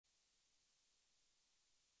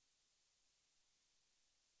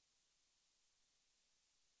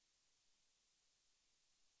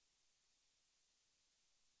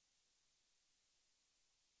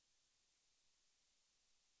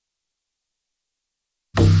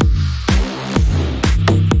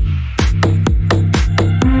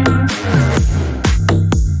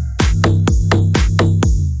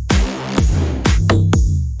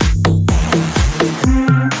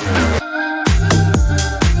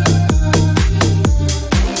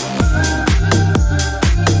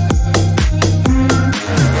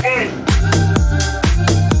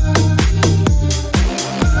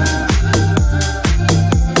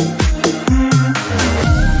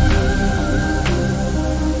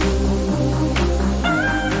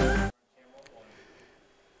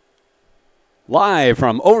Live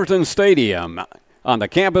from Overton Stadium on the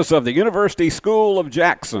campus of the University School of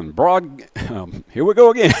Jackson. Here we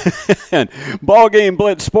go again. BallGame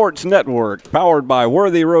Blitz Sports Network, powered by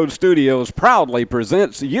Worthy Road Studios, proudly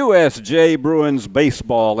presents USJ Bruins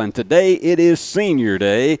baseball. And today it is Senior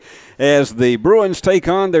Day as the Bruins take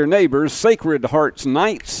on their neighbors, Sacred Hearts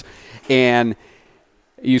Knights. And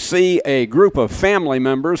you see a group of family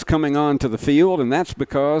members coming onto the field, and that's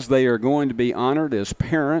because they are going to be honored as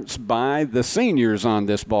parents by the seniors on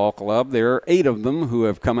this ball club. There are 8 of them who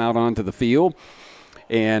have come out onto the field,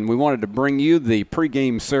 and we wanted to bring you the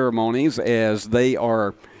pregame ceremonies as they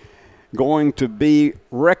are going to be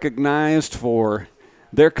recognized for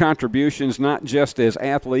their contributions, not just as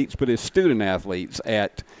athletes, but as student athletes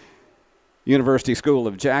at University School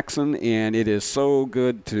of Jackson, and it is so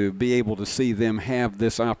good to be able to see them have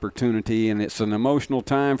this opportunity, and it's an emotional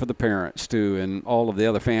time for the parents too and all of the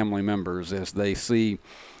other family members as they see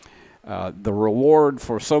the reward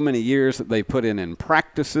for so many years that they put in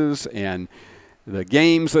practices and the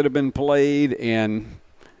games that have been played, and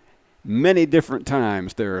many different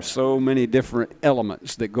times. There are so many different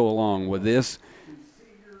elements that go along with this.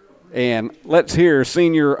 And let's hear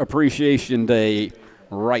Senior Appreciation Day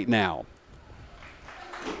right now.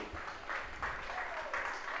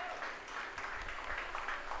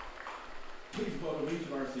 Please welcome each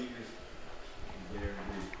of our seniors.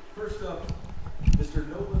 First up, Mr.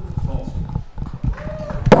 Nolan Foster.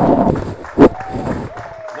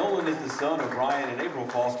 Nolan is the son of Ryan and April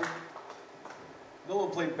Foster.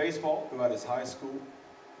 Nolan played baseball throughout his high school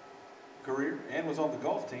career and was on the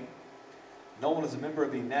golf team. Nolan is a member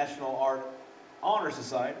of the National Art Honor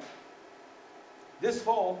Society. This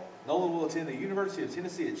fall, Nolan will attend the University of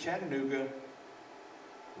Tennessee at Chattanooga,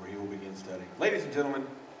 where he will begin studying. Ladies and gentlemen,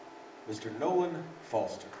 Mr. Nolan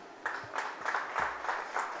Foster.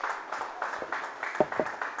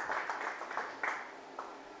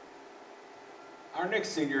 Our next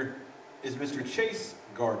senior is Mr. Chase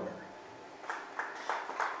Gardner.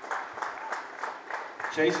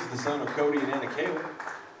 Chase is the son of Cody and Anna Kayla.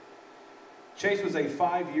 Chase was a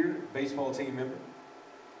 5-year baseball team member,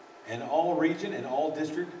 an all-region and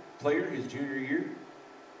all-district player his junior year.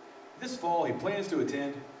 This fall, he plans to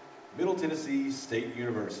attend Middle Tennessee State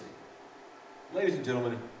University. Ladies and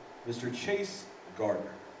gentlemen, Mr. Chase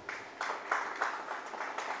Gardner.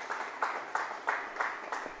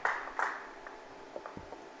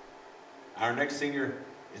 Our next senior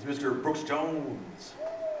is Mr. Brooks Jones.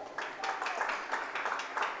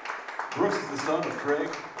 Brooks is the son of Craig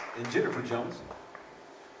and Jennifer Jones.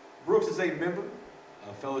 Brooks is a member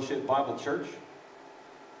of Fellowship Bible Church,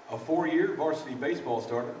 a 4-year varsity baseball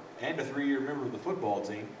starter, and a 3-year member of the football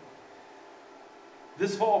team.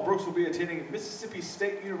 This fall, Brooks will be attending Mississippi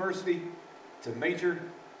State University to major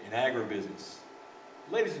in agribusiness.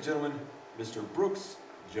 Ladies and gentlemen, Mr. Brooks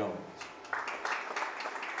Jones.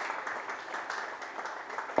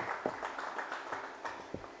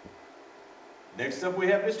 Next up, we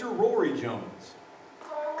have Mr. Rory Jones.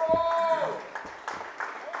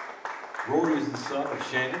 Rory is the son of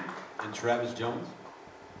Shannon and Travis Jones.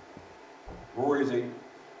 Rory is a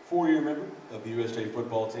 4-year member of the USJ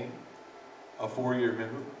football team, a 4-year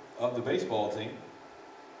member of the baseball team,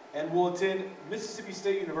 and will attend Mississippi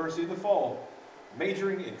State University in the fall,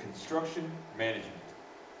 majoring in construction management.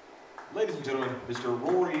 Ladies and gentlemen, Mr.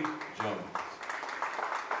 Rory Jones.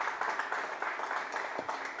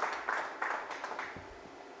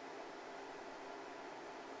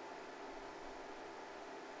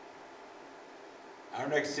 Our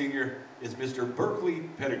next senior is Mr. Berkeley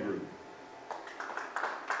Pettigrew.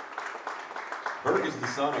 Burke is the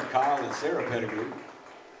son of Kyle and Sarah Pettigrew.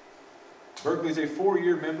 Berkeley is a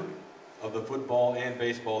 4-year member of the football and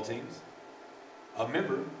baseball teams, a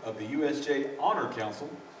member of the USJ Honor Council,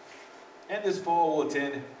 and this fall will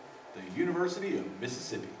attend the University of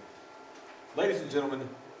Mississippi. Ladies and gentlemen,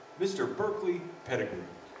 Mr. Berkeley Pettigrew.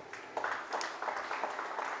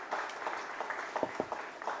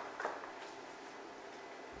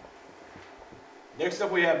 Next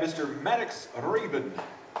up, we have Mr. Maddox Reben.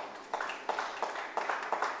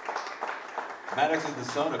 Maddox is the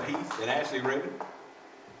son of Heath and Ashley Reben.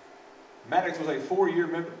 Maddox was a 4-year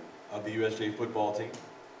member of the USJ football team,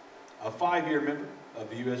 a 5-year member of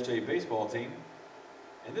the USJ baseball team,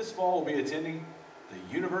 and this fall will be attending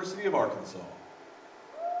the University of Arkansas.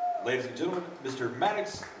 Ladies and gentlemen, Mr.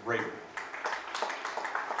 Maddox Reben.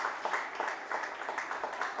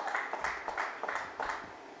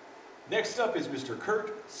 Next up is Mr.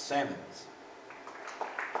 Kurt Sammons.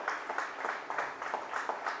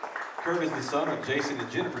 Kurt is the son of Jason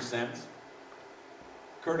and Jennifer Sammons.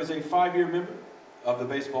 Kurt is a 5-year member of the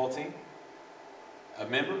baseball team, a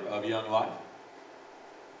member of Young Life,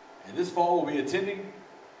 and this fall will be attending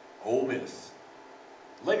Ole Miss.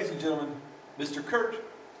 Ladies and gentlemen, Mr. Kurt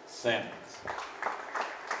Sammons.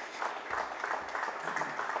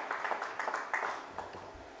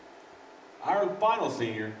 Our final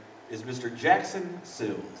senior is Mr. Jackson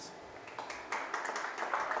Sills.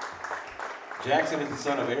 Jackson is the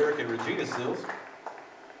son of Eric and Regina Sills.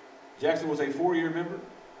 Jackson was a 4-year member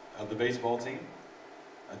of the baseball team,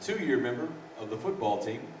 a 2-year member of the football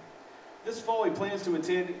team. This fall he plans to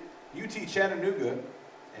attend UT Chattanooga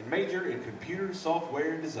and major in computer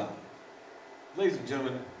software design. Ladies and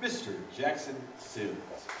gentlemen, Mr. Jackson Sills.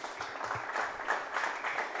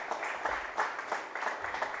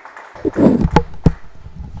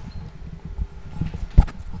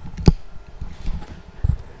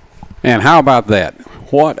 And how about that?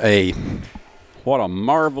 What a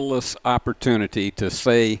marvelous opportunity to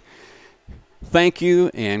say thank you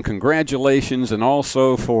and congratulations, and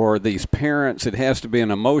also for these parents. It has to be an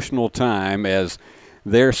emotional time as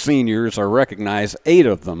their seniors are recognized, 8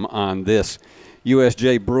 of them on this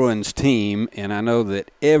USJ Bruins team, and I know that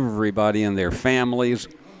everybody in their families,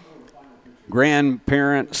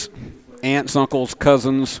 grandparents, aunts, uncles,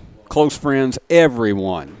 cousins, close friends,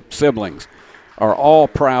 everyone, siblings, are all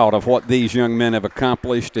proud of what these young men have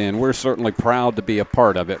accomplished, and we're certainly proud to be a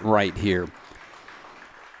part of it right here.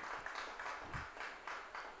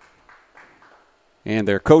 And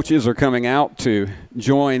their coaches are coming out to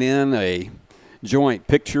join in a joint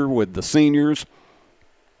picture with the seniors.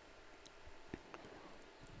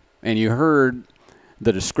 And you heard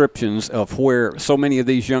the descriptions of where so many of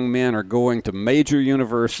these young men are going to major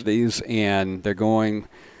universities, and they're going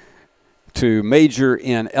to major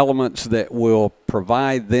in elements that will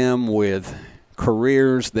provide them with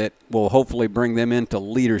careers that will hopefully bring them into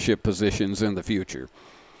leadership positions in the future.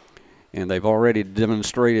 And they've already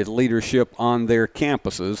demonstrated leadership on their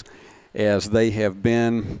campuses as they have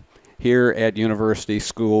been here at University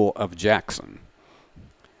School of Jackson.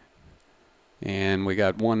 And we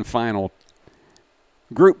got one final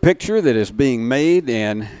group picture that is being made,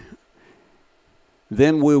 and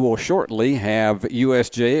then we will shortly have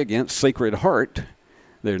USJ against Sacred Heart,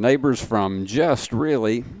 their neighbors from just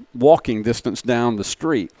really walking distance down the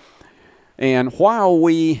street. And while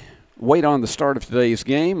we wait on the start of today's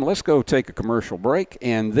game, let's go take a commercial break,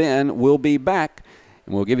 and then we'll be back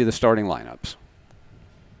and we'll give you the starting lineups.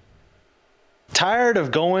 Tired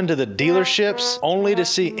of going to the dealerships only to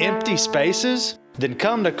see empty spaces? Then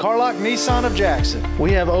come to Carlock Nissan of Jackson.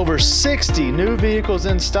 We have over 60 new vehicles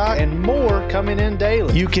in stock and more coming in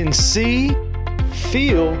daily. You can see,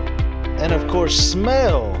 feel, and of course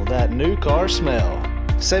smell that new car smell.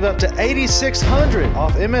 Save up to $8,600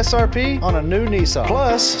 off MSRP on a new Nissan.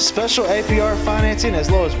 Plus, special APR financing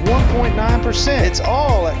as low as 1.9%. It's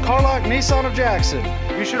all at Carlock Nissan of Jackson.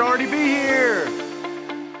 You should already be here.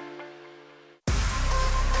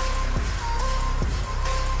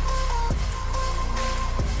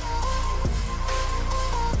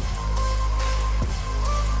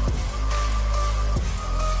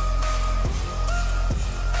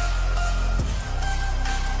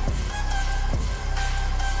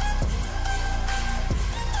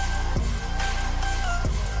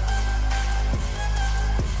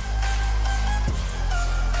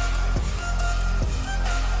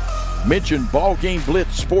 Mention BallGame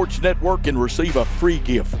Blitz Sports Network and receive a free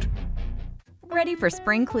gift. Ready for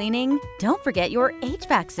spring cleaning? Don't forget your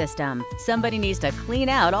HVAC system. Somebody needs to clean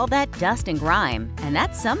out all that dust and grime, and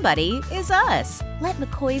that somebody is us. Let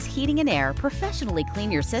McCoy's Heating and Air professionally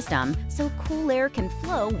clean your system so cool air can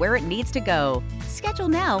flow where it needs to go. Schedule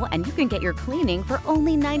now and you can get your cleaning for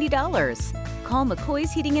only $90. Call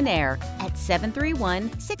McCoy's Heating and Air at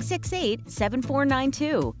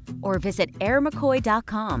 731-668-7492 or visit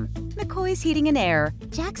airmccoy.com. McCoy's Heating and Air,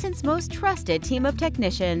 Jackson's most trusted team of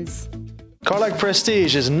technicians. Carlock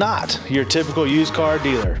Prestige is not your typical used car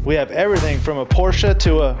dealer. We have everything from a Porsche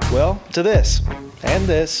to to this, and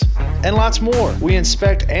lots more. We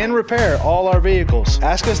inspect and repair all our vehicles.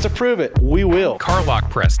 Ask us to prove it, we will. Carlock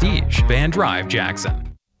Prestige, Van Drive, Jackson.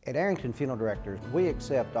 At Arrington Funeral Directors, we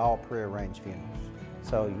accept all prearranged funerals.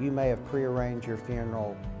 So you may have prearranged your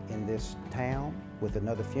funeral in this town with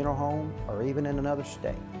another funeral home or even in another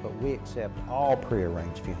state, but we accept all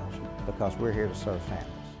prearranged funerals because we're here to serve families.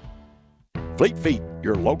 Fleet Feet,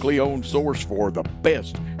 your locally owned source for the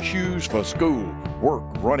best shoes for school, work,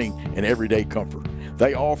 running, and everyday comfort.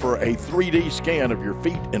 They offer a 3D scan of your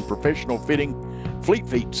feet and professional fitting Fleet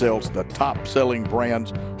Feet sells the top-selling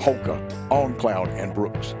brands Hoka, On Cloud, and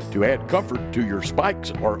Brooks. To add comfort to your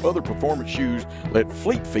spikes or other performance shoes, let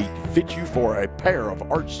Fleet Feet fit you for a pair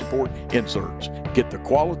of arch support inserts. Get the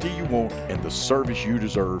quality you want and the service you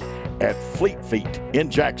deserve at Fleet Feet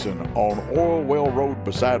in Jackson on Oil Well Road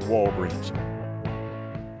beside Walgreens.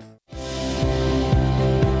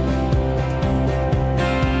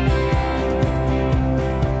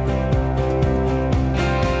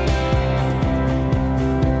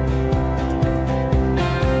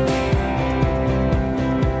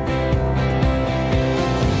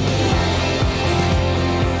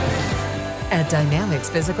 At Dynamics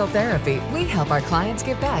Physical Therapy, we help our clients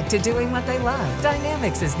get back to doing what they love.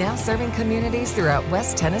 Dynamics is now serving communities throughout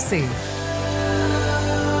West Tennessee.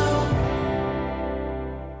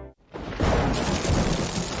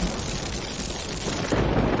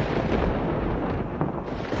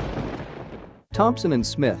 Thompson &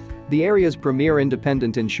 Smith, the area's premier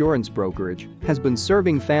independent insurance brokerage, has been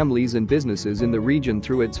serving families and businesses in the region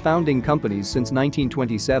through its founding companies since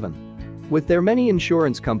 1927. With their many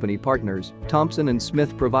insurance company partners, Thompson &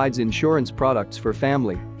 Smith provides insurance products for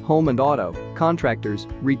family, home and auto, contractors,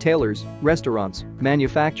 retailers, restaurants,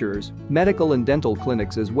 manufacturers, medical and dental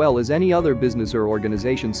clinics, as well as any other business or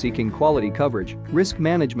organization seeking quality coverage, risk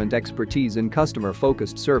management expertise, and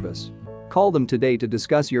customer-focused service. Call them today to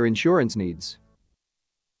discuss your insurance needs.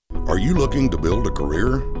 Are you looking to build a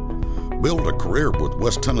career? Build a career with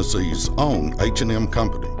West Tennessee's own H&M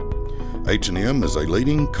Company. H&M is a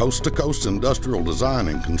leading coast-to-coast industrial design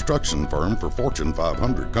and construction firm for Fortune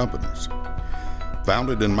 500 companies.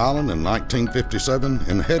 Founded in Milan in 1957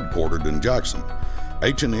 and headquartered in Jackson,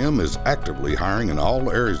 H&M is actively hiring in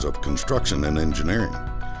all areas of construction and engineering.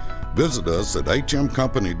 Visit us at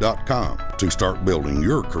hmcompany.com to start building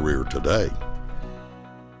your career today.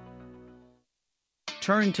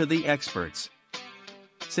 Turn to the experts.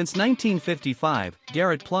 Since 1955,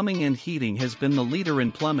 Garrett Plumbing and Heating has been the leader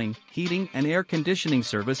in plumbing, heating, and air conditioning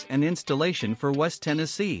service and installation for West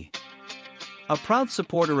Tennessee. A proud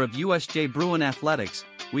supporter of USJ Bruin Athletics,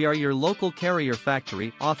 we are your local Carrier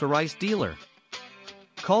Factory authorized dealer.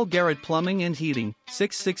 Call Garrett Plumbing and Heating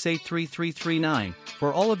 668-3339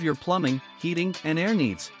 for all of your plumbing, heating, and air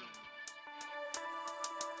needs.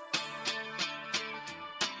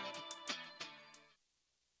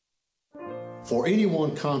 For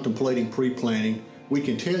anyone contemplating pre-planning, we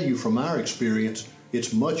can tell you from our experience,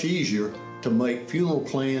 it's much easier to make funeral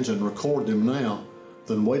plans and record them now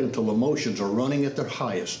than wait until emotions are running at their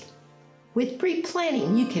highest. With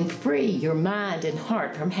pre-planning, you can free your mind and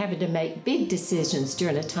heart from having to make big decisions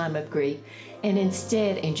during a time of grief and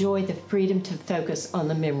instead enjoy the freedom to focus on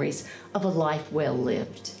the memories of a life well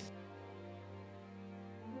lived.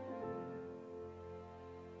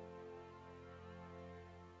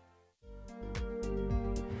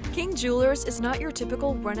 King Jewelers is not your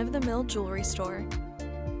typical run-of-the-mill jewelry store.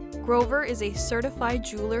 Grover is a certified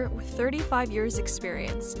jeweler with 35 years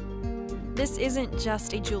experience. This isn't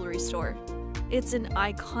just a jewelry store. It's an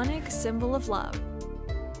iconic symbol of love.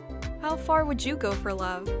 How far would you go for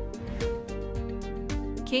love?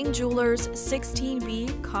 King Jewelers,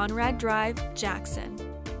 16B Conrad Drive, Jackson.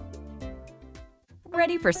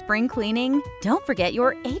 Ready for spring cleaning? Don't forget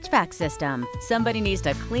your HVAC system. Somebody needs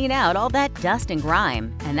to clean out all that dust and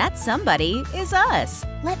grime, and that somebody is us.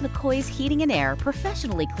 Let McCoy's Heating and Air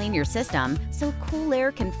professionally clean your system so cool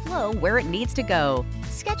air can flow where it needs to go.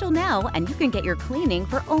 Schedule now and you can get your cleaning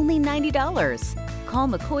for only $90. Call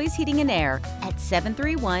McCoy's Heating and Air at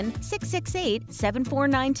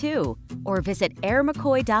 731-668-7492 or visit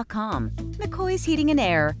airmccoy.com. McCoy's Heating and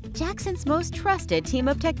Air, Jackson's most trusted team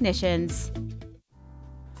of technicians.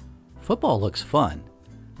 Football looks fun.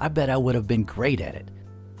 I bet I would have been great at it.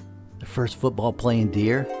 The first football playing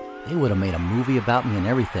deer, they would have made a movie about me and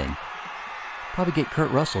everything. Probably get Kurt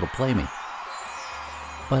Russell to play me.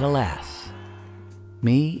 But alas,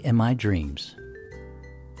 me and my dreams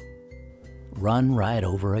run right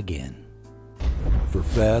over again. For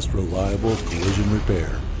fast, reliable collision repair,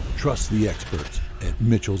 trust the experts at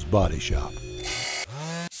Mitchell's Body Shop.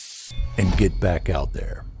 And get back out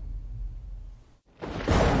there.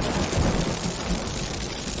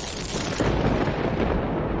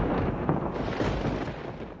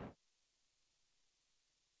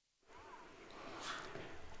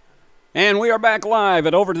 And we are back live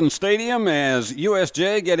at Overton Stadium as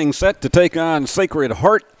USJ getting set to take on Sacred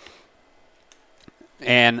Heart.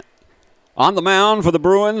 And on the mound for the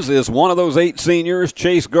Bruins is one of those 8 seniors,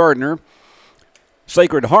 Chase Gardner.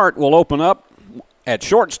 Sacred Heart will open up at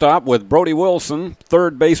shortstop with Brody Wilson,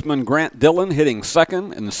 third baseman Grant Dillon hitting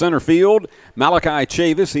second. In the center field, Malachi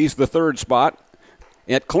Chavis, he's the third spot.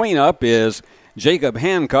 At cleanup is Jacob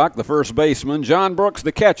Hancock, the first baseman. John Brooks,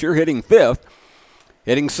 the catcher, hitting 5th.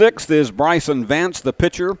 Hitting 6th is Bryson Vance, the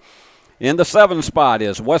pitcher. In the 7 spot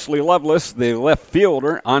is Wesley Lovelace, the left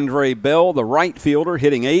fielder. Andre Bell, the right fielder,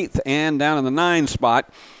 hitting 8th. And down in the 9 spot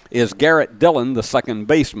is Garrett Dillon, the second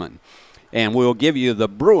baseman. And we'll give you the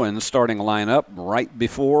Bruins starting lineup right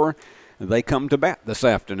before they come to bat this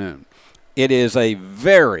afternoon. It is a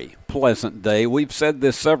very pleasant day. We've said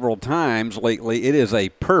this several times lately. It is a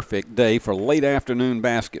perfect day for late afternoon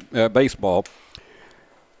baseball.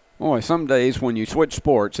 Boy, some days when you switch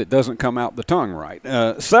sports, it doesn't come out the tongue right.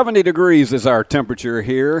 70 degrees is our temperature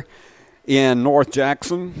here in North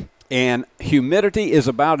Jackson, and humidity is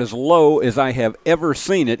about as low as I have ever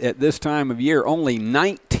seen it at this time of year, only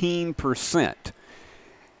 19%.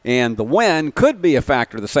 And the wind could be a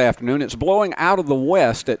factor this afternoon. It's blowing out of the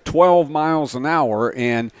west at 12 miles an hour,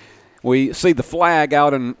 and we see the flag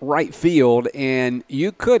out in right field, and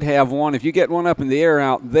you could have one, if you get one up in the air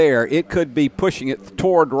out there, it could be pushing it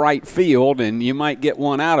toward right field, and you might get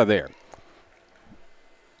one out of there.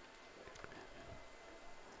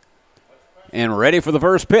 And ready for the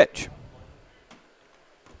first pitch.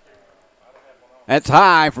 That's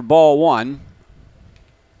high for ball 1.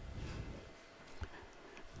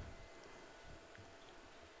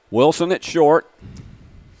 Wilson at short.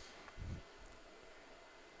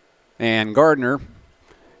 And Gardner,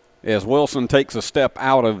 as Wilson takes a step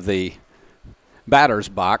out of the batter's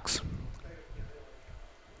box.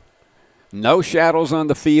 No shadows on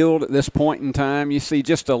the field at this point in time. You see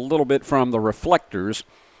just a little bit from the reflectors,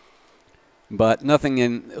 but nothing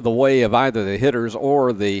in the way of either the hitters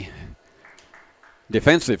or the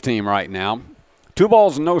defensive team right now. 2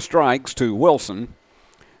 balls and no strikes to Wilson.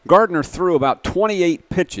 Gardner threw about 28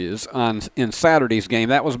 pitches in Saturday's game.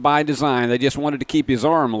 That was by design. They just wanted to keep his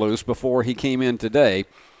arm loose before he came in today.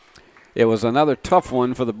 It was another tough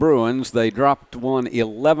one for the Bruins. They dropped one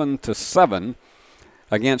 11-7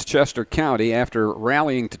 against Chester County after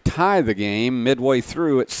rallying to tie the game midway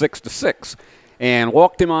through at 6-6 and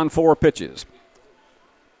walked him on 4 pitches.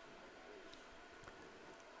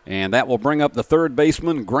 And that will bring up the third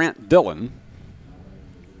baseman, Grant Dillon.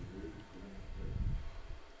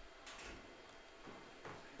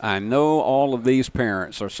 I know all of these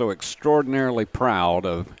parents are so extraordinarily proud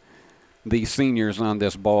of these seniors on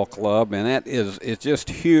this ball club, and it's just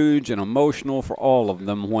huge and emotional for all of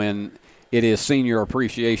them when it is Senior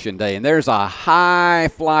Appreciation Day. And there's a high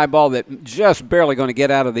fly ball that just barely going to get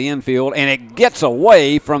out of the infield, and it gets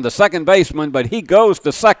away from the second baseman, but he goes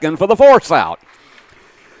to second for the force out.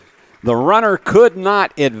 The runner could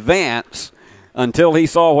not advance until he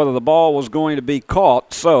saw whether the ball was going to be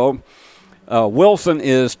caught, so Wilson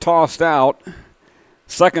is tossed out,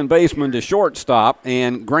 second baseman to shortstop,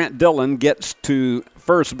 and Grant Dillon gets to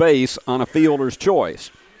first base on a fielder's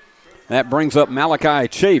choice. That brings up Malachi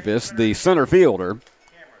Chavis, the center fielder.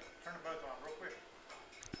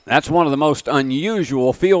 That's one of the most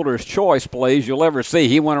unusual fielder's choice plays you'll ever see.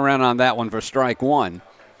 He went around on that one for strike 1.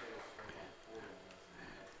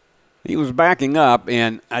 He was backing up,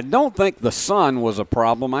 and I don't think the sun was a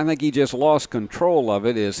problem. I think he just lost control of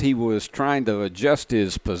it as he was trying to adjust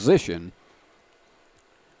his position.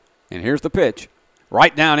 And here's the pitch.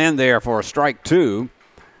 Right down in there for a strike 2.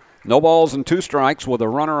 No balls and 2 strikes with a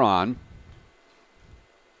runner on.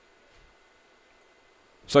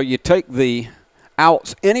 So you take the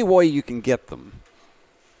outs any way you can get them.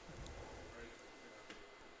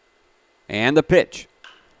 And the pitch.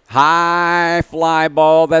 High fly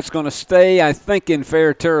ball. That's going to stay, I think, in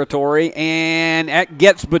fair territory. And that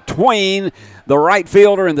gets between the right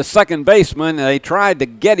fielder and the second baseman. They tried to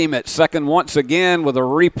get him at second once again with a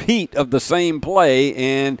repeat of the same play.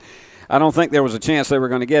 And I don't think there was a chance they were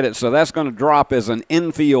going to get it. So that's going to drop as an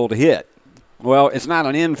infield hit. Well, it's not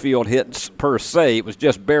an infield hit per se. It was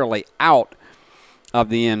just barely out of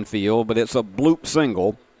the infield, but it's a bloop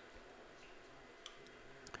single.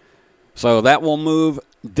 So that will move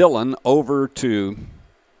Dillon over to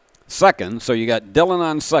second. So you got Dillon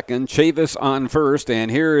on second, Chavis on first,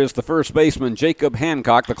 and here is the first baseman, Jacob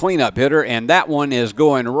Hancock, the cleanup hitter, and that one is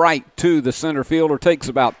going right to the center fielder, takes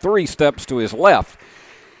about 3 steps to his left,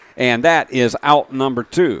 and that is out number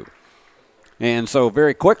 2. And so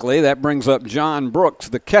very quickly that brings up John Brooks,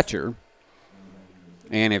 the catcher,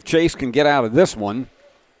 and if Chase can get out of this one,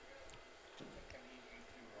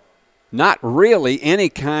 not really any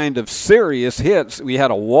kind of serious hits. We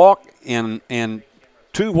had a walk and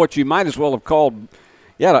 2 what you might as well have called,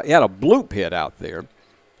 you had a bloop hit out there.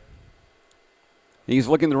 He's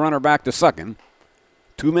looking the runner back to second.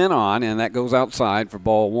 2 men on, and that goes outside for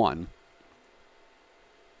ball 1.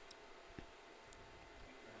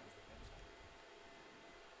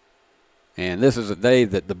 And this is a day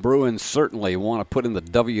that the Bruins certainly want to put in the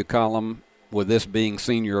W column, with this being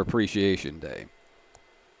Senior Appreciation Day.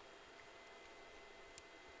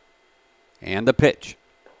 And the pitch.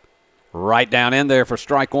 Right down in there for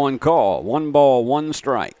strike one call. 1 ball, 1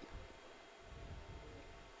 strike.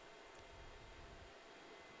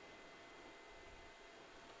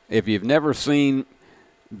 If you've never seen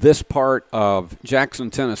this part of Jackson,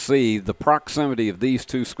 Tennessee, the proximity of these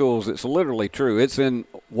two schools, it's literally true. It's in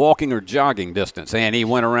walking or jogging distance, and he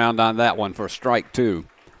went around on that one for strike 2.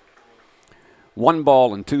 1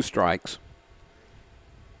 ball and 2 strikes.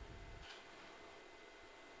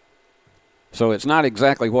 So it's not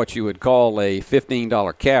exactly what you would call a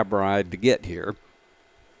 $15 cab ride to get here.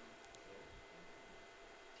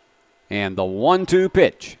 And the 1-2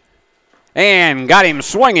 pitch. And got him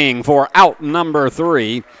swinging for out number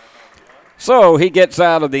 3. So he gets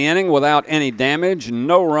out of the inning without any damage,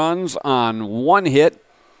 no runs on 1 hit,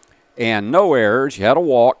 and no errors. You had a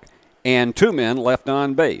walk, and 2 men left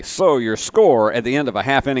on base. So your score at the end of a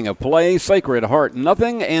half inning of play, Sacred Heart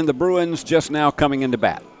nothing, and the Bruins just now coming into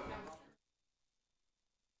bat.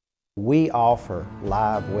 We offer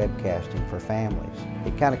live webcasting for families.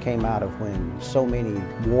 It kind of came out of when so many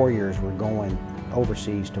warriors were going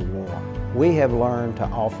overseas to war. We have learned to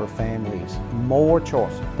offer families more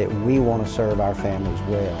choices, that we want to serve our families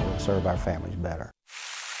well and serve our families better.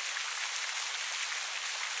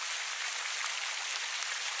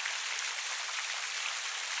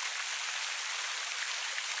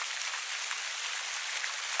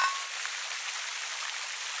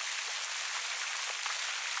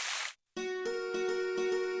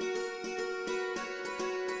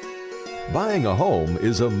 Buying a home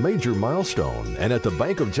is a major milestone, and at the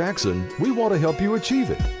Bank of Jackson, we want to help you achieve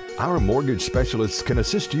it. Our mortgage specialists can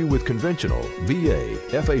assist you with conventional, VA,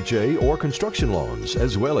 FHA, or construction loans,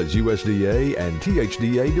 as well as USDA and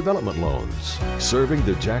THDA development loans. Serving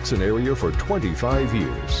the Jackson area for 25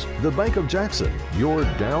 years. The Bank of Jackson, your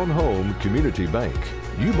down-home community bank.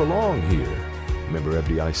 You belong here. Member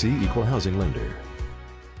FDIC, Equal Housing Lender.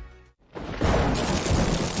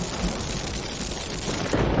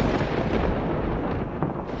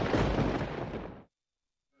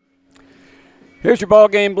 Here's your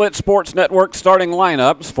BallGame Blitz Sports Network starting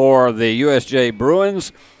lineups for the USJ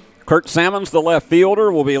Bruins. Kurt Salmons, the left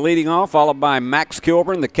fielder, will be leading off, followed by Max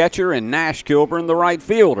Kilburn, the catcher, and Nash Kilburn, the right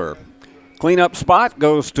fielder. Cleanup spot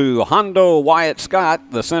goes to Hondo Wyatt Scott,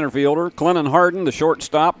 the center fielder. Clennon Harden, the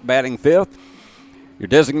shortstop, batting 5th. Your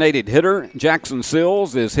designated hitter, Jackson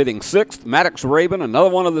Sills, is hitting 6th. Maddox Rabin, another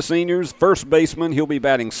one of the seniors, first baseman, he'll be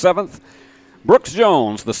batting 7th. Brooks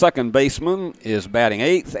Jones, the second baseman, is batting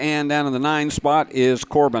 8th, and down in the 9 spot is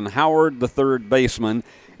Corbin Howard, the third baseman,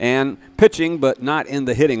 and pitching but not in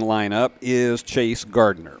the hitting lineup is Chase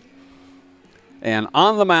Gardner. And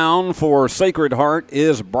on the mound for Sacred Heart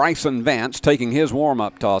is Bryson Vance taking his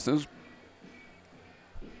warm-up tosses.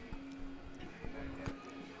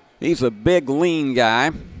 He's a big, lean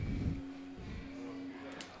guy.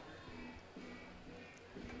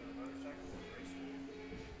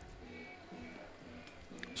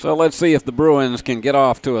 So let's see if the Bruins can get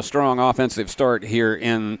off to a strong offensive start here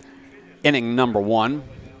in inning number 1.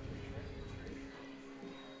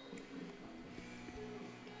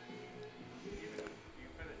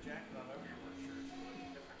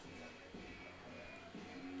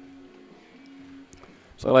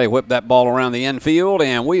 So they whip that ball around the infield,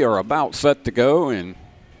 and we are about set to go. And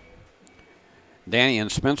Danny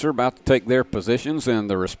and Spencer about to take their positions in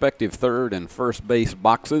the respective third and first base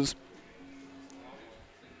boxes.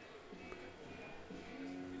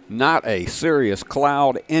 Not a serious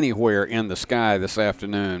cloud anywhere in the sky this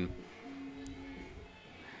afternoon.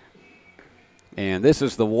 And this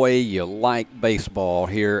is the way you like baseball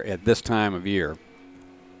here at this time of year.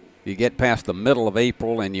 You get past the middle of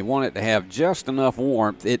April and you want it to have just enough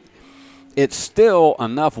warmth. It's still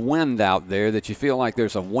enough wind out there that you feel like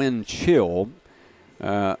there's a wind chill.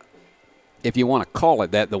 If you want to call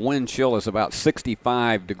it that, the wind chill is about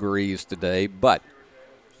 65 degrees today, but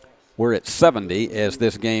we're at 70 as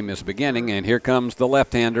this game is beginning, and here comes the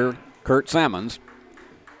left-hander, Kurt Salmons.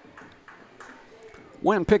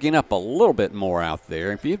 Wind picking up a little bit more out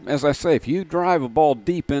there. As I say, if you drive a ball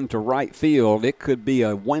deep into right field, it could be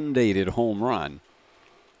a wind-aided home run,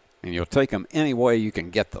 and you'll take them any way you can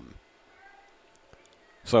get them.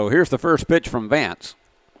 So here's the first pitch from Vance,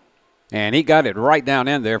 and he got it right down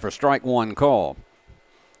in there for strike 1 call.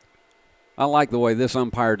 I like the way this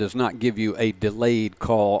umpire does not give you a delayed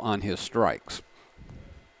call on his strikes.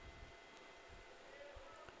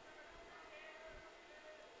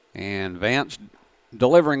 And Vance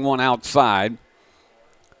delivering one outside,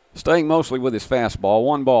 staying mostly with his fastball.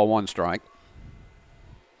 1 ball, 1 strike.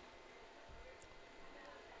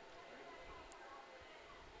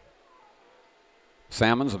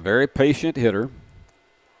 Salmon's a very patient hitter.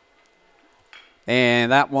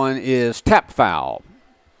 And that one is tap foul.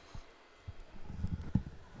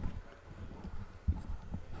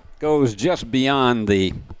 Goes just beyond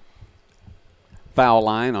the foul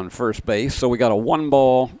line on first base. So we got a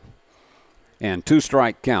 1-ball and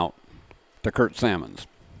 2-strike count to Kurt Salmons.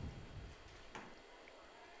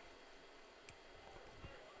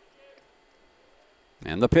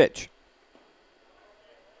 And the pitch.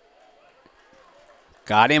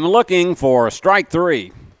 Got him looking for strike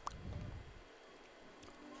 3.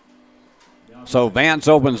 So Vance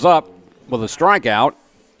opens up with a strikeout.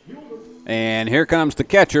 And here comes the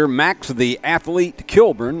catcher, Max the Athlete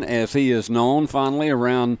Kilburn, as he is known fondly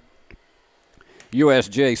around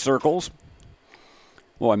USJ circles.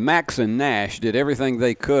 Boy, Max and Nash did everything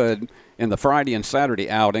they could in the Friday and Saturday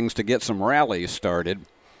outings to get some rallies started.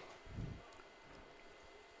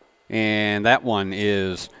 And that one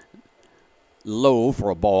is low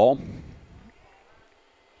for a ball.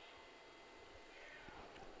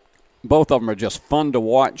 Both of them are just fun to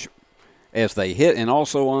watch as they hit and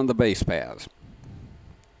also on the base paths.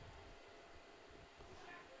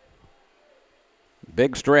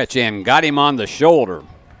 Big stretch and got him on the shoulder.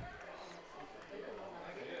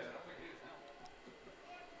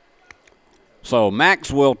 So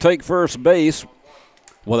Max will take first base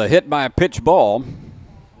with a hit by a pitch ball.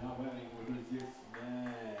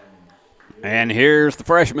 And here's the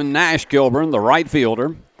freshman Nash Kilburn, the right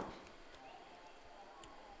fielder.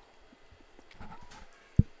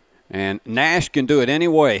 And Nash can do it any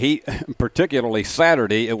way. He, particularly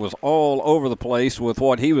Saturday, it was all over the place with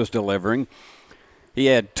what he was delivering. He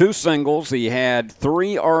had 2 singles, he had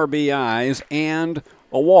 3 RBIs, and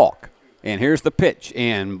a walk. And here's the pitch.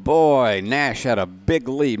 And boy, Nash had a big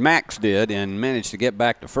lead. Max did, and managed to get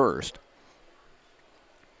back to first.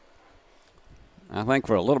 I think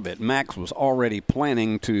for a little bit, Max was already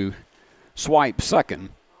planning to swipe second.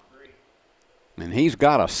 And he's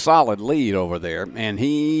got a solid lead over there, and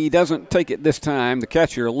he doesn't take it this time. The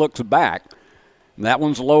catcher looks back. That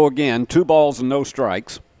one's low again, 2 balls and no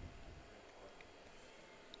strikes.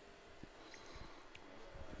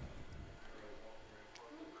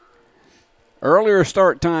 Earlier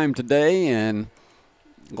start time today, and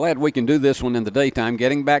glad we can do this one in the daytime,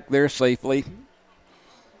 getting back there safely.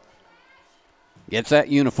 Gets that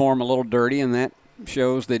uniform a little dirty, and that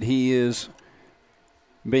shows that he is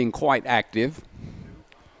being quite active.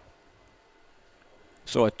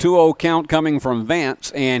 So a 2-0 count coming from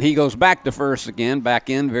Vance, and he goes back to first again, back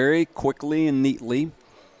in very quickly and neatly.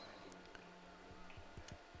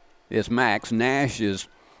 It's Max. Nash is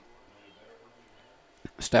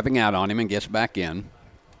stepping out on him and gets back in.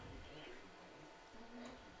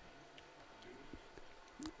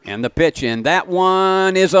 And the pitch, and that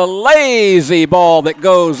one is a lazy ball that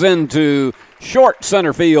goes into short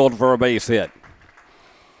center field for a base hit.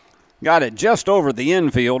 Got it just over the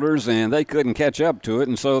infielders, and they couldn't catch up to it,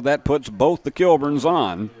 and so that puts both the Kilburns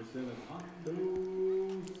on.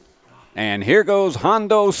 And here goes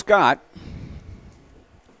Hondo Scott.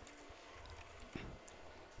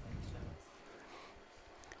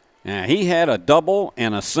 Now, he had a double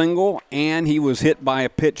and a single, and he was hit by a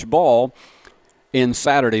pitch ball in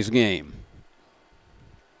Saturday's game.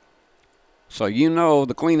 So you know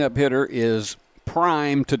the cleanup hitter is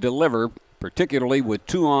primed to deliver, particularly with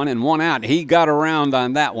 2 on and 1 out. He got around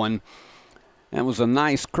on that one. That was a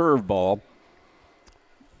nice curveball.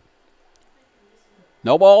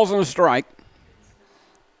 No balls and a strike.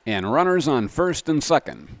 And runners on first and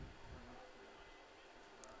second.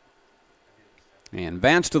 And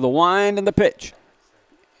Vance to the wind and the pitch.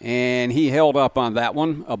 And he held up on that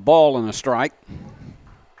one. A ball and a strike.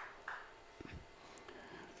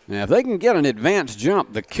 Now, if they can get an advanced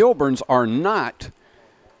jump, the Kilburns are not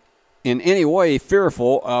in any way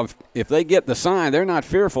fearful of, if they get the sign, they're not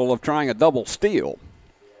fearful of trying a double steal.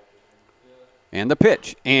 And the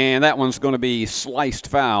pitch. And that one's going to be sliced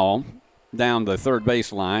foul down the third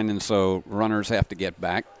base line, and so runners have to get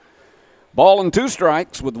back. Ball and 2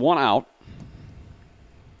 strikes with 1 out.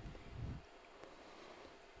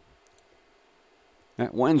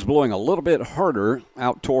 That wind's blowing a little bit harder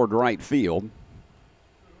out toward right field.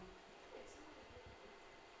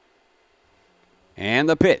 And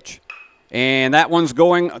the pitch. And that one's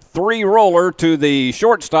going 3-roller to the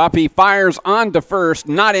shortstop. He fires on to first,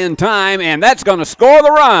 not in time, and that's going to score the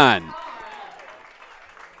run.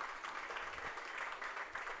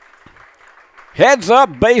 Heads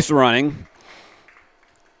up base running.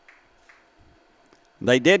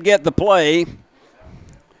 They did get the play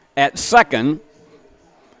at second.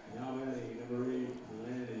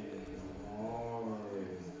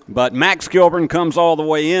 But Max Kilburn comes all the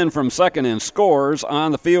way in from second and scores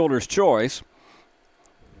on the fielder's choice.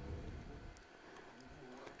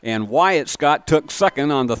 And Wyatt Scott took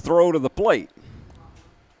second on the throw to the plate.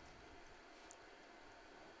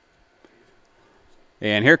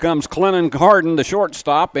 And here comes Clennon Harden, the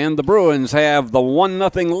shortstop, and the Bruins have the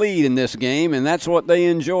 1-0 lead in this game, and that's what they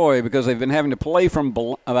enjoy because they've been having to play from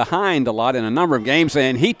behind a lot in a number of games,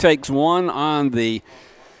 and he takes one on the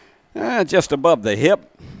just above the hip.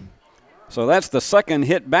 So that's the second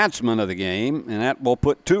hit batsman of the game, and that will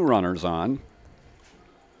put 2 runners on.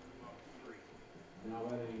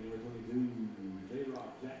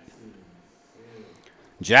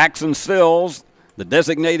 Jackson Sills, the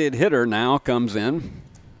designated hitter, now comes in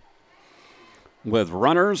with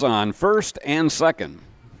runners on first and second.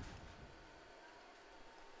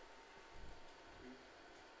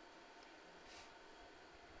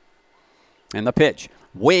 And the pitch,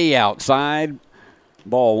 way outside,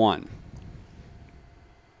 ball 1.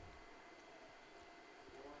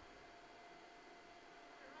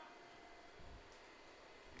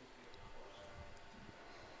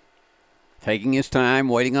 Taking his time,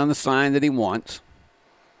 waiting on the sign that he wants.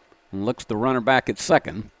 And looks the runner back at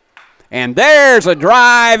second. And there's a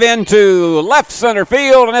drive into left center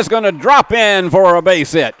field, and it's going to drop in for a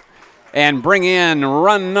base hit and bring in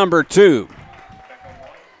run number 2.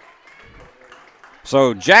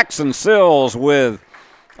 So Jackson Sills with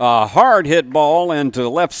a hard hit ball into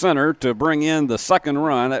left center to bring in the second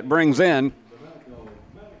run. That brings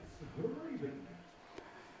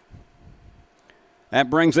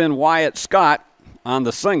in Wyatt Scott on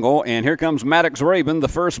the single, and here comes Maddox Rabin, the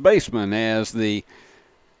first baseman, as the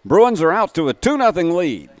Bruins are out to a 2-0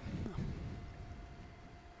 lead.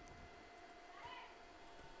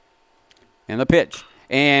 And the pitch.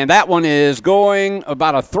 And that one is going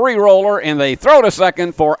about a 3-roller, and they throw to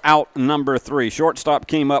second for out number 3. Shortstop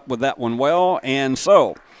came up with that one well, and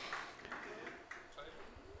so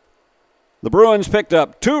the Bruins picked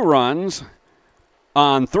up 2 runs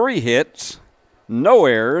on 3 hits. No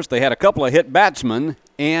errors. They had a couple of hit batsmen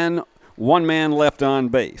and 1 man left on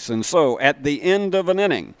base. And so at the end of an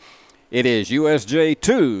inning, it is USJ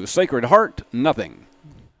 2, Sacred Heart nothing.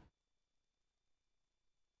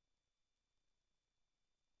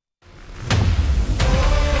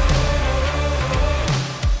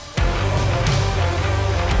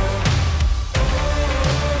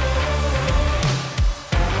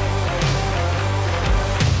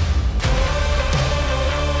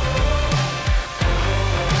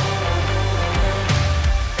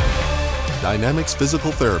 Dynamics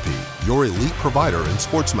Physical Therapy, your elite provider in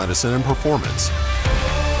sports medicine and performance.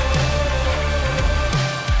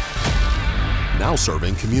 Now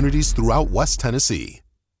serving communities throughout West Tennessee.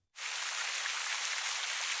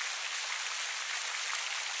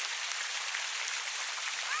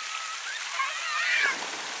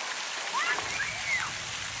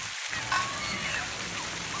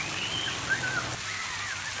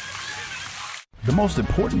 The most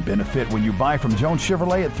important benefit when you buy from Jones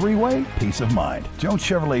Chevrolet at Three-Way? Peace of mind. Jones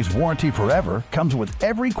Chevrolet's warranty forever comes with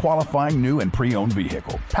every qualifying new and pre-owned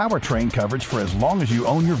vehicle. Powertrain coverage for as long as you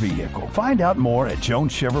own your vehicle. Find out more at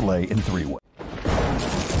Jones Chevrolet in Three-Way.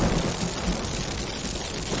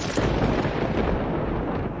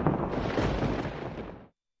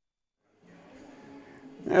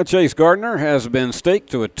 Now Chase Gardner has been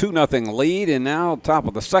staked to a 2-0 lead, and now top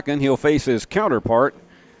of the second he'll face his counterpart,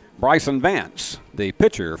 Bryson Vance, the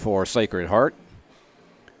pitcher for Sacred Heart.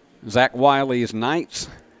 Zach Wiley's Knights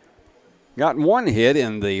got 1 hit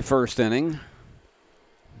in the first inning.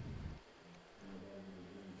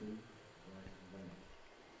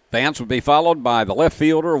 Vance would be followed by the left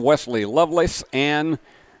fielder, Wesley Lovelace, and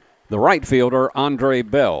the right fielder, Andre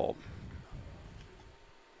Bell.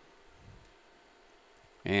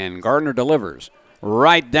 And Gardner delivers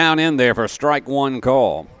right down in there for strike 1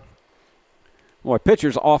 call. Boy,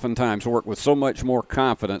 pitchers oftentimes work with so much more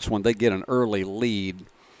confidence when they get an early lead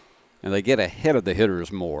and they get ahead of the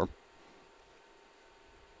hitters more.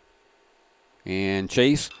 And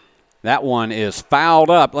Chase, that one is fouled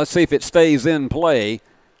up. Let's see if it stays in play.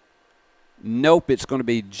 Nope, it's going to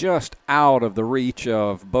be just out of the reach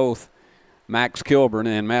of both Max Kilburn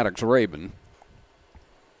and Maddox Rabin.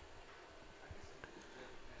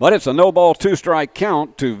 But it's a no-ball, 2-strike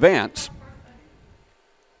count to Vance.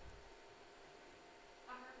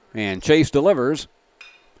 And Chase delivers.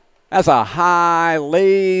 That's a high,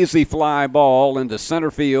 lazy fly ball into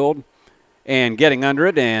center field. And getting under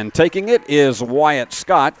it and taking it is Wyatt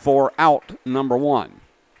Scott for out number 1.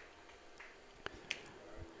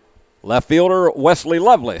 Left fielder Wesley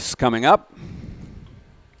Lovelace coming up.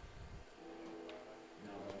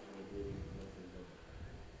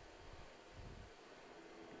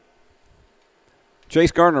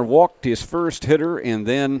 Chase Gardner walked his first hitter and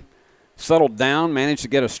then settled down, managed to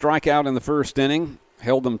get a strikeout in the first inning,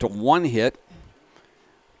 held them to 1 hit.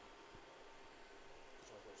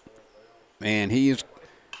 And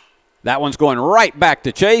that one's going right back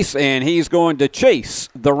to Chase, and he's going to chase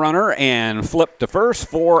the runner and flip to first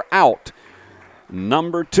for out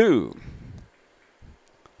number 2.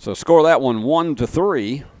 So score that one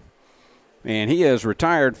 1-3. And he has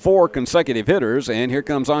retired 4 consecutive hitters, and here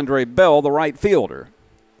comes Andre Bell, the right fielder.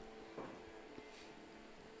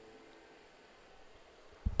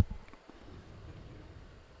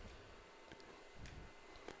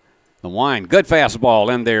 The wind, good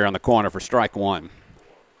fastball in there on the corner for strike 1.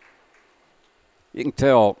 You can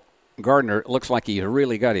tell Gardner looks like he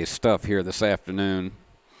really got his stuff here this afternoon.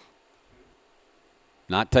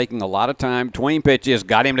 Not taking a lot of time between pitches,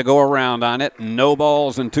 got him to go around on it. No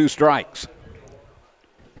balls and 2 strikes.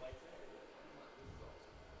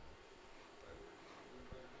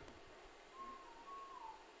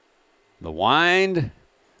 The wind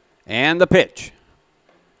and the pitch.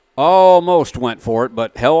 Almost went for it,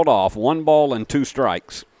 but held off. 1 ball and 2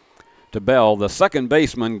 strikes to Bell. The second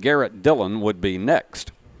baseman, Garrett Dillon, would be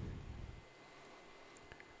next.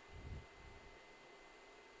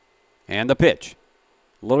 And the pitch.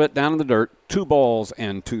 A little bit down in the dirt. 2 balls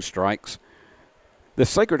and 2 strikes. The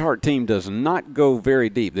Sacred Heart team does not go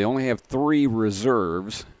very deep. They only have 3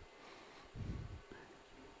 reserves.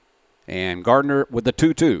 And Gardner with the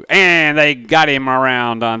 2-2. And they got him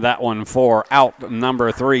around on that one for out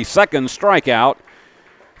number 3. Second strikeout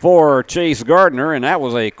for Chase Gardner, and that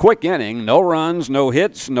was a quick inning. No runs, no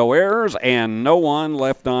hits, no errors, and no one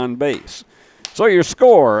left on base. So your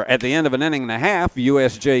score at the end of an inning and a half,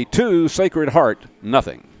 USJ 2, Sacred Heart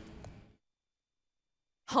nothing.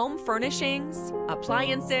 Home furnishings,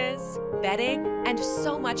 appliances, bedding, and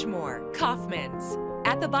so much more. Kaufman's.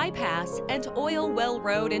 At the Bypass and Oil Well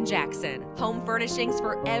Road in Jackson. Home furnishings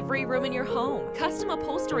for every room in your home. Custom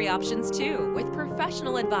upholstery options too, with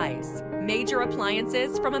professional advice. Major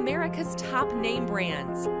appliances from America's top name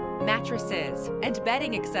brands. Mattresses and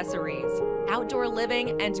bedding accessories. Outdoor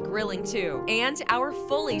living and grilling too. And our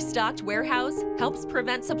fully stocked warehouse helps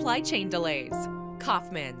prevent supply chain delays.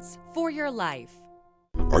 Kaufman's, for your life.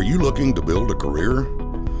 Are you looking to build a career?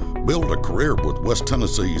 Build a career with West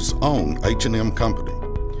Tennessee's own H&M Company.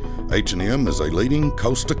 H&M is a leading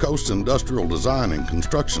coast-to-coast industrial design and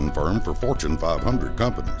construction firm for Fortune 500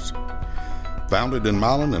 companies. Founded in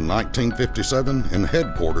Milan in 1957 and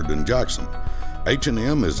headquartered in Jackson,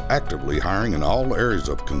 H&M is actively hiring in all areas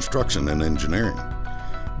of construction and engineering.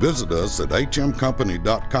 Visit us at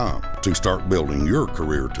hmcompany.com to start building your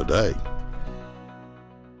career today.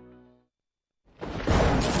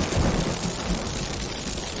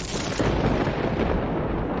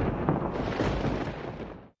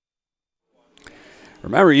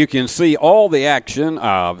 Remember, you can see all the action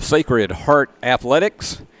of Sacred Heart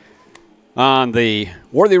Athletics on the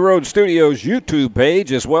Worthy Road Studios YouTube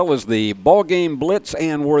page, as well as the BallGame Blitz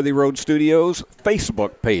and Worthy Road Studios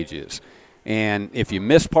Facebook pages. And if you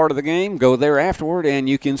miss part of the game, go there afterward and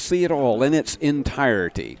you can see it all in its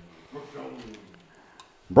entirety.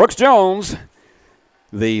 Brooks Jones,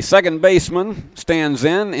 the second baseman, stands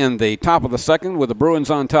in the top of the second with the Bruins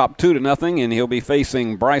on top 2-0, and he'll be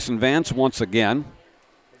facing Bryson Vance once again.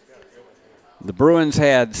 The Bruins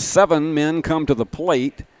had 7 men come to the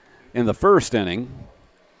plate in the first inning.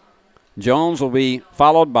 Jones will be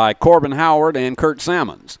followed by Corbin Howard and Kurt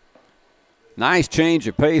Salmons. Nice change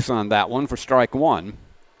of pace on that one for strike 1.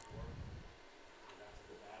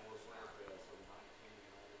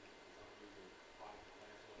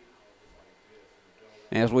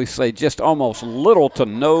 As we say, just almost little to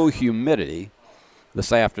no humidity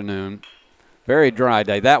this afternoon. Very dry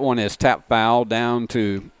day. That one is tap foul down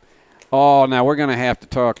to... Oh, now we're going to have to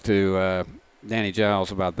talk to Danny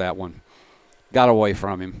Giles about that one. Got away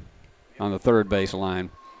from him on the third base line.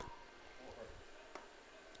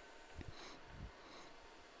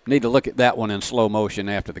 Need to look at that one in slow motion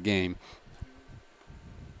after the game.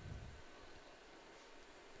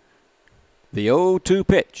 The 0-2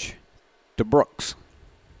 pitch to Brooks.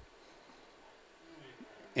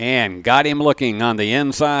 And got him looking on the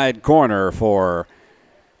inside corner for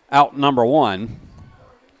out number 1.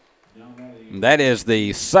 That is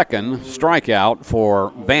the second strikeout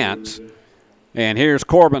for Vance. And here's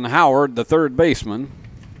Corbin Howard, the third baseman.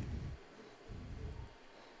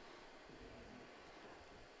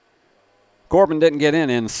 Corbin didn't get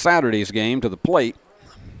in Saturday's game to the plate.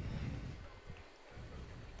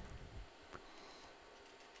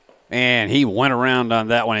 And he went around on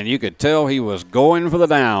that one, and you could tell he was going for the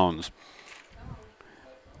downs.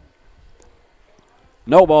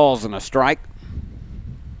 No balls and a strike.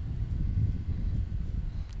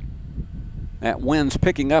 That wind's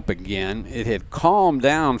picking up again. It had calmed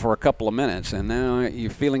down for a couple of minutes, and now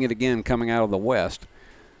you're feeling it again coming out of the west.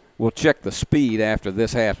 We'll check the speed after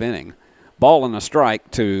this half inning. Ball and a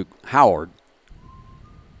strike to Howard.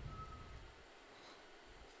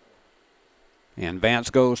 And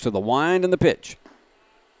Vance goes to the wind and the pitch.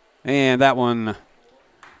 And that one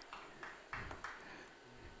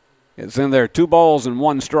is in there. 2 balls and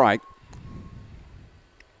 1 strike.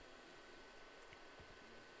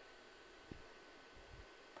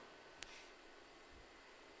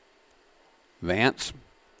 Vance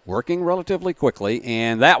working relatively quickly,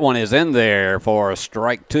 and that one is in there for a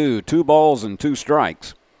strike 2. 2 balls and 2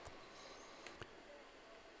 strikes.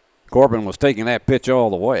 Corbin was taking that pitch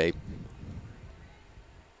all the way.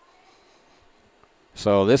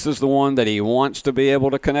 So this is the one that he wants to be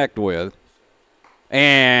able to connect with.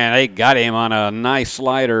 And they got him on a nice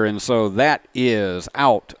slider, and so that is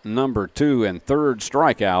out number 2 and 3rd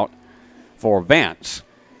strikeout for Vance.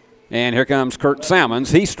 And here comes Kurt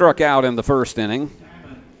Salmons. He struck out in the first inning.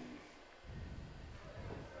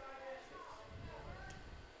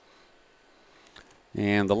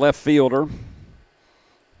 And the left fielder,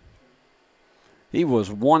 he was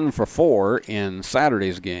 1 for 4 in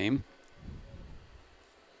Saturday's game.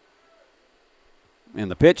 And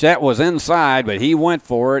the pitch, that was inside, but he went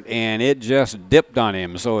for it, and it just dipped on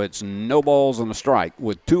him. So it's no balls and a strike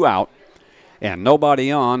with 2 out and nobody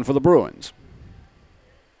on for the Bruins.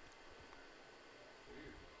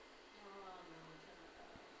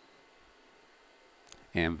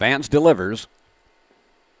 And Vance delivers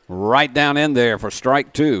right down in there for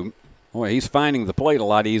strike 2. Boy, he's finding the plate a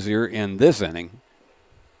lot easier in this inning.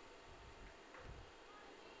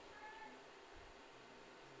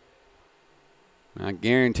 I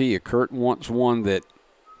guarantee you Kurt wants one that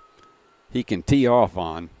he can tee off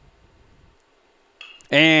on.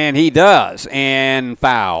 And he does. And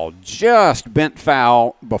foul. Just bent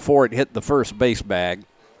foul before it hit the first base bag.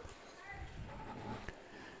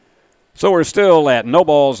 So we're still at no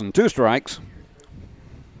balls and 2 strikes.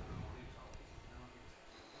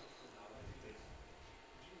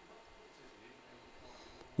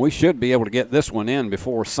 We should be able to get this one in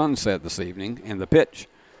before sunset this evening. And the pitch,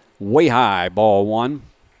 way high, ball 1.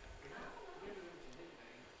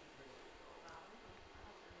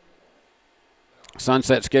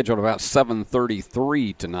 Sunset scheduled about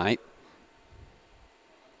 7:33 tonight.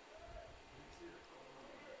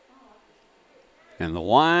 And the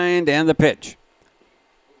wind and the pitch.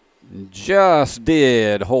 Just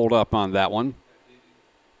did hold up on that one.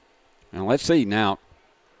 And let's see now.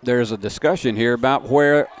 There's a discussion here about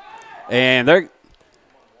where, and they're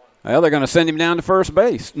going to send him down to first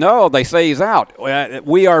base. No, they say he's out.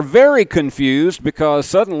 We are very confused because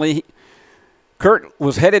suddenly Kurt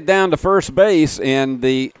was headed down to first base, and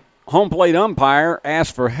the home plate umpire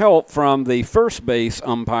asked for help from the first base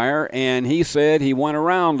umpire, and he said he went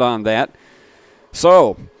around on that.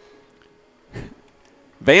 So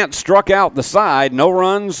Vance struck out the side, no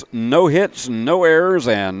runs, no hits, no errors,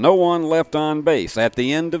 and no one left on base at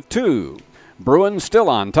the end of 2. Bruins still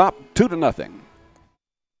on top, 2-0.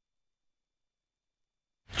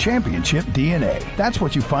 Championship DNA. That's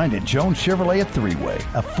what you find at Jones Chevrolet at Three-Way.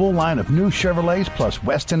 A full line of new Chevrolets plus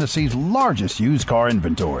West Tennessee's largest used car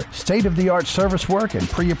inventory. State-of-the-art service work and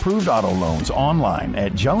pre-approved auto loans online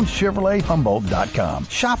at JonesChevroletHumboldt.com.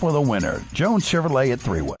 Shop with a winner. Jones Chevrolet at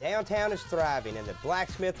Three-Way. Downtown is thriving and the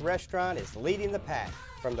Blacksmith Restaurant is leading the pack.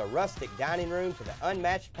 From the rustic dining room to the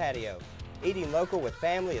unmatched patio, eating local with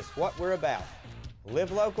family is what we're about.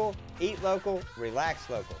 Live local, eat local, relax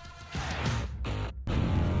local.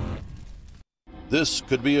 This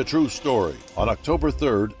could be a true story. On October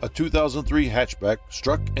 3rd, a 2003 hatchback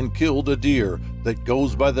struck and killed a deer that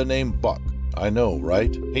goes by the name Buck. I know,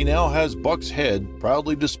 right? He now has Buck's head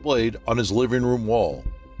proudly displayed on his living room wall.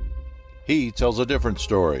 He tells a different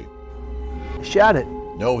story. Shot it.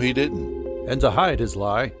 No, he didn't. And to hide his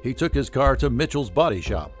lie, he took his car to Mitchell's Body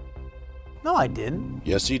Shop. No, I didn't.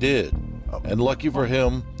 Yes, he did. And lucky for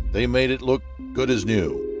him, they made it look good as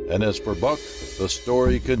new. And as for Buck, the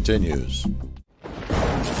story continues.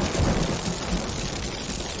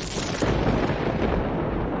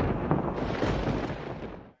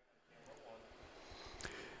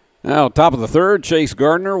 Now, top of the 3rd, Chase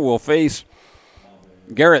Gardner will face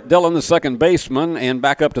Garrett Dillon, the second baseman, and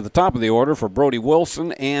back up to the top of the order for Brody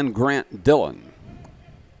Wilson and Grant Dillon.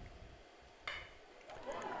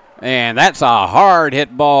 And that's a hard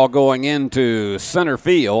hit ball going into center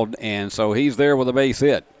field, and so he's there with a base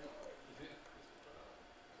hit.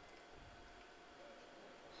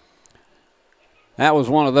 That was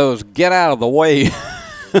one of those get out of the way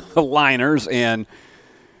liners, and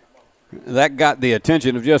That got the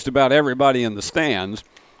attention of just about everybody in the stands.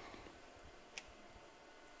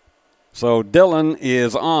 So Dillon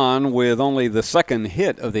is on with only the second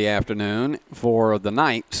hit of the afternoon for the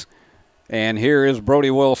Knights. And here is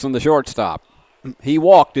Brody Wilson, the shortstop. He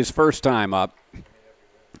walked his first time up.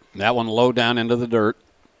 That one low down into the dirt.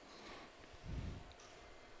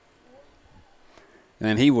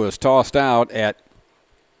 And he was tossed out at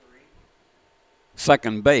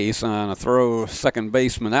second base on a throw second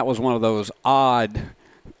baseman. That was one of those odd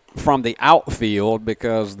from the outfield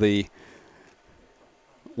because the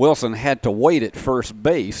Wilson had to wait at first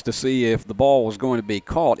base to see if the ball was going to be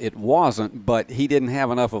caught. It wasn't, but he didn't have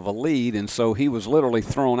enough of a lead, and so he was literally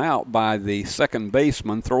thrown out by the second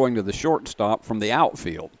baseman throwing to the shortstop from the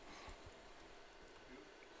outfield.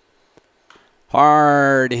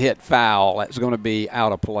 Hard hit foul. That's going to be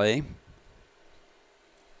out of play.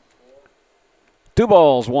 2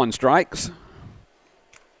 balls, 1 strikes.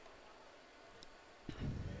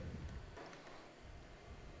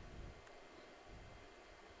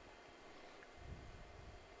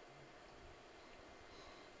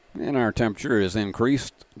 And our temperature is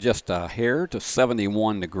increased just a hair to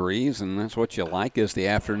 71 degrees, and that's what you like as the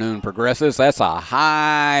afternoon progresses. That's a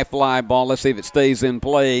high fly ball. Let's see if it stays in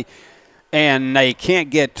play, and they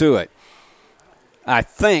can't get to it. I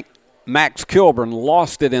think Max Kilburn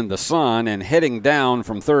lost it in the sun, and heading down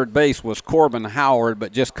from third base was Corbin Howard,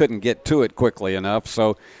 but just couldn't get to it quickly enough.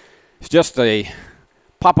 So it's just a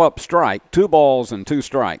pop-up strike, 2 balls and 2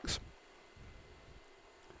 strikes.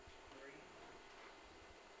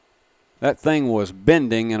 That thing was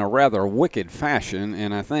bending in a rather wicked fashion,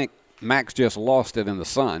 and I think Max just lost it in the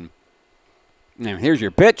sun. Now here's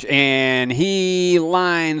your pitch, and he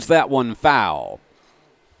lines that one foul.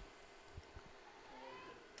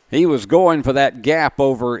 He was going for that gap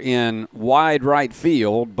over in wide right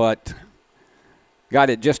field, but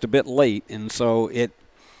got it just a bit late, and so it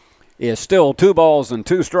is still 2 balls and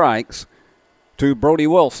 2 strikes to Brody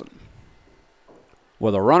Wilson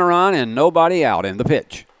with a runner on and nobody out in the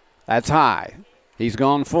pitch. That's high. He's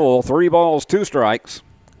gone full. 3 balls, 2 strikes.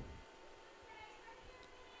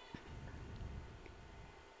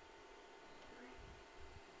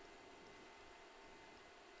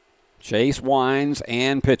 Chase winds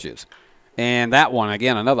and pitches. And that one,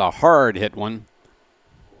 again, another hard hit one.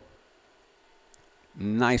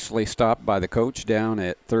 Nicely stopped by the coach down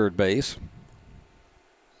at third base.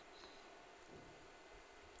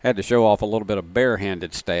 Had to show off a little bit of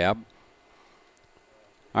barehanded stab.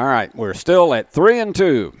 All right, we're still at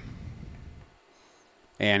 3-2.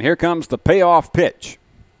 And here comes the payoff pitch.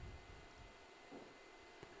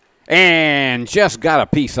 And just got a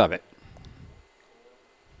piece of it.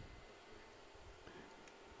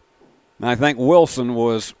 I think Wilson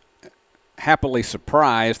was happily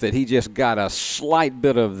surprised that he just got a slight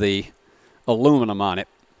bit of the aluminum on it.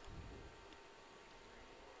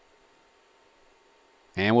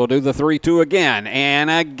 And we'll do the 3-2 again.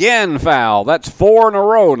 And again foul. That's 4 in a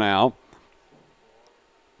row now.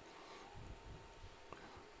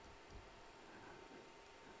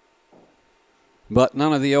 But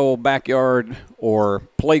none of the old backyard or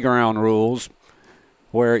playground rules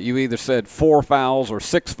where you either said 4 fouls or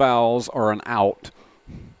 6 fouls or an out.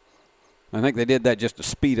 I think they did that just to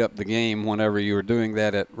speed up the game whenever you were doing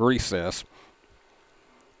that at recess.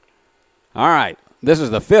 All right, this is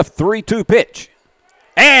the 5th 3-2 pitch.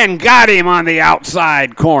 And got him on the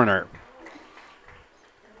outside corner.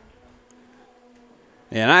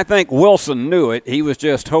 And I think Wilson knew it. He was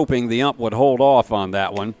just hoping the ump would hold off on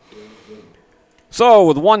that one. So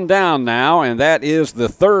with 1 down now, and that is the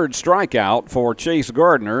 3rd strikeout for Chase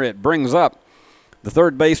Gardner, it brings up the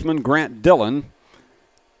third baseman, Grant Dillon.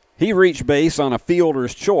 He reached base on a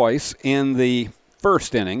fielder's choice in the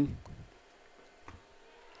 1st inning.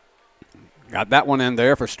 Got that one in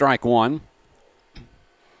there for strike 1.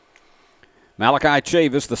 Malachi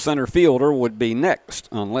Chavis, the center fielder, would be next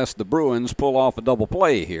unless the Bruins pull off a double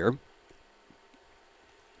play here.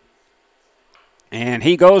 And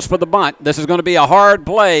he goes for the bunt. This is going to be a hard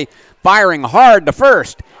play. Firing hard to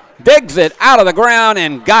first. Digs it out of the ground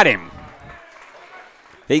and got him.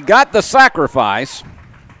 He got the sacrifice.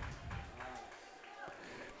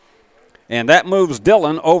 And that moves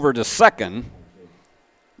Dillon over to second.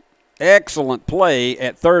 Excellent play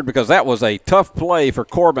at third because that was a tough play for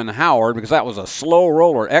Corbin Howard because that was a slow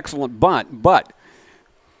roller. Excellent bunt, but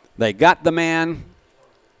they got the man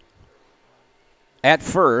at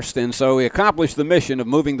first, and so he accomplished the mission of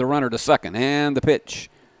moving the runner to second. And the pitch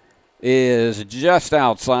is just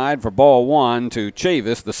outside for ball 1 to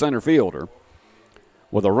Chavis, the center fielder,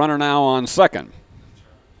 with a runner now on second.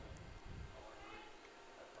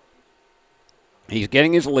 He's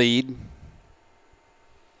getting his lead.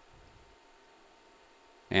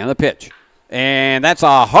 And the pitch. And that's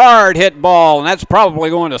a hard hit ball, and that's probably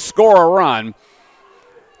going to score a run.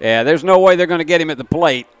 Yeah, there's no way they're going to get him at the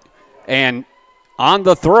plate. And on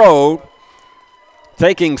the throw,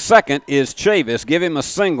 taking second is Chavis. Give him a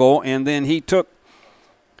single, and then he took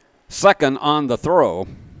second on the throw.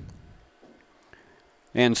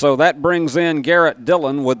 And so that brings in Garrett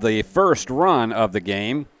Dillon with the first run of the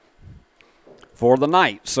game for the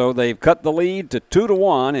night. So they've cut the lead to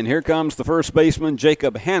 2-1, and here comes the first baseman,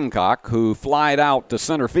 Jacob Hancock, who flied out to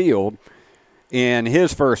center field in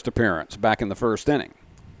his first appearance back in the first inning.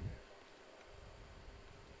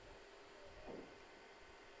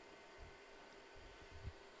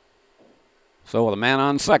 So with a man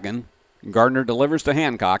on second, Gardner delivers to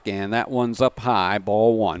Hancock, and that one's up high,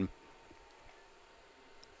 ball one.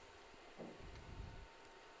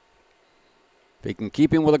 If he can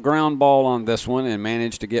keep him with a ground ball on this one and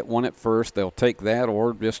manage to get one at first, they'll take that,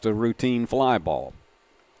 or just a routine fly ball.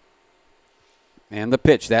 And the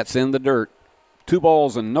pitch, that's in the dirt. 2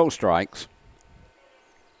 balls and no strikes.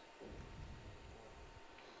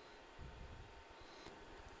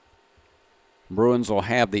 Bruins will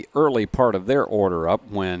have the early part of their order up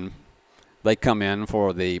when they come in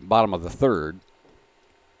for the bottom of the third.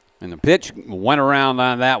 And the pitch went around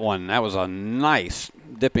on that one. That was a nice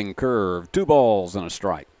dipping curve. 2 balls and a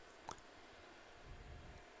strike.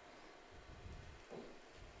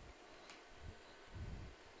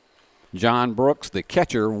 John Brooks, the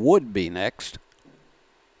catcher, would be next.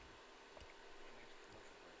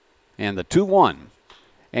 And the 2-1.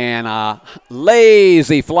 And a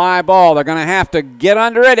lazy fly ball. They're going to have to get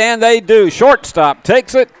under it, and they do. Shortstop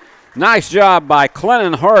takes it. Nice job by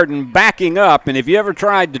Clennon Harden backing up. And if you ever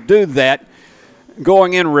tried to do that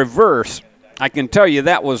going in reverse, I can tell you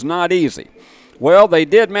that was not easy. Well, they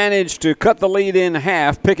did manage to cut the lead in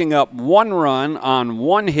half, picking up 1 run on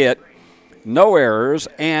 1 hit, no errors,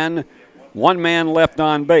 and 1 man left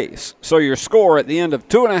on base. So your score at the end of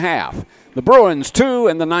 2.5. The Bruins 2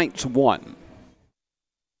 and the Knights 1.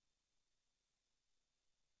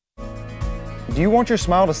 Do you want your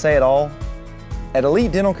smile to say it all? At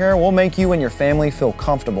Elite Dental Care, we'll make you and your family feel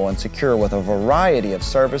comfortable and secure with a variety of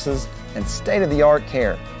services and state-of-the-art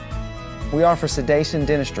care. We offer sedation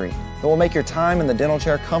dentistry that will make your time in the dental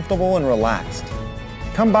chair comfortable and relaxed.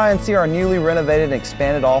 Come by and see our newly renovated and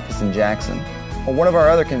expanded office in Jackson or one of our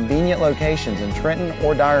other convenient locations in Trenton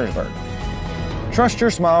or Dyersburg. Trust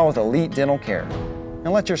your smile with Elite Dental Care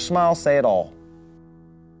and let your smile say it all.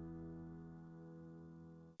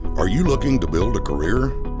 Are you looking to build a career?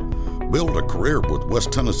 Build a career with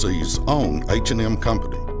West Tennessee's own H&M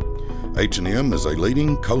Company. H&M is a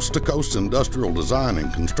leading coast-to-coast industrial design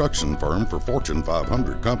and construction firm for Fortune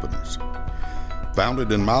 500 companies.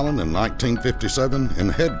 Founded in Milan in 1957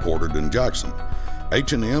 and headquartered in Jackson,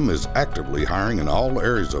 H&M is actively hiring in all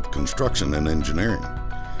areas of construction and engineering.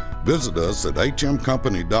 Visit us at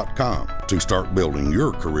hmcompany.com to start building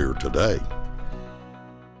your career today.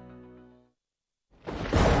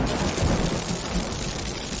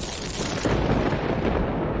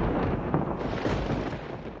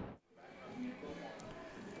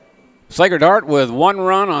 Sacred Heart with 1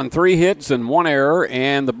 run on 3 hits and 1 error,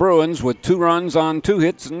 and the Bruins with 2 runs on 2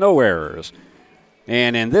 hits and no errors.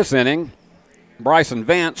 And in this inning, Bryson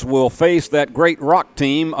Vance will face that great rock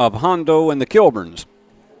team of Hondo and the Kilburns.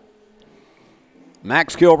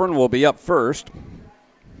 Max Kilburn will be up first.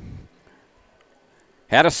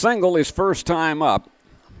 Had a single his first time up.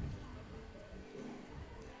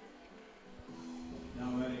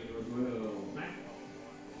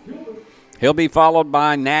 He'll be followed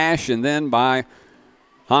by Nash and then by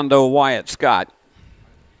Hondo Wyatt Scott.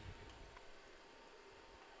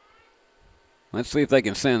 Let's see if they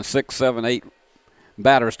can send 6, 7, 8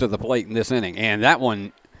 batters to the plate in this inning. And that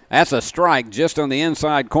one, that's a strike just on the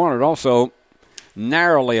inside corner. It also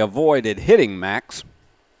narrowly avoided hitting Max.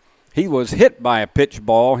 He was hit by a pitch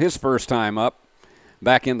ball his first time up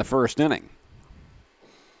back in the first inning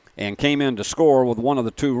and came in to score with 1 of the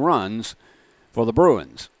 2 runs for the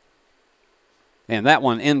Bruins. And that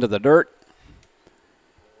one into the dirt,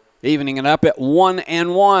 evening it up at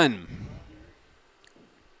 1-1.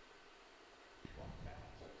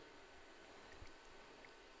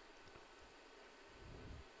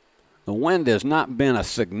 The wind has not been a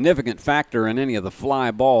significant factor in any of the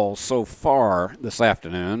fly balls so far this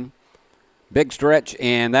afternoon. Big stretch,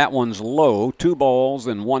 and that one's low. 2 balls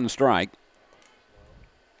and 1 strike.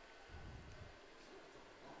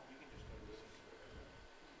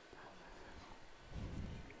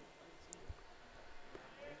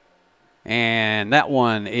 And that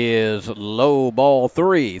one is low, ball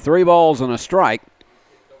 3. 3 balls and a strike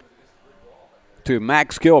to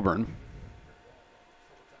Max Kilburn.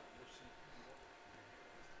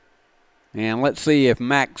 And let's see if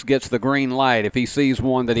Max gets the green light, if he sees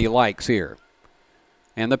one that he likes here.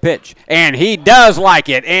 And the pitch. And he does like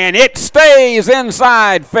it, and it stays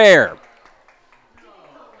inside fair.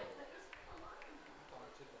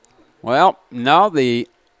 Well, no, the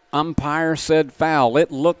umpire said foul.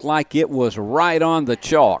 It looked like it was right on the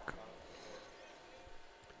chalk.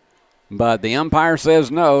 But the umpire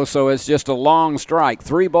says no, so it's just a long strike.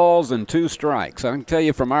 3 balls and 2 strikes. I can tell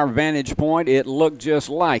you from our vantage point, it looked just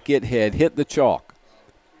like it had hit the chalk.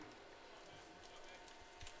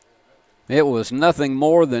 It was nothing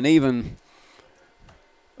more than even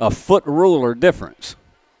a foot ruler difference.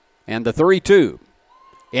 And the 3-2.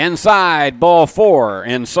 Inside, ball 4.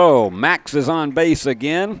 And so Max is on base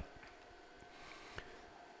again.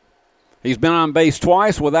 He's been on base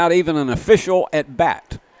twice without even an official at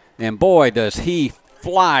bat. And boy, does he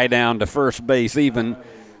fly down to first base even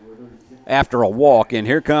after a walk. And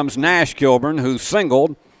here comes Nash Kilburn, who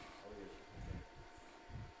singled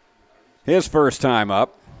his first time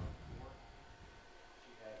up.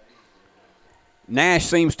 Nash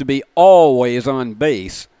seems to be always on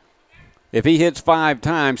base. If he hits 5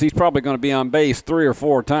 times, he's probably going to be on base 3 or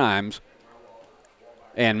 4 times.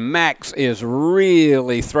 And Max is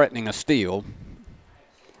really threatening a steal.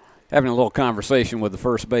 Having a little conversation with the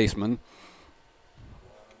first baseman.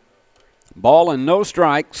 Ball and no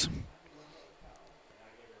strikes.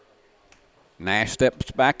 Nash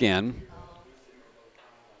steps back in.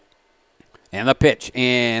 And the pitch.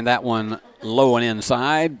 And that one low and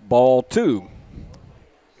inside. Ball 2.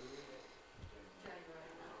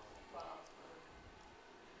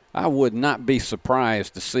 I would not be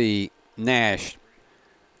surprised to see Nash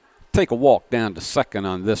take a walk down to second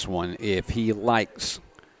on this one if he likes.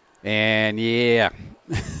 And yeah,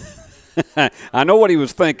 I know what he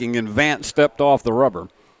was thinking, and Vance stepped off the rubber.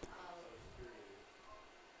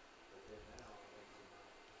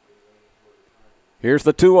 Here's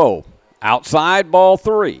the 2-0. Outside, ball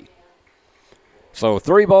 3. So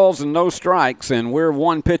 3 balls and no strikes, and we're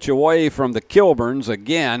 1 pitch away from the Kilburns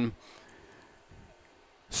again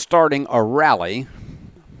starting a rally.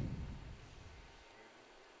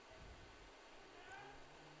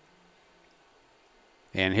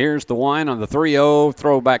 And here's the one on the 3-0,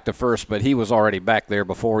 throw back to first, but he was already back there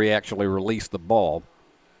before he actually released the ball.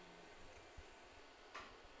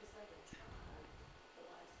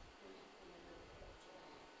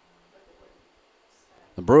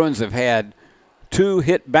 The Bruins have had 2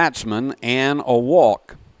 hit batsmen and a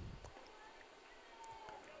walk.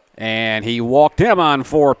 And he walked him on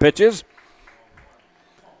 4 pitches.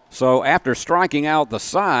 So after striking out the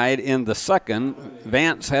side in the second,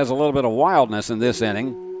 Vance has a little bit of wildness in this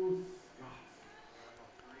inning.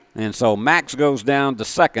 And so Max goes down to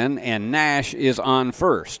second, and Nash is on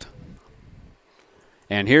first.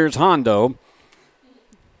 And here's Hondo.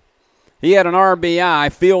 He had an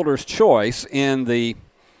RBI, fielder's choice, in the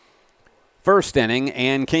first inning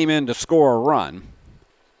and came in to score a run.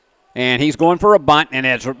 And he's going for a bunt, and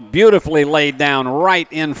it's beautifully laid down right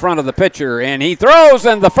in front of the pitcher. And he throws,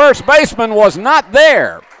 and the first baseman was not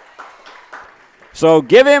there. So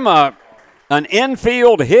give him an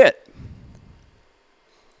infield hit.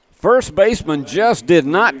 First baseman just did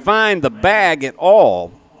not find the bag at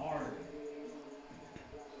all.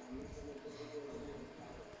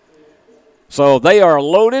 So they are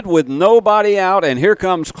loaded with nobody out, and here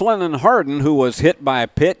comes Clennon Harden, who was hit by a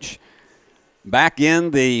pitch back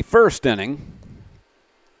in the first inning.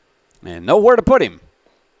 And nowhere to put him.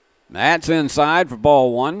 That's inside for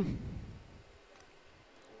ball 1.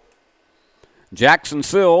 Jackson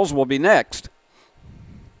Sills will be next.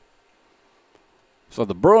 So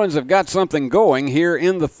the Bruins have got something going here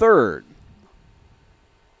in the third.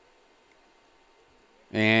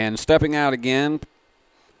 And stepping out again,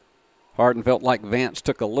 Harden felt like Vance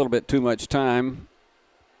took a little bit too much time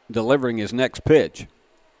delivering his next pitch.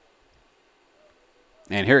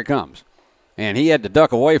 And here it comes. And he had to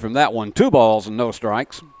duck away from that one. 2 balls and no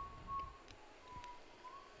strikes.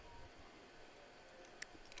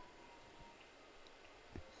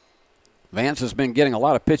 Vance has been getting a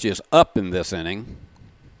lot of pitches up in this inning.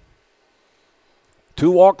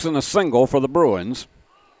 2 walks and a single for the Bruins.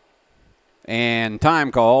 And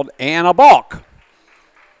time called, and a balk.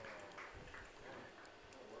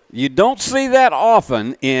 You don't see that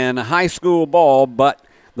often in high school ball, but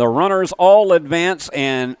the runners all advance,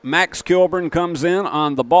 and Max Kilburn comes in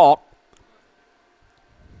on the balk.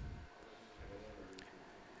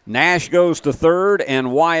 Nash goes to third,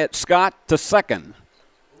 and Wyatt Scott to second.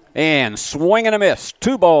 And swing and a miss.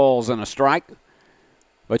 2 balls and a strike.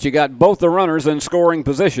 But you got both the runners in scoring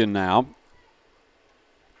position now.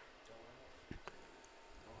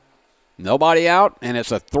 Nobody out, and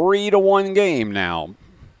it's a 3-1 game now.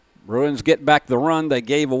 Bruins get back the run they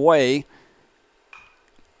gave away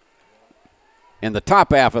in the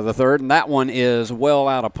top half of the third, and that one is well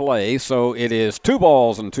out of play. So it is 2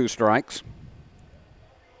 balls and 2 strikes.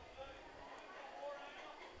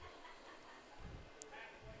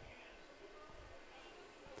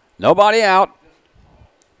 Nobody out.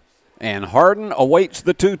 And Harden awaits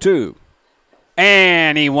the 2-2.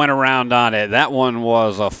 And he went around on it. That one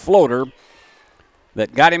was a floater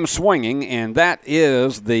that got him swinging, and that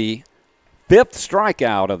is the 5th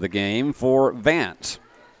strikeout of the game for Vance.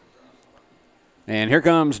 And here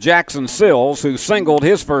comes Jackson Sills, who singled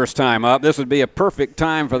his first time up. This would be a perfect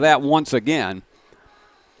time for that once again,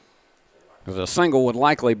 because a single would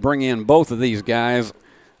likely bring in both of these guys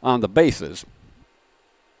on the bases.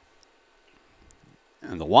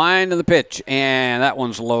 And the wind and the pitch, and that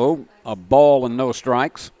one's low. A ball and no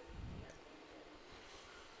strikes.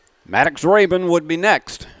 Maddox Rabin would be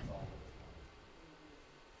next.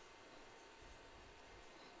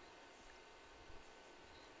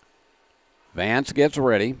 Vance gets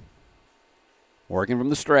ready. Working from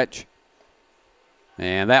the stretch.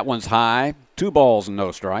 And that one's high. 2 balls and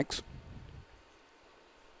no strikes.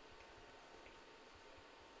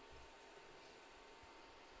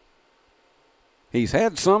 He's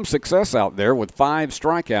had some success out there with 5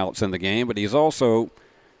 strikeouts in the game, but he's also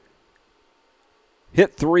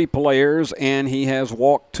hit 3 players, and he has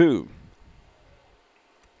walked 2.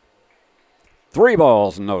 3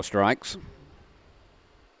 balls and no strikes.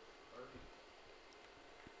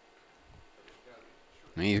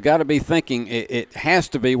 And he's got to be thinking, it has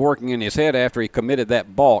to be working in his head after he committed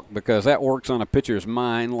that balk, because that works on a pitcher's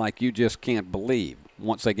mind like you just can't believe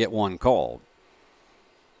once they get one called.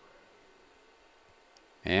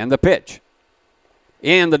 And the pitch.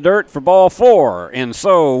 In the dirt for ball 4. And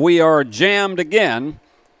so we are jammed again.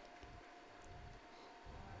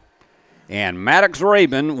 And Maddox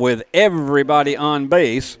Rabin with everybody on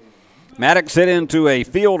base. Maddox hit into a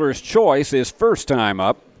fielder's choice his first time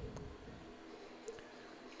up.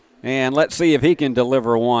 And let's see if he can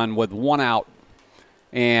deliver one with 1 out.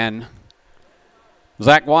 And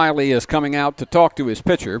Zach Wiley is coming out to talk to his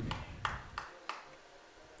pitcher.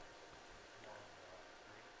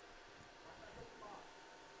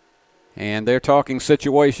 And they're talking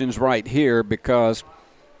situations right here, because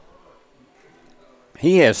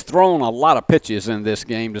he has thrown a lot of pitches in this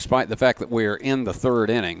game despite the fact that we're in the 3rd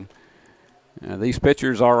inning. These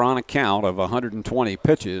pitchers are on a count of 120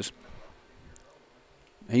 pitches.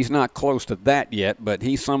 He's not close to that yet, but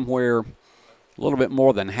he's somewhere a little bit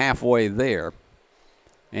more than halfway there.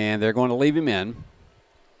 And they're going to leave him in.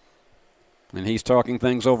 And he's talking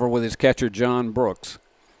things over with his catcher, John Brooks.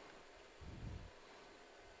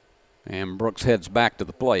 And Brooks heads back to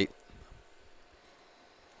the plate.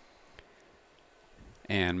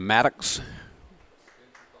 And Maddox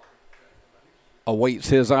awaits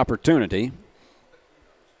his opportunity.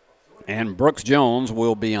 And Brooks Jones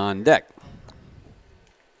will be on deck.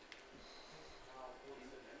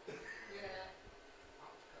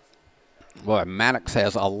 Boy, Maddox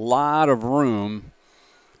has a lot of room,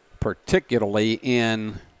 particularly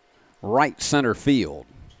in right center field.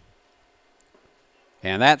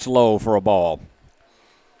 And that's low for a ball.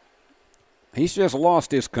 He's just lost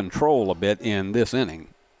his control a bit in this inning,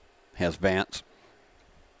 has Vance.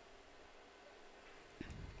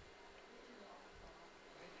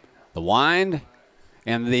 The wind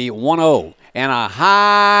and the 1-0. And a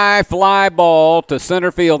high fly ball to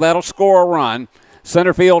center field. That'll score a run.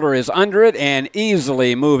 Center fielder is under it, and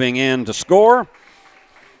easily moving in to score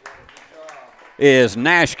is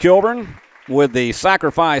Nash Kilburn with the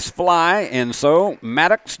sacrifice fly. And so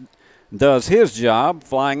Maddox does his job,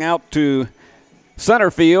 flying out to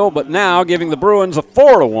center field, but now giving the Bruins a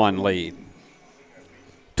 4-1 lead.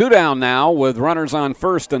 2 down now with runners on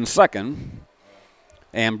first and second.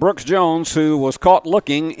 And Brooks Jones, who was caught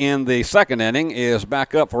looking in the second inning, is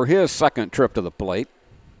back up for his second trip to the plate.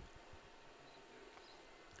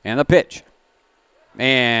 And the pitch.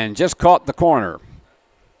 And just caught the corner.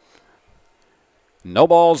 No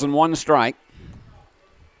balls and 1 strike.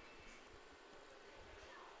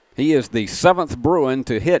 He is the 7th Bruin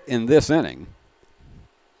to hit in this inning.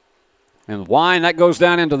 And Wine, that goes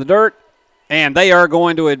down into the dirt. And they are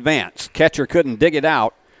going to advance. Catcher couldn't dig it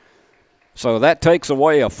out. So that takes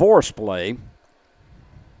away a force play.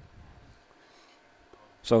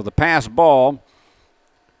 So the pass ball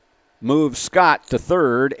moves Scott to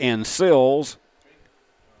third, and Sills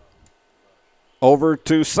over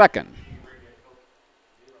to second.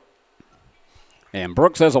 And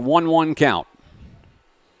Brooks has a 1-1 count.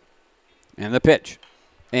 And the pitch.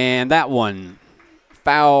 And that one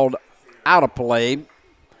fouled out of play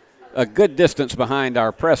a good distance behind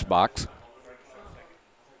our press box.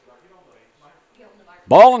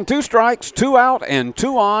 Ball and 2 strikes, 2 out and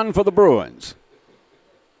 2 on for the Bruins.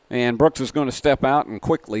 And Brooks is going to step out and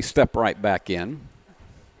quickly step right back in.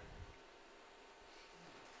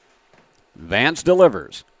 Vance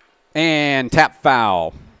delivers. And tap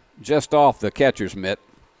foul just off the catcher's mitt.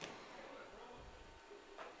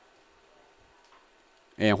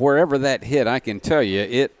 And wherever that hit, I can tell you,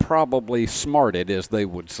 it probably smarted, as they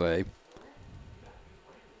would say.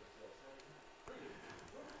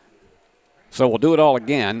 So we'll do it all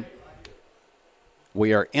again.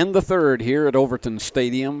 We are in the third here at Overton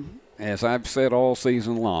Stadium, as I've said all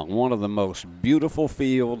season long, one of the most beautiful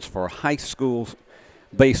fields for high school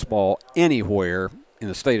baseball anywhere in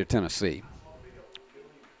the state of Tennessee.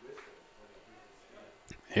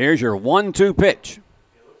 Here's your 1-2 pitch.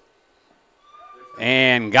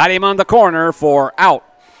 And got him on the corner for out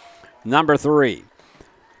number 3.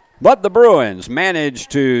 But the Bruins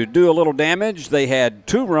managed to do a little damage. They had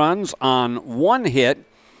 2 runs on 1 hit,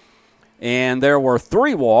 and there were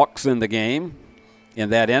 3 walks in the game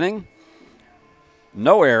in that inning.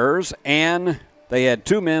 No errors, and they had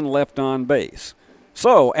 2 men left on base.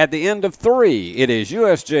 So at the end of 3, it is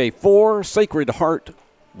USJ 4, Sacred Heart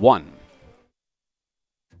 1.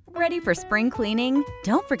 Ready for spring cleaning?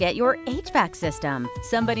 Don't forget your HVAC system.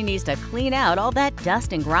 Somebody needs to clean out all that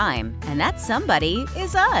dust and grime, and that somebody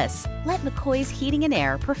is us. Let McCoy's Heating and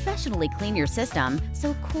Air professionally clean your system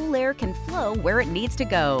so cool air can flow where it needs to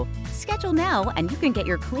go. Schedule now and you can get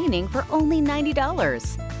your cleaning for only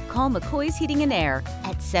 $90. Call McCoy's Heating and Air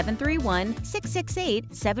at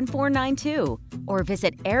 731-668-7492 or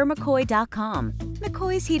visit airmccoy.com.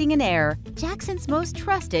 McCoy's Heating and Air, Jackson's most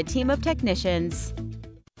trusted team of technicians.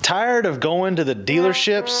 Tired of going to the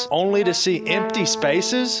dealerships only to see empty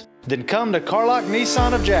spaces? Then come to Carlock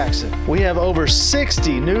Nissan of Jackson. We have over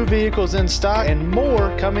 60 new vehicles in stock and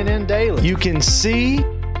more coming in daily. You can see,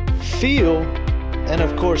 feel, and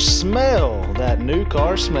of course smell that new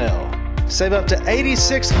car smell. Save up to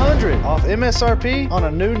 $8,600 off MSRP on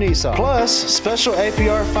a new Nissan. Plus, special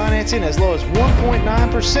APR financing as low as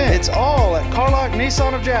 1.9%. It's all at Carlock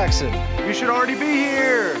Nissan of Jackson. You should already be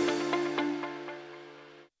here.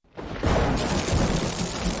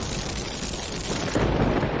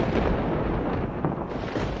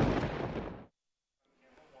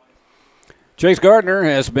 Chase Gardner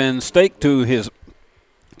has been staked to his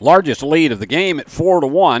largest lead of the game at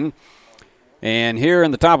 4-1. And here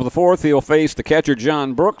in the top of the 4th, he'll face the catcher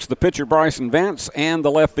John Brooks, the pitcher Bryson Vance, and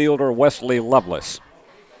the left fielder Wesley Lovelace.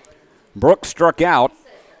 Brooks struck out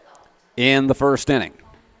in the first inning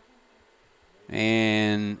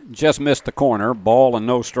and just missed the corner, ball and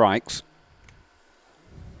no strikes.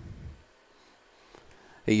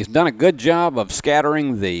 He's done a good job of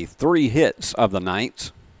scattering the 3 hits of the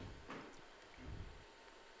Knights.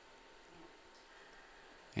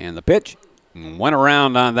 And the pitch went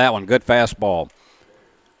around on that one. Good fastball.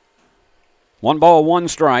 1 ball, 1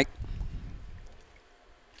 strike.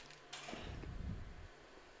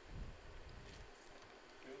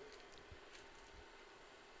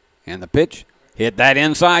 And the pitch hit that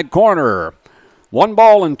inside corner. 1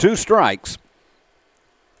 ball and 2 strikes.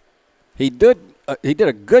 He did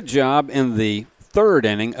a good job in the 3rd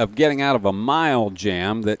inning of getting out of a mild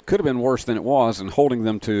jam that could have been worse than it was and holding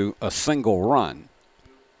them to a single run.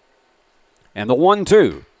 And the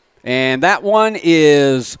 1-2. And that one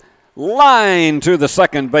is lined to the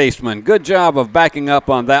second baseman. Good job of backing up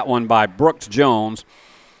on that one by Brooks Jones.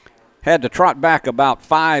 Had to trot back about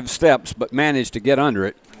 5 steps, but managed to get under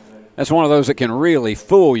it. That's one of those that can really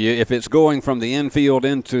fool you if it's going from the infield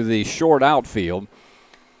into the short outfield.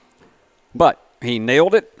 But he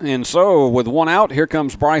nailed it, and so with 1 out, here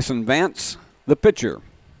comes Bryson Vance, the pitcher.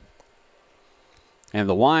 And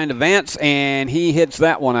the wind to Vance, and he hits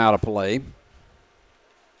that one out of play.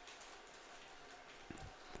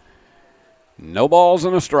 No balls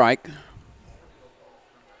and a strike.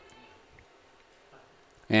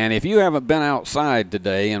 And if you haven't been outside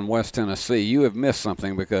today in West Tennessee, you have missed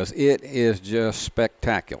something because it is just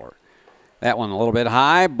spectacular. That one a little bit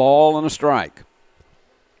high, ball and a strike.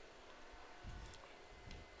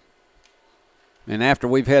 And after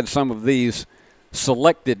we've had some of these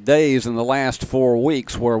selected days in the last 4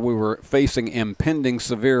 weeks where we were facing impending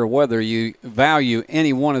severe weather, you value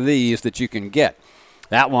any one of these that you can get.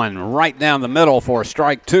 That one right down the middle for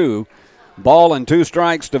strike 2. Ball and 2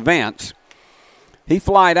 strikes to Vance. He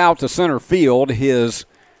flied out to center field. His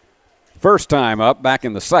first time up back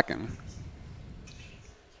in the second.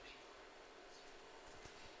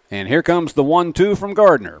 And here comes the 1-2 from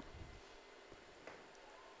Gardner.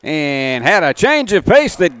 And had a change of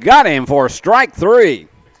pace that got him for strike 3.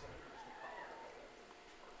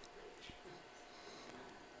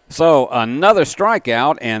 So another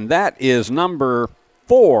strikeout, and that is number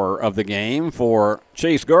 4 of the game for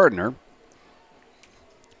Chase Gardner.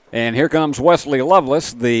 And here comes Wesley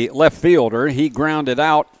Lovelace, the left fielder. He grounded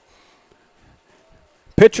out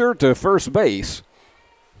pitcher to first base.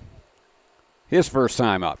 His first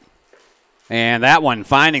time up. And that one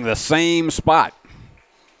finding the same spot.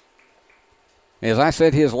 As I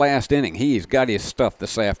said, his last inning, he's got his stuff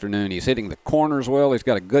this afternoon. He's hitting the corners well. He's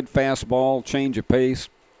got a good fastball, change of pace.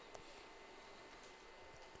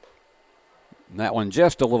 And that one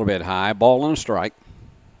just a little bit high, ball and a strike.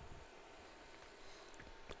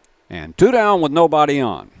 And 2 down with nobody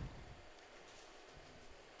on.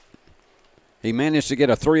 He managed to get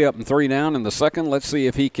a 3 up and 3 down in the second. Let's see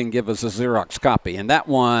if he can give us a Xerox copy. And that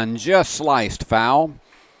one just sliced foul.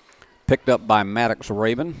 Picked up by Maddox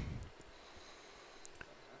Rabin.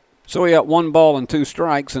 So he got 1 ball and 2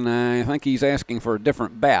 strikes, and I think he's asking for a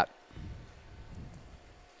different bat.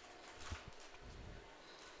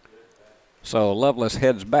 So Lovelace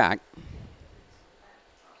heads back.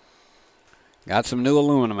 Got some new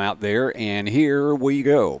aluminum out there, and here we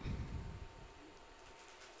go.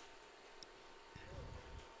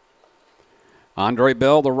 Andre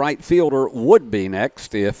Bell, the right fielder, would be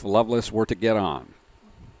next if Lovelace were to get on.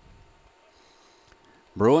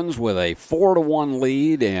 Bruins with a 4-1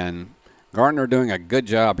 lead, and Gardner doing a good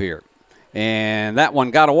job here. And that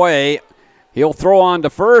one got away. He'll throw on to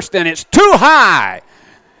first, and it's too high.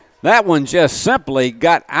 That one just simply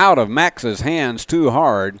got out of Max's hands too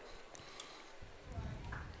hard.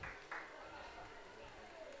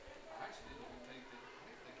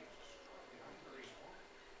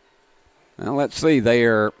 Now let's see,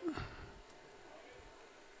 they're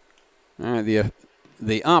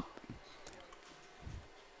the ump.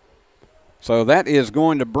 So that is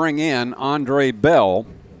going to bring in Andre Bell.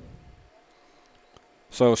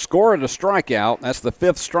 So scored a strikeout. That's the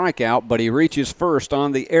 5th strikeout, but he reaches first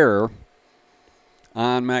on the error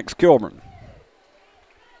on Max Kilburn.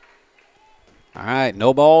 All right,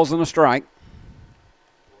 no balls and a strike.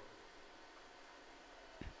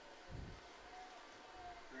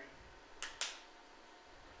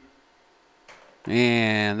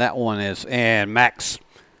 And that one is, and Max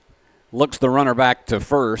looks the runner back to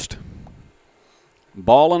first.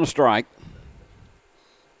 Ball and a strike.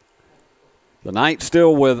 The Knights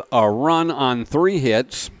still with a run on 3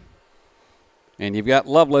 hits. And you've got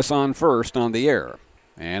Lovelace on first on the error.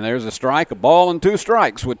 And there's a strike, a ball and 2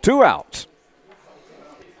 strikes with 2 outs.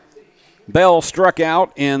 Bell struck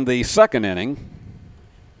out in the second inning.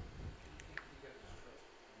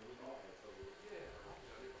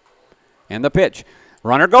 And the pitch.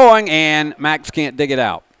 Runner going, and Max can't dig it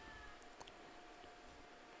out.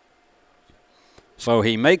 So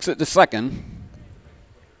he makes it to second.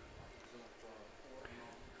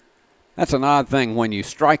 That's an odd thing when you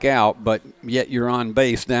strike out, but yet you're on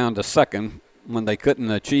base down to second when they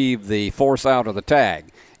couldn't achieve the force out of the tag.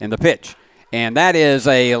 And the pitch. And that is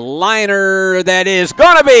a liner that is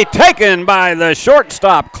going to be taken by the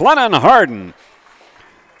shortstop, Clennon Harden.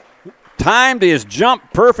 Timed his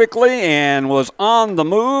jump perfectly and was on the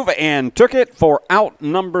move and took it for out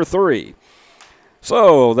number 3.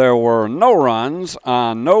 So there were no runs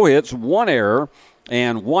on no hits, 1 error,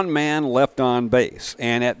 and 1 man left on base.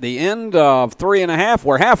 And at the end of 3 1/2,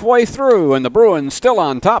 we're halfway through, and the Bruins still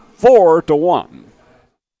on top 4-1.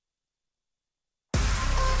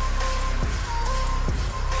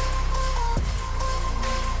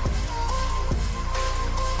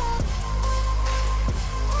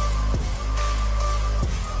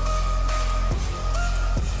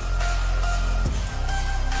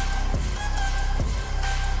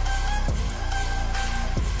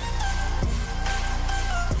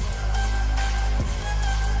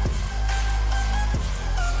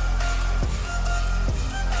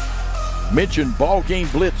 Mention BallGame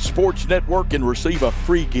Blitz Sports Network and receive a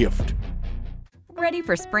free gift. Ready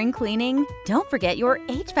for spring cleaning? Don't forget your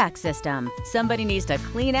HVAC system. Somebody needs to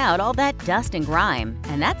clean out all that dust and grime,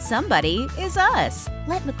 and that somebody is us.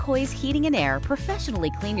 Let McCoy's Heating and Air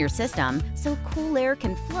professionally clean your system so cool air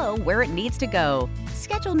can flow where it needs to go.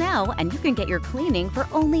 Schedule now and you can get your cleaning for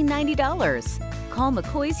only $90. Call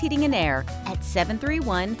McCoy's Heating and Air at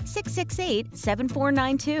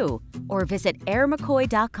 731-668-7492 or visit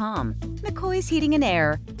airmccoy.com. McCoy's Heating and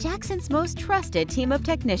Air, Jackson's most trusted team of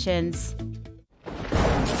technicians.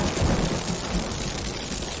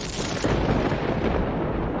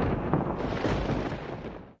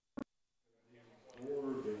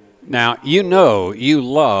 Now, you know you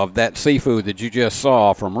love that seafood that you just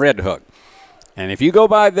saw from Red Hook. And if you go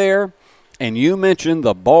by there and you mention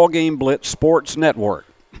the BallGame Blitz Sports Network,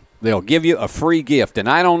 they'll give you a free gift. And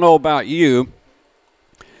I don't know about you,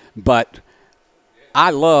 but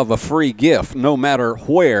I love a free gift no matter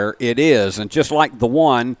where it is. And just like the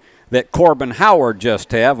one that Corbin Howard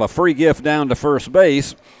just have, a free gift down to first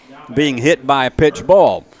base, being hit by a pitch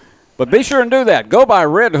ball. But be sure and do that. Go by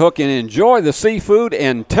Red Hook and enjoy the seafood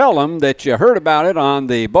and tell them that you heard about it on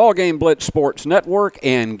the BallGame Blitz Sports Network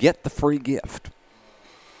and get the free gift.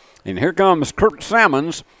 And here comes Kurt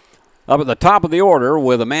Salmons up at the top of the order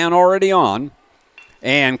with a man already on.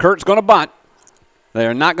 And Kurt's going to bunt.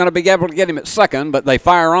 They're not going to be able to get him at second, but they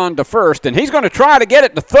fire on to first. And he's going to try to get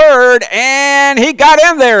it to third, and he got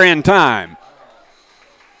in there in time.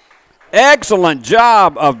 Excellent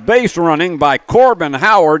job of base running by Corbin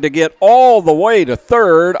Howard to get all the way to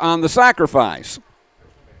third on the sacrifice.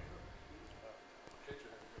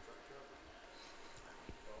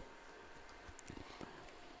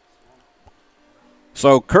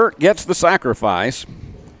 So Kurt gets the sacrifice.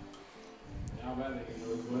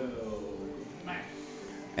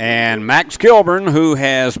 And Max Kilburn, who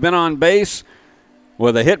has been on base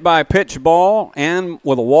with a hit by pitch ball and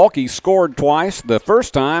with a walk, he scored twice. The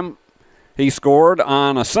first time he scored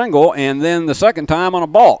on a single, and then the second time on a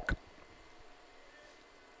balk.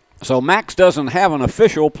 So Max doesn't have an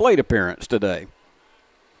official plate appearance today.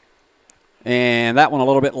 And that one a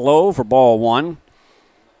little bit low for ball one.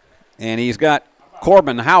 And he's got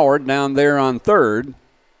Corbin Howard down there on third.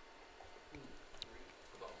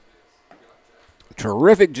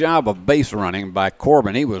 Terrific job of base running by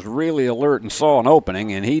Corbin. He was really alert and saw an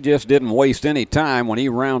opening, and he just didn't waste any time when he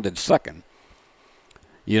rounded second.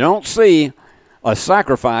 You don't see a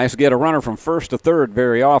sacrifice get a runner from first to third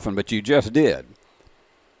very often, but you just did.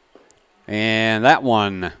 And that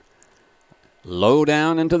one low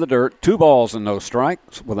down into the dirt. 2 balls and no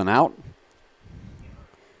strikes with an out.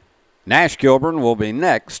 Nash Kilburn will be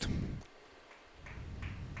next.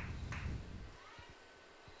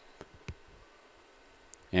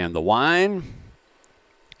 And the wind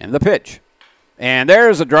and the pitch. And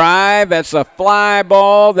there's a drive. That's a fly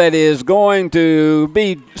ball that is going to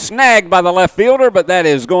be snagged by the left fielder, but that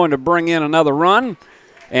is going to bring in another run.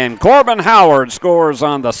 And Corbin Howard scores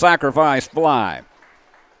on the sacrifice fly.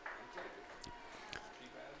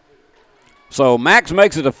 So Max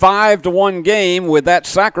makes it a 5-1 game with that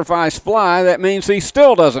sacrifice fly. That means he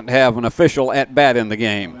still doesn't have an official at-bat in the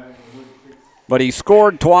game. But he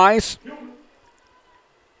scored twice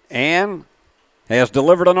and has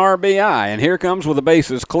delivered an RBI. And here comes, with the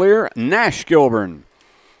bases clear, Nash Kilburn.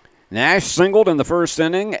 Nash singled in the first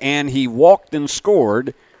inning, and he walked and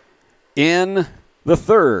scored in the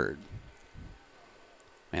third.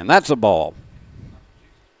 And that's a ball.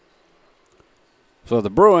 So the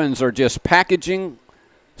Bruins are just packaging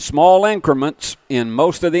small increments in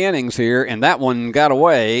most of the innings here, and that one got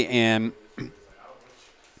away, and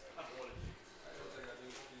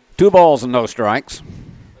 2 balls and no strikes.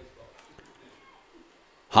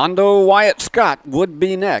 Hondo Wyatt Scott would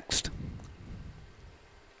be next.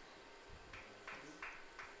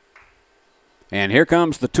 And here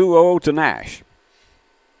comes the 2-0 to Nash.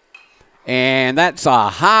 And that's a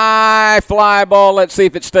high fly ball. Let's see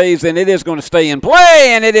if it stays in. It is going to stay in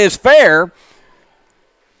play, and it is fair.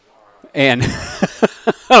 And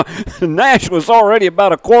Nash was already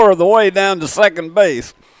about a quarter of the way down to second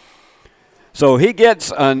base. So he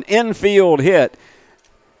gets an infield hit.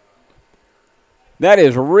 That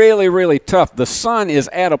is really, really tough. The sun is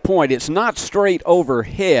at a point. It's not straight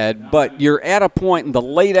overhead, but you're at a point in the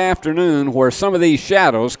late afternoon where some of these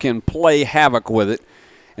shadows can play havoc with it.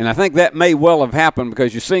 And I think that may well have happened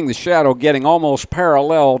because you're seeing the shadow getting almost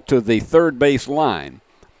parallel to the third base line.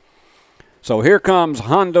 So here comes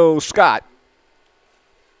Hondo Scott.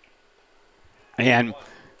 And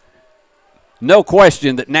no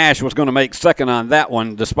question that Nash was going to make second on that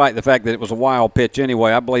one, despite the fact that it was a wild pitch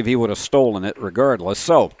anyway. I believe he would have stolen it regardless.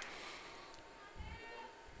 So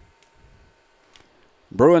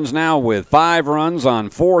Bruins now with 5 runs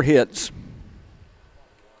on 4 hits.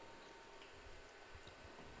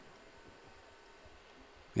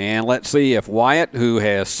 And let's see if Wyatt, who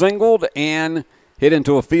has singled and hit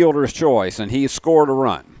into a fielder's choice, and he scored a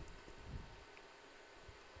run.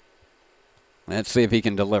 Let's see if he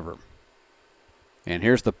can deliver. And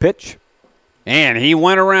here's the pitch. And he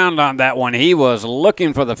went around on that one. He was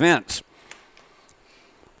looking for the fence.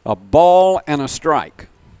 A ball and a strike.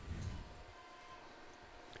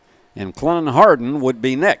 And Clennon Harden would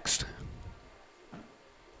be next.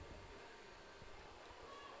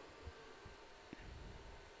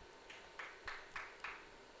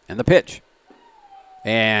 And the pitch.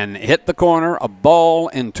 And hit the corner, a ball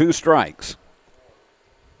and 2 strikes.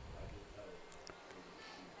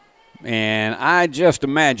 And I just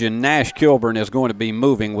imagine Nash Kilburn is going to be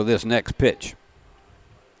moving with this next pitch.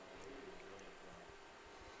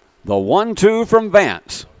 The 1-2 from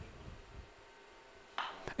Vance.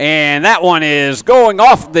 And that one is going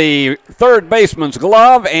off the third baseman's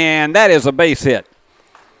glove, and that is a base hit.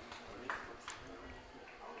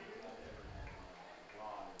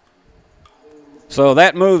 So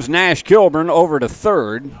that moves Nash Kilburn over to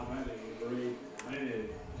third.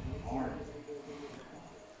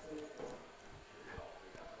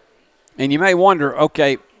 And you may wonder,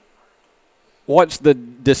 okay, what's the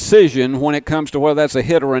decision when it comes to whether that's a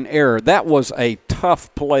hit or an error? That was a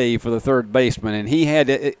tough play for the third baseman, and he had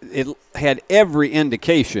it had every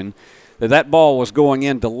indication that that ball was going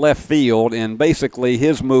into left field, and basically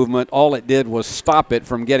his movement, all it did was stop it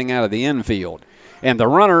from getting out of the infield. And the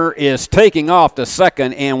runner is taking off to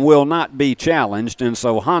second and will not be challenged, and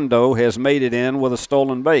so Hondo has made it in with a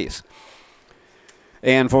stolen base.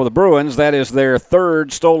 And for the Bruins, that is their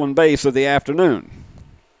third stolen base of the afternoon.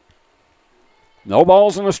 No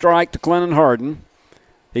balls and a strike to Clennon Harden.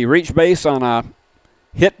 He reached base on a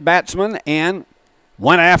hit batsman and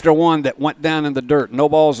went after one that went down in the dirt. No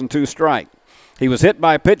balls and 2 strikes. He was hit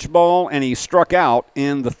by a pitch ball, and he struck out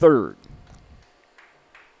in the third.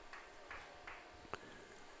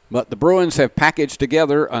 But the Bruins have packaged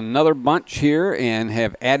together another bunch here and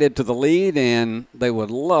have added to the lead, and they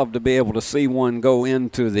would love to be able to see one go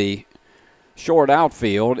into the short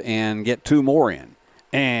outfield and get 2 more in.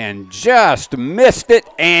 And just missed it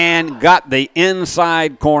and got the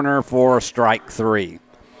inside corner for strike 3.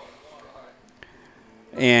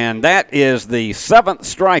 And that is the 7th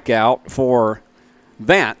strikeout for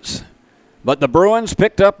Vance. But the Bruins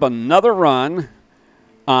picked up another run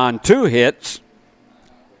on 2 hits,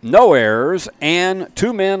 no errors, and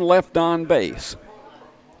 2 men left on base.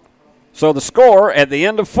 So the score at the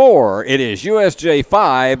end of 4, it is USJ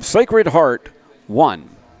 5, Sacred Heart 1.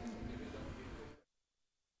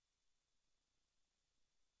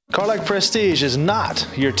 Carlac Prestige is not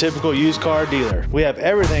your typical used car dealer. We have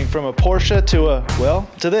everything from a Porsche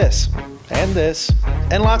to this,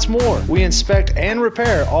 and lots more. We inspect and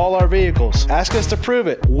repair all our vehicles. Ask us to prove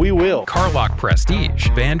it. We will. Carlac Prestige,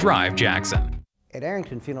 Van Drive, Jackson. At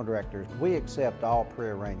Arrington Funeral Directors, we accept all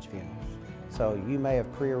prearranged funerals. So you may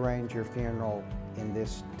have prearranged your funeral in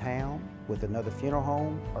this town with another funeral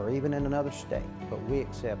home or even in another state, but we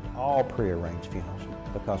accept all prearranged funerals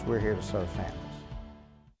because we're here to serve families.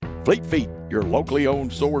 Fleet Feet, your locally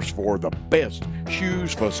owned source for the best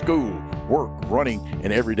shoes for school, work, running,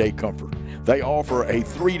 and everyday comfort. They offer a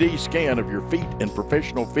 3D scan of your feet and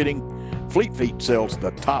professional fitting. Fleet Feet sells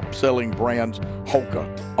the top-selling brands Hoka,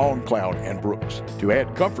 On Cloud, and Brooks. To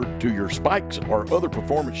add comfort to your spikes or other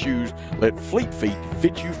performance shoes, let Fleet Feet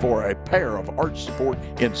fit you for a pair of arch support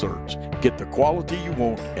inserts. Get the quality you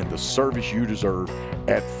want and the service you deserve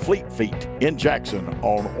at Fleet Feet in Jackson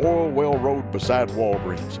on Oil Well Road beside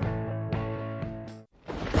Walgreens.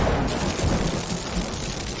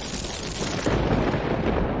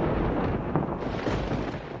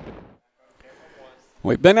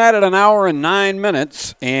 We've been at it an hour and 9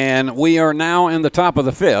 minutes, and we are now in the top of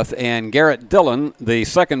the 5th, and Garrett Dillon, the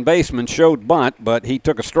second baseman, showed bunt, but he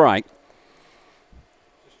took a strike.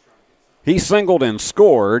 He singled and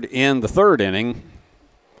scored in the 3rd inning,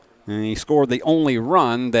 and he scored the only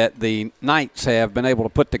run that the Knights have been able to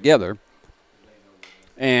put together.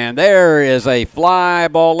 And there is a fly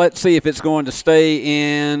ball. Let's see if it's going to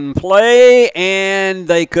stay in play, and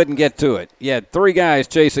they couldn't get to it. You had 3 guys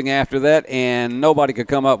chasing after that, and nobody could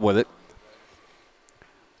come up with it.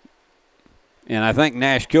 And I think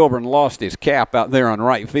Nash Kilburn lost his cap out there on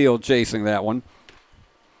right field chasing that one.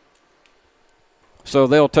 So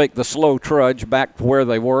they'll take the slow trudge back to where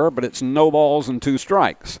they were, but it's no balls and 2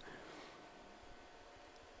 strikes.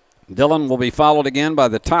 Dillon will be followed again by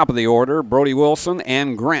the top of the order, Brody Wilson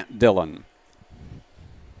and Grant Dillon.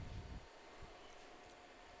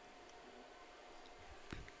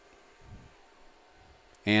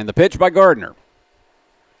 And the pitch by Gardner.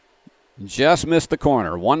 Just missed the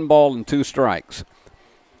corner. 1 ball and 2 strikes.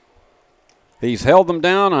 He's held them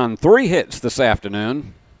down on 3 hits this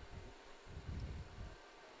afternoon.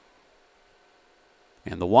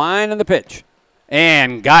 And the wind and the pitch.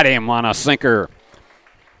 And got him on a sinker.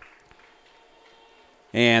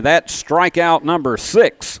 And that's strikeout number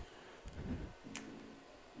 6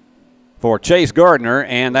 for Chase Gardner,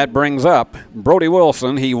 and that brings up Brody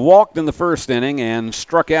Wilson. He walked in the 1st inning and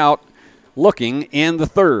struck out looking in the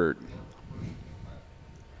 3rd.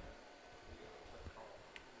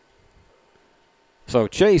 So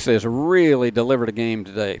Chase has really delivered a game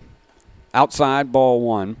today. Outside, ball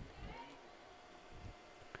 1.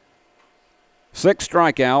 6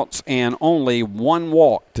 strikeouts and only 1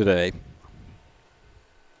 walk today.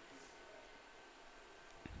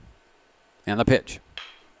 And the pitch.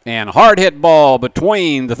 And hard hit ball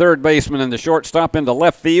between the third baseman and the shortstop into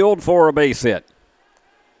left field for a base hit.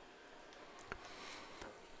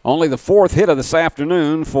 Only the 4th hit of this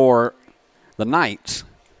afternoon for the Knights.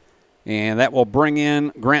 And that will bring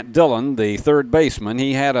in Grant Dillon, the third baseman.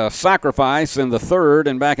 He had a sacrifice in the 3rd,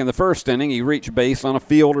 and back in the 1st inning, he reached base on a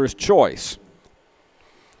fielder's choice.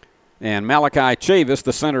 And Malachi Chavis,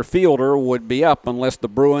 the center fielder, would be up unless the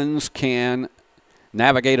Bruins can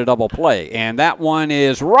navigate a double play. And that one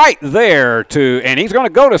is right there and he's going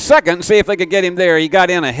to go to second and see if they could get him there. He got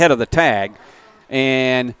in ahead of the tag.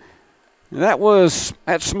 And that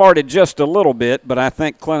smarted just a little bit, but I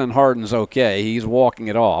think Clennon Hardin's okay. He's walking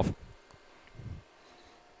it off.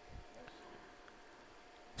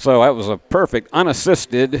 So that was a perfect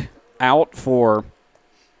unassisted out for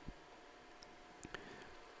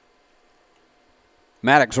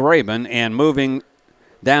Maddox Rabin, and moving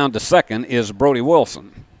down to second is Brody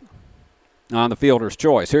Wilson on the fielder's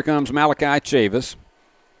choice. Here comes Malachi Chavis.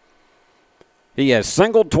 He has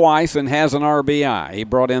singled twice and has an RBI. He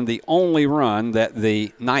brought in the only run that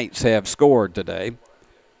the Knights have scored today.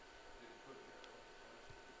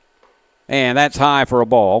 And that's high for a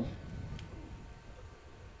ball.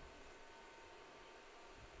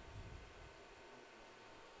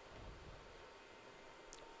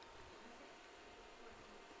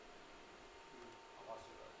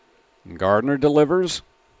 Gardner delivers.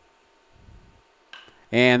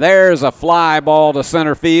 And there's a fly ball to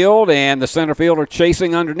center field, and the center fielder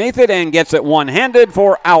chasing underneath it and gets it one-handed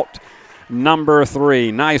for out number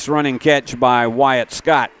 3. Nice running catch by Wyatt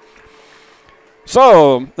Scott.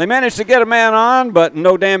 So they managed to get a man on, but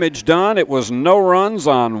no damage done. It was no runs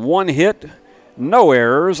on 1 hit, no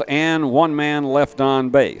errors, and 1 man left on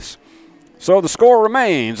base. So the score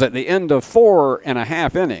remains at the end of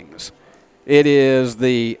 4.5 innings. It is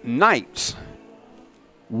the Knights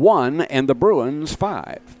 1 and the Bruins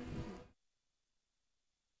 5.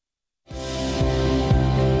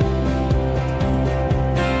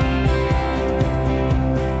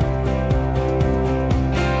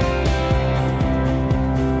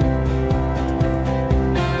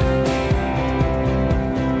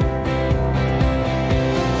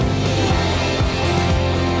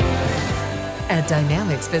 At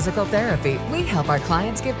Dynamics Physical Therapy, we help our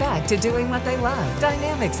clients get back to doing what they love.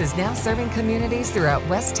 Dynamics is now serving communities throughout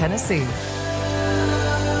West Tennessee.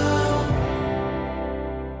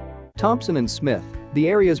 Thompson & Smith, the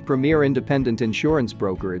area's premier independent insurance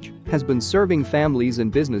brokerage, has been serving families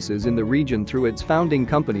and businesses in the region through its founding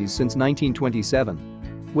companies since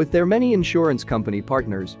 1927. With their many insurance company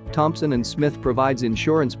partners, Thompson & Smith provides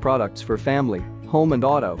insurance products for family, home and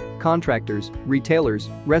auto, contractors, retailers,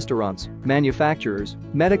 restaurants, manufacturers,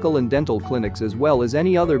 medical and dental clinics, as well as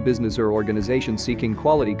any other business or organization seeking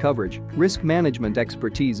quality coverage, risk management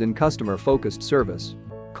expertise and customer-focused service.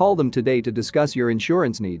 Call them today to discuss your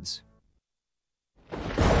insurance needs.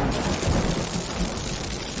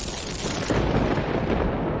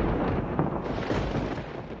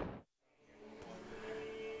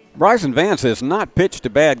 Bryson Vance has not pitched a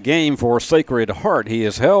bad game for Sacred Heart. He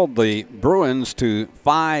has held the Bruins to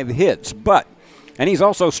 5 hits, and he's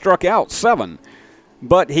also struck out 7.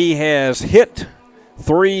 But he has hit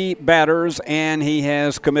 3 batters and he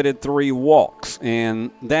has committed 3 walks.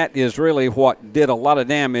 And that is really what did a lot of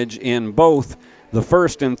damage in both the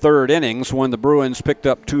 1st and 3rd innings when the Bruins picked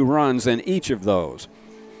up 2 runs in each of those.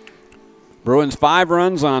 Bruins 5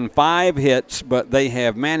 runs on 5 hits, but they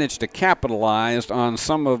have managed to capitalize on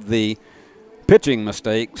some of the pitching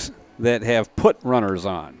mistakes that have put runners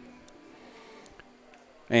on.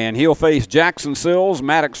 And he'll face Jackson Sills,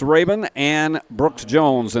 Maddox Rabin, and Brooks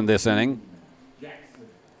Jones in this inning.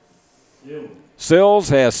 Sills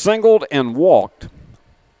has singled and walked.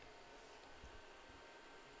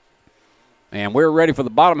 And we're ready for the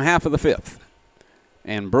bottom half of the 5th.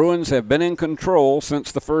 And Bruins have been in control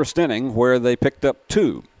since the 1st inning, where they picked up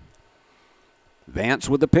 2. Vance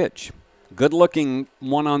with the pitch. Good-looking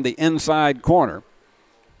one on the inside corner.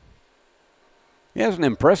 He has an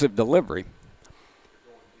impressive delivery.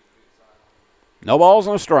 No balls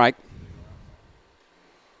and a strike.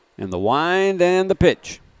 And the wind and the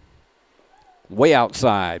pitch. Way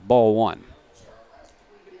outside, ball 1.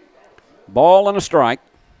 Ball and a strike.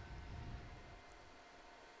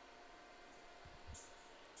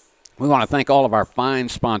 We want to thank all of our fine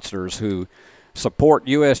sponsors who support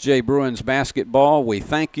USJ Bruins basketball. We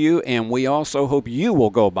thank you, and we also hope you will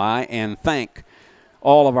go by and thank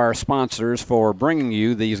all of our sponsors for bringing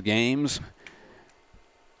you these games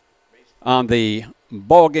on the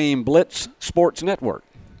BallGame Blitz Sports Network.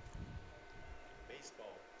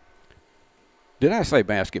 Did I say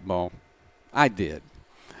basketball? I did.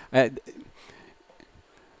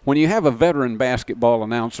 When you have a veteran basketball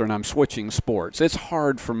announcer and I'm switching sports, it's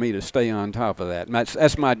hard for me to stay on top of that. And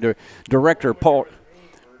that's my director, Paul.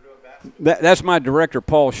 That's my director,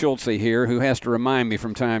 Paul Schultze here, who has to remind me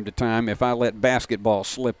from time to time if I let basketball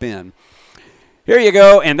slip in. Here you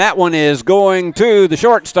go, and that one is going to the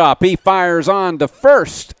shortstop. He fires on to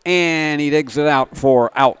first, and he digs it out for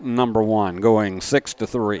out number 1, going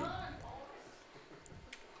 6-3.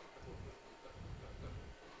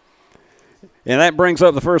 And that brings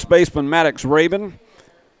up the first baseman, Maddox Rabin.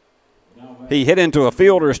 He hit into a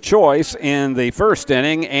fielder's choice in the first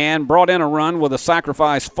inning and brought in a run with a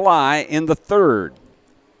sacrifice fly in the third.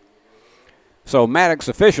 So Maddox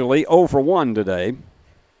officially 0 for 1 today.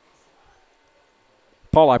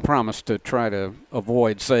 Paul, I promise to try to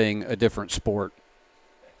avoid saying a different sport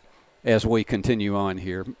as we continue on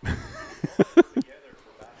here.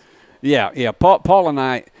 Yeah. Paul and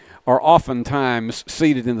I are oftentimes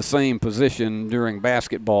seated in the same position during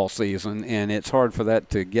basketball season, and it's hard for that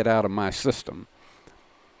to get out of my system,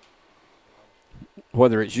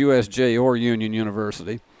 whether it's USJ or Union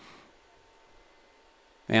University.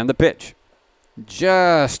 And the pitch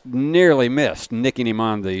just nearly missed, nicking him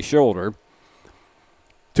on the shoulder.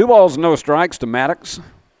 2 balls, no strikes to Maddox.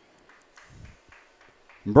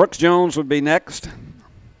 Brooks Jones would be next.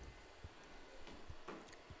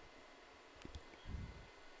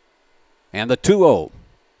 And the 2-0.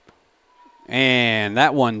 And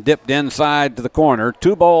that one dipped inside to the corner.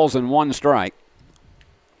 2 balls and 1 strike.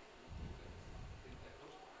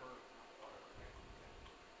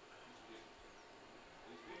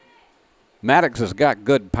 Maddox has got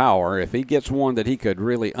good power if he gets one that he could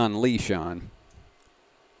really unleash on.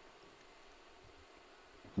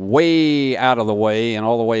 Way out of the way and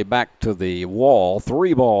all the way back to the wall.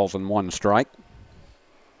 3 balls and 1 strike.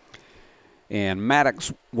 And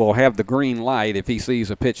Maddox will have the green light if he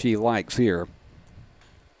sees a pitch he likes here.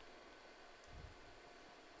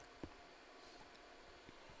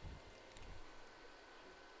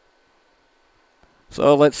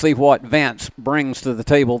 So let's see what Vance brings to the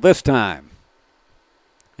table this time.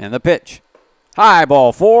 And the pitch. High,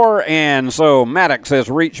 ball 4, and so Maddox has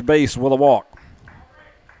reached base with a walk.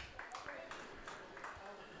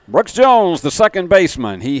 Brooks Jones, the second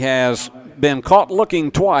baseman. He has been caught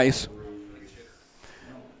looking twice.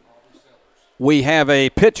 We have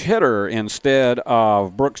a pitch hitter instead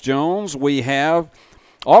of Brooks Jones. We have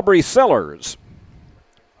Aubrey Sellers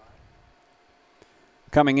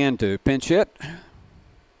coming in to pinch hit.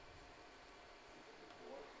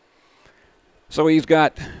 So he's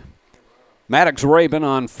got Maddox Rabin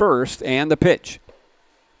on first and the pitch.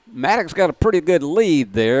 Maddox got a pretty good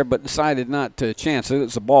lead there, but decided not to chance it.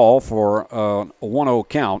 It's a ball for a 1-0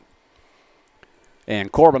 count.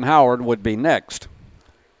 And Corbin Howard would be next.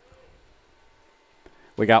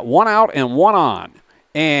 We got 1 out and 1 on.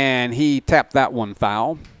 And he tapped that one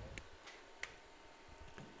foul.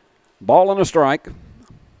 Ball and a strike.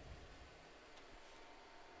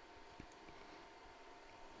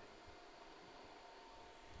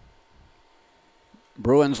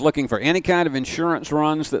 Bruins looking for any kind of insurance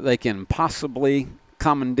runs that they can possibly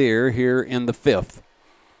commandeer here in the 5th.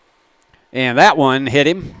 And that one hit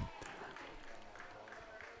him.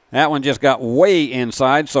 That one just got way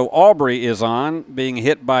inside, so Aubrey is on, being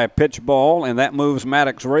hit by a pitch ball, and that moves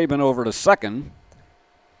Maddox Rabin over to second.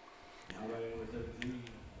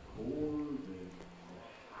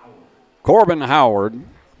 Corbin Howard.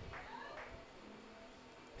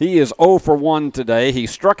 He is 0 for 1 today. He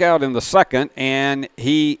struck out in the second, and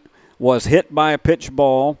he was hit by a pitch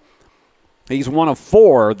ball. He's one of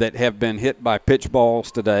 4 that have been hit by pitch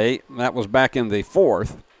balls today. That was back in the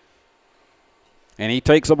 4th. And he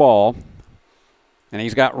takes a ball, and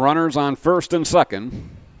he's got runners on first and second.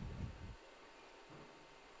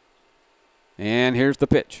 And here's the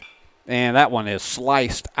pitch. And that one is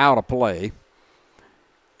sliced out of play.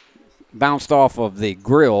 Bounced off of the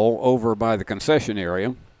grill over by the concession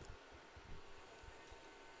area.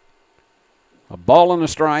 A ball and a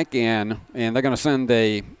strike, and they're going to send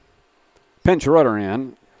a pinch runner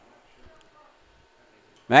in.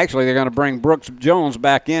 Actually, they're going to bring Brooks Jones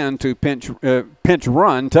back in to pinch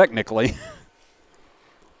run, technically.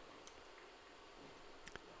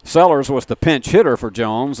 Sellers was the pinch hitter for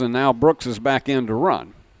Jones, and now Brooks is back in to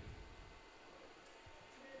run.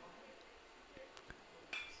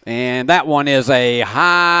 And that one is a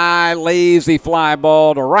high, lazy fly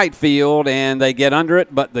ball to right field, and they get under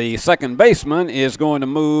it, but the second baseman is going to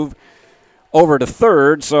move over to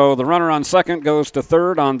third, so the runner on second goes to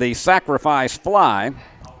third on the sacrifice fly.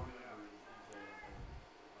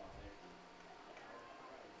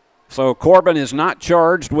 So Corbin is not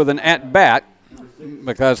charged with an at-bat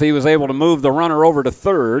because he was able to move the runner over to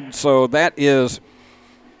third, so that is,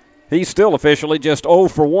 he's still officially just 0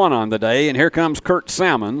 for 1 on the day, and here comes Kurt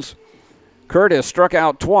Salmons. Kurt has struck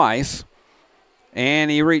out twice,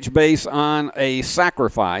 and he reached base on a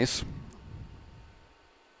sacrifice.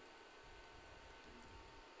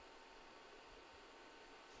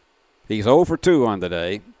 He's 0 for 2 on the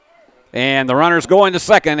day, and the runner's going to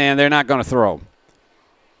second, and they're not going to throw.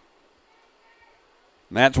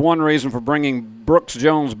 That's one reason for bringing Brooks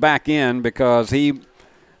Jones back in, because he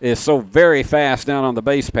is so very fast down on the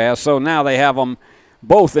base pass. So now they have them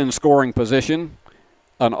both in scoring position.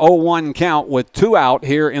 An 0-1 count with 2 out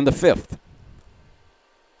here in the 5th.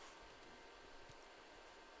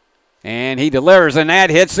 And he delivers, and that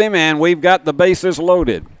hits him, and we've got the bases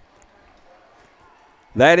loaded.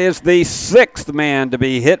 That is the 6th man to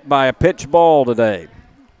be hit by a pitch ball today.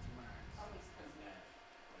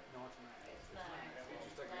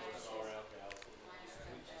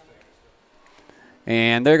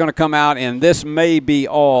 And they're going to come out, and this may be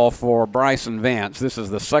all for Bryson Vance. This is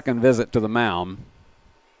the second visit to the mound.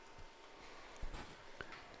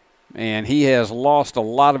 And he has lost a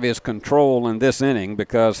lot of his control in this inning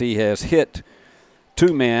because he has hit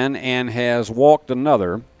 2 men and has walked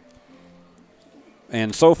another.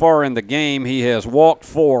 And so far in the game, he has walked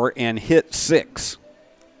 4 and hit 6.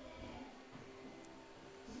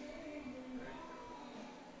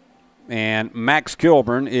 And Max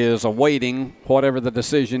Kilburn is awaiting whatever the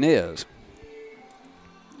decision is.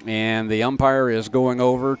 And the umpire is going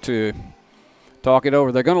over to talk it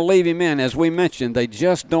over. They're going to leave him in. As we mentioned, they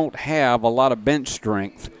just don't have a lot of bench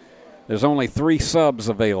strength. There's only 3 subs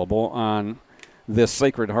available on this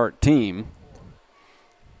Sacred Heart team.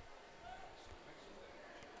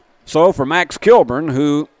 So for Max Kilburn,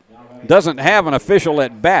 who doesn't have an official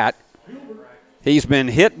at bat, he's been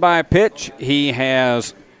hit by a pitch. He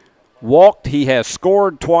has walked. He has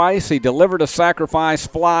scored twice. He delivered a sacrifice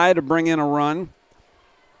fly to bring in a run.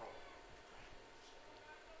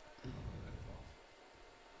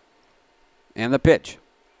 And the pitch.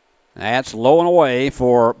 That's low and away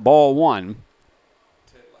for ball 1.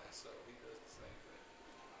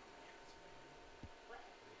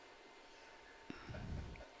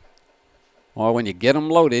 Well, when you get them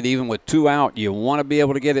loaded, even with 2 out, you want to be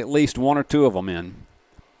able to get at least 1 or 2 of them in.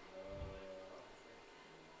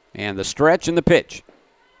 And the stretch and the pitch.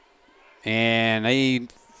 And he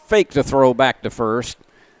faked a throw back to first.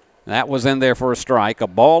 That was in there for a strike. A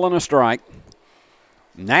ball and a strike.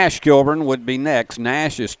 Nash Kilburn would be next.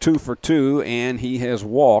 Nash is 2 for 2, and he has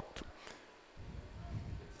walked.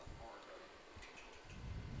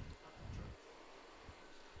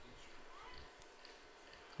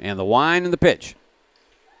 And the wind and the pitch.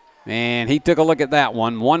 And he took a look at that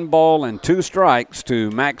one. 1 ball and 2 strikes to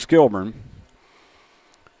Max Kilburn.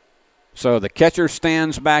 So the catcher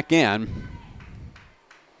stands back in.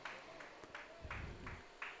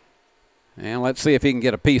 And let's see if he can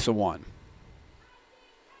get a piece of one.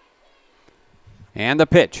 And the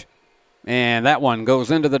pitch. And that one goes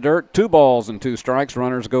into the dirt. 2 balls and 2 strikes.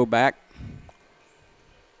 Runners go back.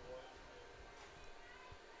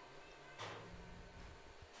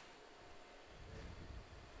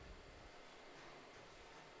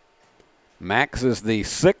 Max is the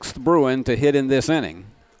 6th Bruin to hit in this inning.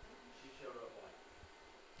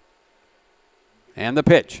 And the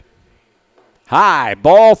pitch. High,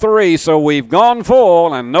 ball 3, so we've gone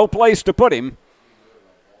full and no place to put him.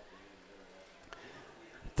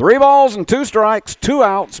 3 balls and 2 strikes, 2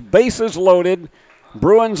 outs, bases loaded.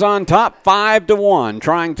 Bruins on top 5-1,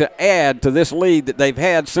 trying to add to this lead that they've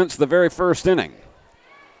had since the very first inning.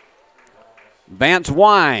 Vance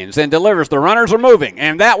winds and delivers. The runners are moving,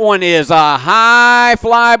 and that one is a high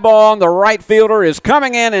fly ball, and the right fielder is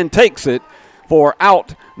coming in and takes it for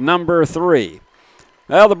out number 3.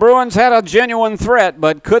 Well, the Bruins had a genuine threat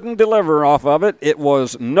but couldn't deliver off of it. It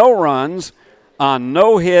was no runs on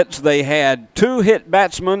no hits. They had 2 hit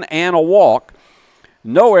batsmen and a walk,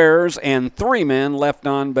 no errors, and 3 men left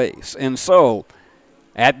on base. And so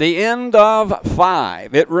at the end of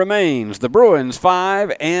 5, it remains the Bruins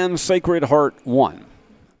 5 and Sacred Heart 1.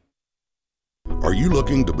 Are you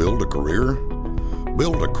looking to build a career?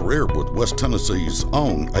 Build a career with West Tennessee's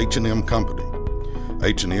own H&M Company.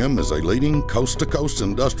 H&M is a leading coast-to-coast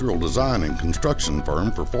industrial design and construction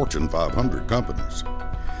firm for Fortune 500 companies.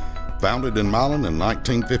 Founded in Milan in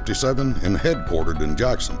 1957 and headquartered in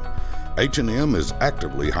Jackson, H&M is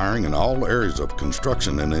actively hiring in all areas of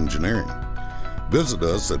construction and engineering. Visit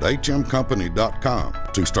us at hmcompany.com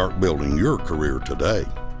to start building your career today.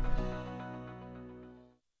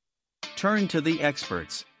 Turn to the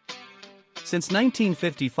experts. Since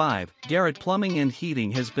 1955, Garrett Plumbing and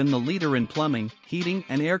Heating has been the leader in plumbing, heating,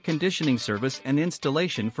 and air conditioning service and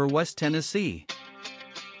installation for West Tennessee.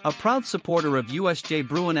 A proud supporter of USJ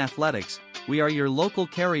Bruin Athletics, we are your local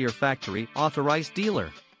Carrier Factory authorized dealer.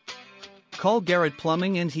 Call Garrett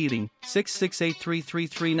Plumbing and Heating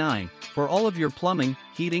 668-3339 for all of your plumbing,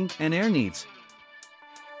 heating, and air needs.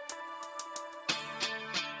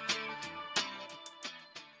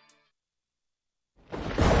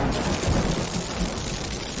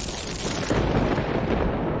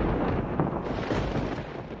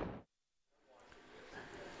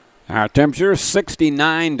 Our temperature is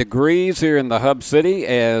 69 degrees here in the Hub City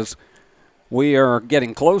as we are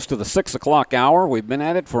getting close to the 6 o'clock hour. We've been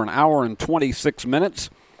at it for an hour and 26 minutes.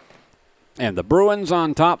 And the Bruins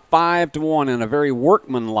on top 5-1 in a very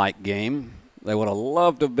workmanlike game. They would have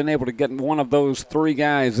loved to have been able to get one of those three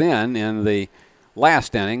guys in the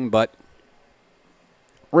last inning, but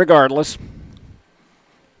regardless,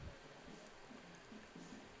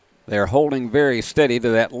 they're holding very steady to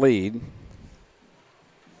that lead.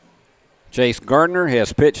 Chase Gardner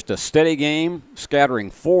has pitched a steady game, scattering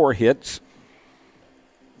 4 hits,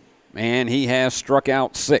 and he has struck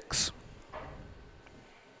out 6.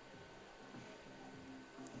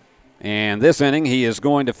 And this inning, he is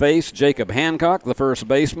going to face Jacob Hancock, the first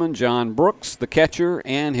baseman, John Brooks, the catcher,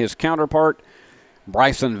 and his counterpart,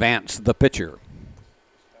 Bryson Vance, the pitcher.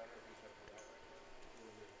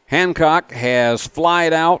 Hancock has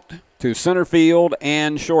flied out to center field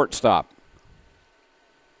and shortstop.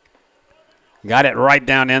 Got it right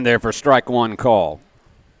down in there for strike one call.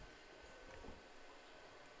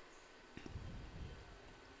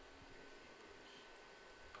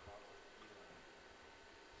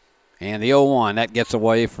 And the 0-1, that gets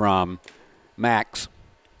away from Max.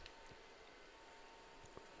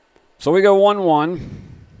 So we go 1-1.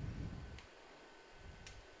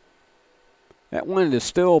 That wind is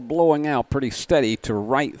still blowing out pretty steady to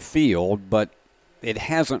right field, but it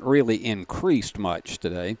hasn't really increased much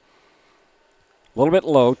today. A little bit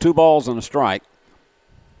low, 2 balls and a strike.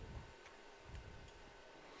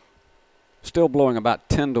 Still blowing about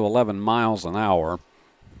 10 to 11 miles an hour.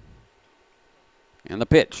 And the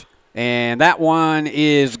pitch. And that one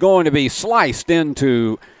is going to be sliced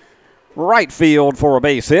into right field for a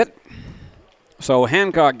base hit. So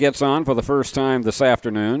Hancock gets on for the first time this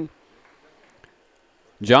afternoon.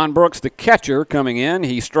 John Brooks, the catcher, coming in.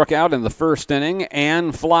 He struck out in the first inning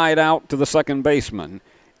and flied out to the second baseman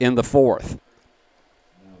in the fourth.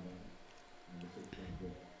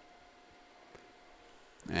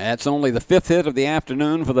 That's only the 5th hit of the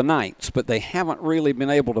afternoon for the Knights, but they haven't really been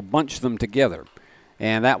able to bunch them together.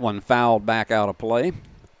 And that one fouled back out of play.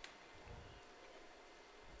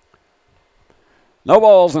 No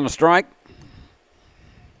balls and a strike.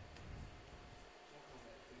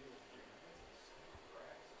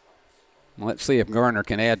 Let's see if Garner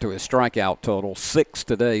can add to his strikeout total. 6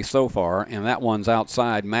 today so far, and that one's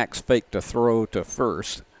outside. Max faked a throw to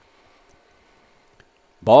first.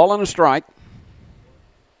 Ball and a strike.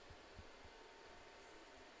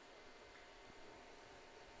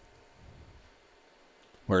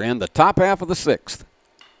 We're in the top half of the 6th.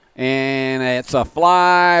 And it's a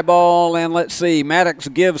fly ball, and let's see. Maddox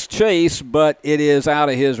gives chase, but it is out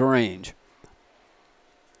of his range.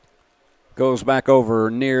 Goes back over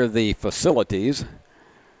near the facilities.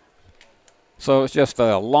 So it's just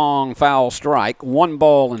a long foul strike. 1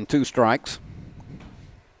 ball and 2 strikes.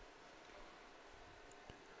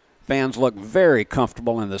 Fans look very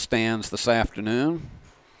comfortable in the stands this afternoon.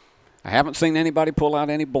 I haven't seen anybody pull out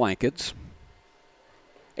any blankets.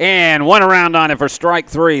 And one around on it for strike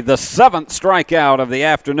 3, the 7th strikeout of the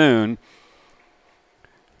afternoon.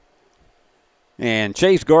 And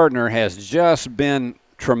Chase Gardner has just been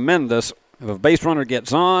tremendous. If a base runner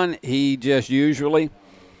gets on, he just usually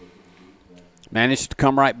manages to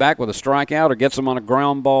come right back with a strikeout or gets him on a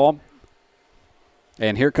ground ball.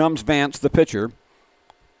 And here comes Vance, the pitcher.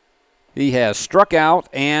 He has struck out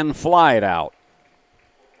and flied out.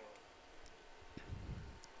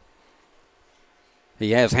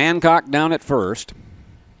 He has Hancock down at first.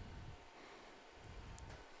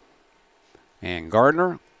 And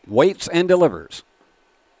Gardner waits and delivers.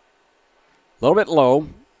 A little bit low.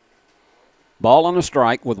 Ball on a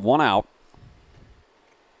strike with 1 out.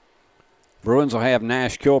 Bruins will have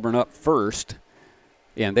Nash Kilburn up first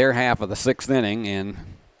in their half of the 6th inning. And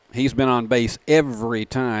he's been on base every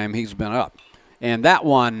time he's been up. And that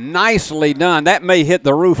one, nicely done. That may hit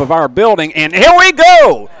the roof of our building. And here we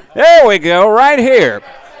go. There we go, right here.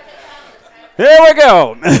 Here we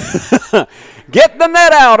go. Get the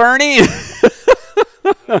net out, Ernie.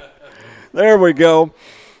 There we go.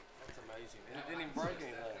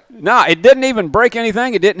 No, it didn't even break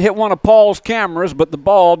anything. It didn't hit one of Paul's cameras, but the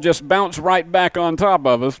ball just bounced right back on top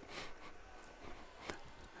of us.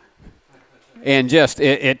 And just,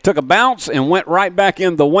 it took a bounce and went right back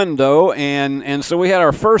in the window, and so we had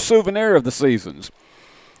our first souvenir of the seasons.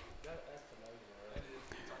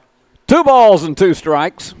 2 balls and 2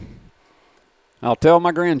 strikes. I'll tell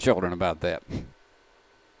my grandchildren about that.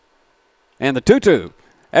 And the 2-2.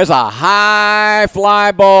 There's a high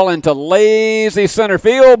fly ball into lazy center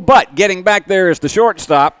field, but getting back there is the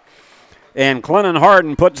shortstop. And Clennon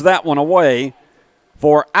Harden puts that one away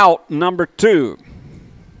for out number 2.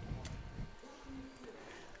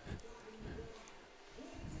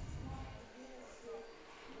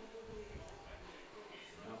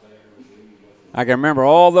 I can remember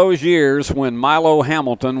all those years when Milo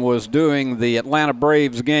Hamilton was doing the Atlanta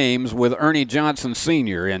Braves games with Ernie Johnson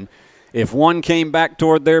Sr., and if one came back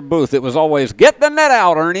toward their booth, it was always, get the net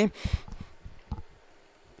out, Ernie.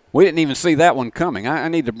 We didn't even see that one coming. I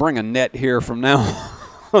need to bring a net here from now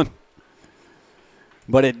on.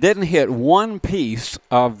 But it didn't hit one piece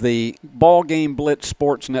of the BallGame Blitz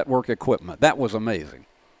Sports Network equipment. That was amazing.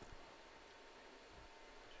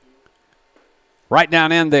 Right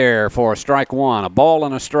down in there for strike 1, a ball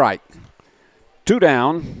and a strike. 2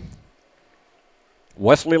 down.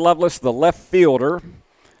 Wesley Lovelace, the left fielder,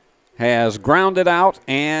 has grounded out,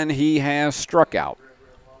 and he has struck out.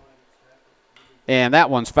 And that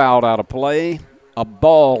one's fouled out of play. A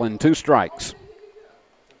ball and 2 strikes.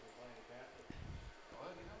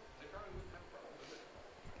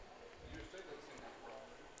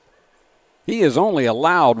 He has only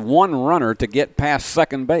allowed 1 runner to get past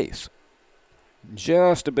second base.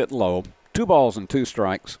 Just a bit low. 2 balls and 2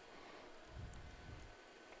 strikes.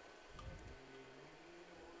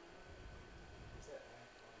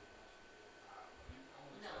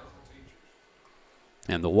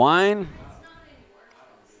 And the wind.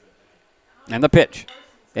 And the pitch.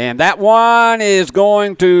 And that one is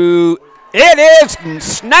going to, it is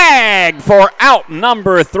snagged for out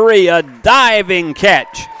number 3. A diving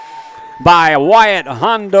catch by Wyatt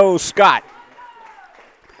Hondo Scott.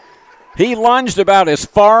 He lunged about as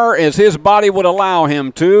far as his body would allow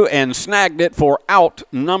him to and snagged it for out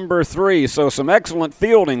number 3. So some excellent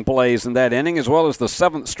fielding plays in that inning, as well as the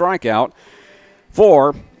 7th strikeout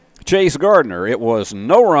for Chase Gardner. It was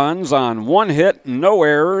no runs on 1 hit, no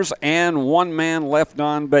errors, and 1 man left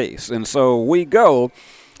on base. And so we go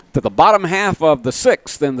to the bottom half of the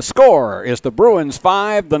 6th, and the score is the Bruins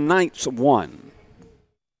 5, the Knights 1.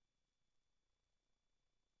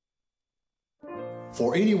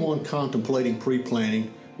 For anyone contemplating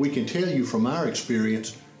pre-planning, we can tell you from our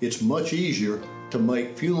experience, it's much easier to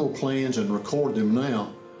make funeral plans and record them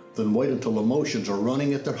now than wait until emotions are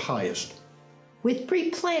running at their highest. With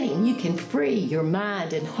pre-planning, you can free your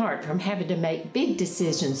mind and heart from having to make big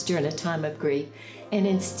decisions during a time of grief and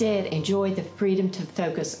instead enjoy the freedom to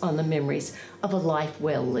focus on the memories of a life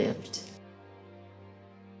well lived.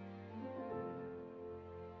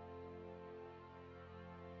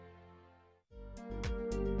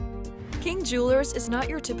 King Jewelers is not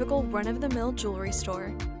your typical run-of-the-mill jewelry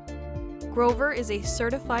store. Grover is a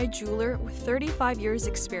certified jeweler with 35 years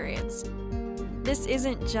experience. This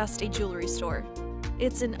isn't just a jewelry store.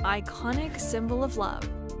 It's an iconic symbol of love.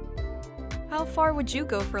 How far would you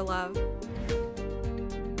go for love?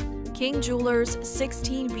 King Jewelers,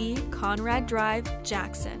 16B Conrad Drive,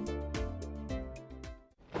 Jackson.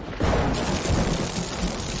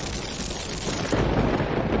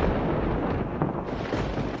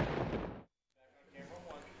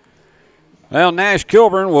 Well, Nash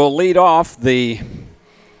Kilburn will lead off the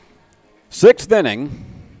 6th inning.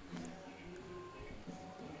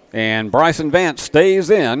 And Bryson Vance stays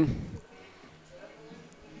in.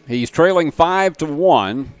 He's trailing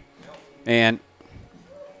 5-1. And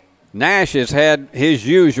Nash has had his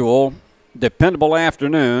usual dependable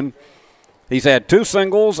afternoon. He's had 2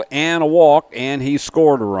 singles and a walk, and he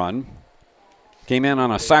scored a run. Came in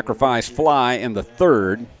on a sacrifice fly in the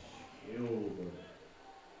 3rd.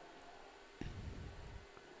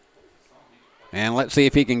 And let's see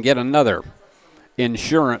if he can get another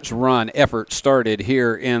insurance run effort started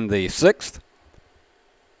here in the 6th.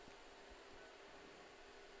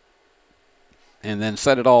 And then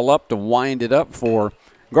set it all up to wind it up for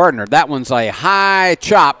Gardner. That one's a high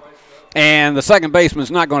chop, and the second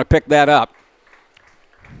baseman's not going to pick that up.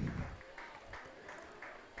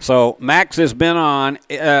 So Nash has been on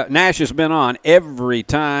every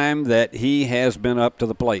time that he has been up to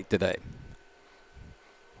the plate today.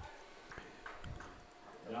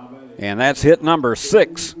 And that's hit number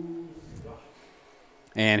 6.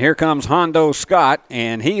 And here comes Hondo Scott,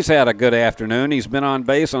 and he's had a good afternoon. He's been on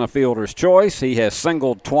base on a fielder's choice. He has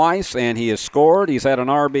singled twice, and he has scored. He's had an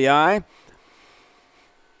RBI.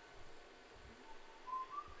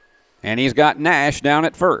 And he's got Nash down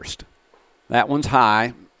at first. That one's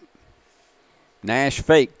high. Nash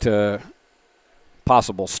faked a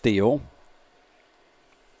possible steal.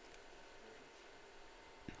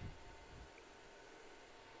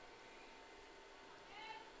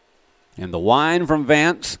 And the wind from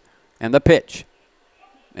Vance and the pitch.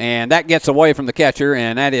 And that gets away from the catcher,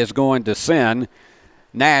 and that is going to send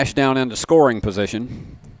Nash down into scoring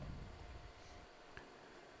position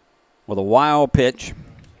with a wild pitch.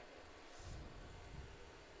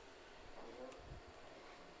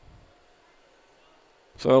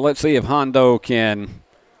 So let's see if Hondo can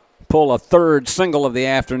pull a third single of the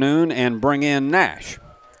afternoon and bring in Nash.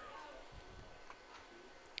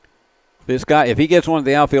 This guy, if he gets one of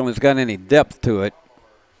the outfield and it's got any depth to it,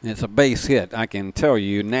 it's a base hit. I can tell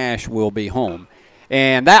you Nash will be home.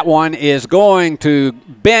 And that one is going to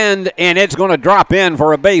bend, and it's going to drop in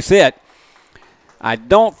for a base hit. I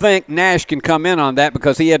don't think Nash can come in on that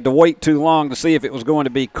because he had to wait too long to see if it was going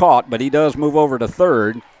to be caught, but he does move over to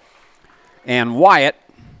third. And Wyatt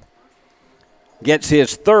gets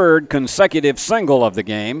his third consecutive single of the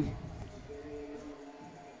game.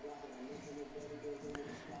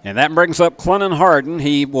 And that brings up Clennon Harden.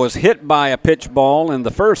 He was hit by a pitch ball in the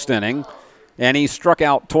first inning, and he struck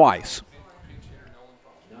out twice.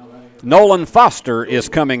 Nolan Foster is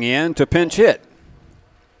coming in to pinch hit.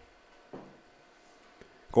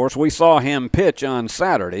 Of course, we saw him pitch on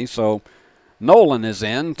Saturday, so Nolan is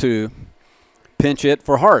in to pinch hit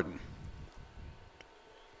for Harden.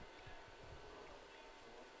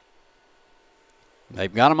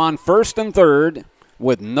 They've got him on first and third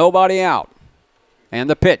with nobody out. And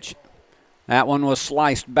the pitch. That one was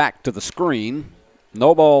sliced back to the screen.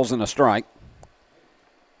 No balls and a strike.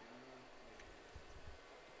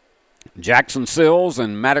 Jackson Sills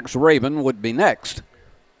and Maddox Raven would be next.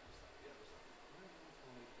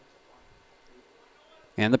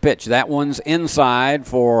 And the pitch. That one's inside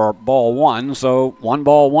for ball one, so 1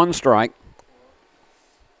 ball, 1 strike.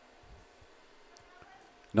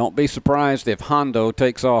 Don't be surprised if Hondo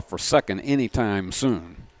takes off for second anytime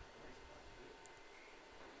soon.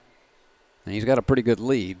 And he's got a pretty good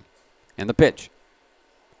lead. And the pitch.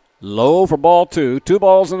 Low for ball 2. 2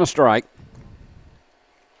 balls and a strike.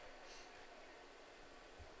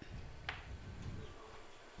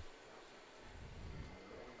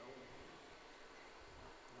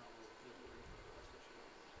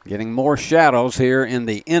 Getting more shadows here in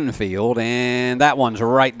the infield, and that one's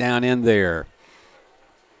right down in there.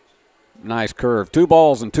 Nice curve. 2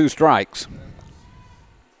 balls and 2 strikes.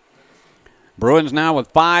 Bruins now with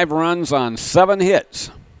 5 runs on 7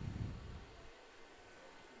 hits.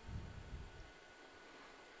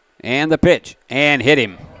 And the pitch, and hit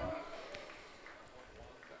him.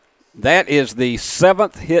 That is the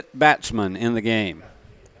 7th hit batsman in the game.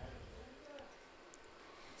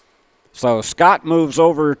 So Scott moves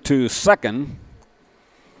over to second,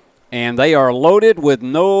 and they are loaded with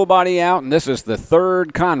nobody out, and this is the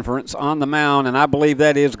 3rd conference on the mound, and I believe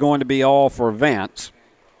that is going to be all for Vance.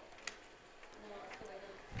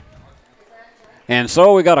 And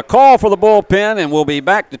so we got a call for the bullpen, and we'll be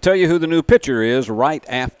back to tell you who the new pitcher is right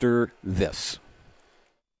after this.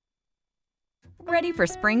 Ready for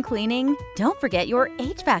spring cleaning? Don't forget your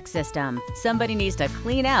HVAC system. Somebody needs to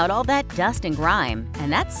clean out all that dust and grime,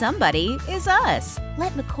 and that somebody is us.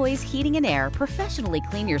 Let McCoy's Heating and Air professionally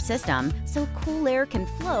clean your system so cool air can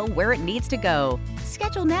flow where it needs to go.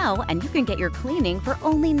 Schedule now and you can get your cleaning for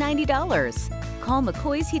only $90. Call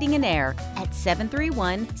McCoy's Heating and Air at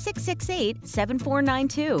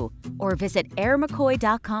 731-668-7492 or visit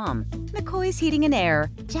airmccoy.com. McCoy's Heating and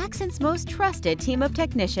Air, Jackson's most trusted team of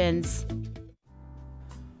technicians.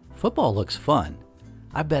 Football looks fun.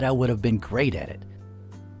 I bet I would have been great at it.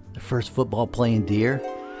 The first football playing Deer,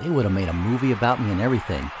 they would have made a movie about me and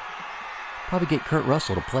everything. Probably get Kurt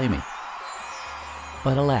Russell to play me.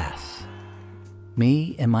 But alas,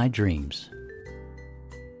 me and my dreams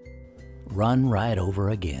run right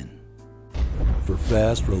over again. For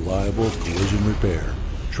fast, reliable collision repair,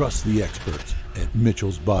 trust the experts at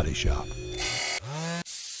Mitchell's Body Shop.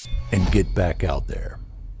 And get back out there.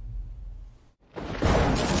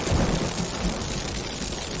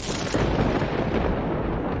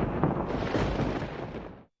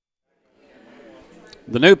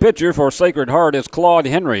 The new pitcher for Sacred Heart is Claude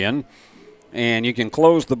Henrien, and you can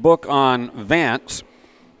close the book on Vance.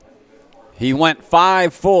 He went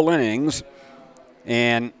 5 full innings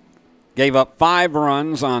and gave up 5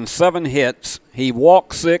 runs on 7 hits. He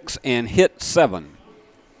walked 6 and hit 7.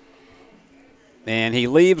 And he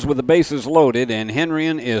leaves with the bases loaded, and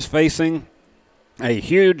Henrien is facing a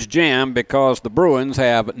huge jam because the Bruins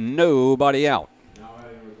have nobody out.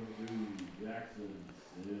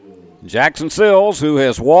 Jackson Sills, who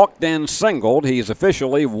has walked and singled, he's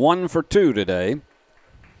officially 1 for 2 today.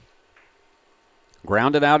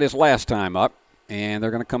 Grounded out his last time up, and they're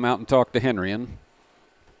going to come out and talk to Henrien.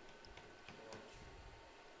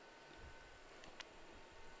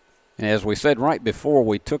 And as we said right before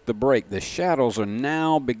we took the break, the shadows are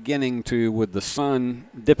now beginning to, with the sun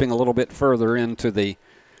dipping a little bit further into the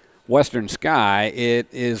western sky, it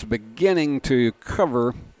is beginning to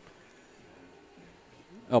cover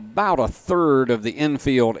about a third of the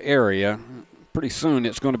infield area. Pretty soon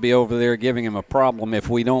it's going to be over there giving him a problem. If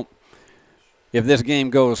this game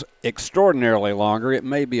goes extraordinarily longer, it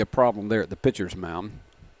may be a problem there at the pitcher's mound.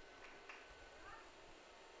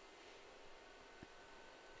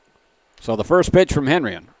 So the first pitch from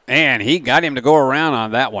Henrien, and he got him to go around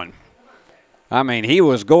on that one. I mean, he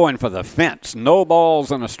was going for the fence. No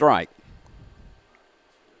balls and a strike.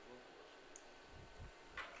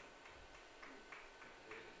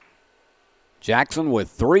 Jackson with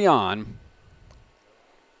 3 on.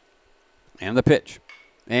 And the pitch.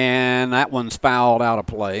 And that one's fouled out of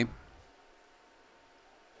play.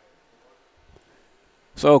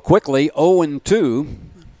 So quickly, 0-2.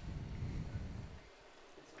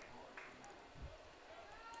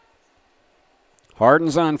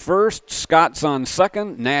 Harden's on first, Scott's on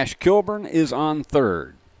second, Nash Kilburn is on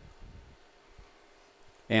third.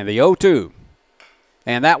 And the 0-2.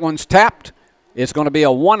 And that one's tapped. It's going to be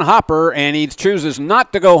a one-hopper, and he chooses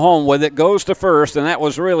not to go home with it, goes to first, and that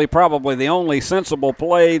was really probably the only sensible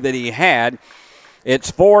play that he had. It's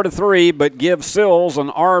 4-3, but give Sills an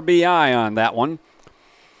RBI on that one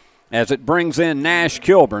as it brings in Nash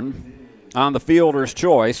Kilburn on the fielder's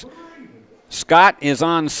choice. Scott is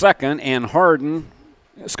on second, and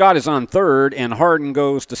Scott is on third, and Harden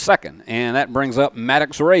goes to second. And that brings up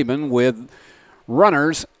Maddox Rabin with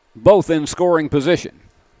runners both in scoring position.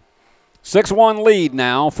 6-1 lead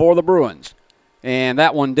now for the Bruins. And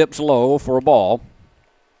that one dips low for a ball.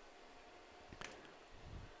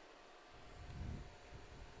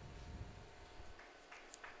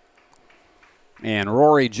 And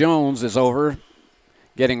Rory Jones is over,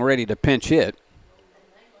 getting ready to pinch hit.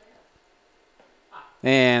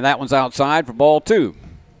 And that one's outside for ball 2.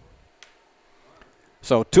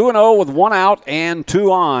 So 2-0 with 1 out and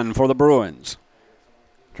 2 on for the Bruins.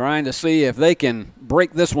 Trying to see if they can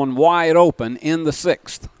break this one wide open in the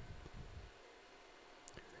 6th.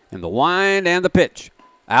 And the wind and the pitch.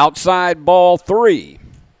 Outside ball 3.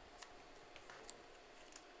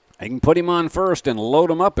 They can put him on first and load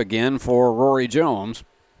him up again for Rory Jones.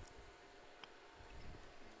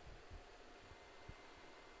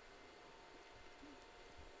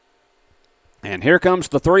 And here comes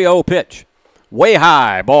the 3-0 pitch. Way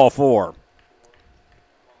high, ball 4.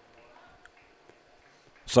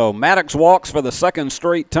 So Maddox walks for the second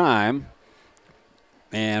straight time,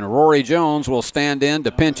 and Rory Jones will stand in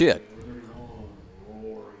to pinch hit.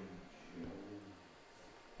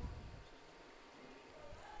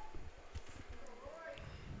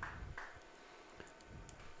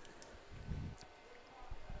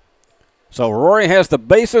 So Rory has the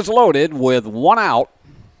bases loaded with 1 out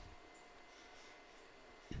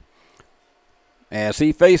as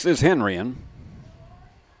he faces Henrien.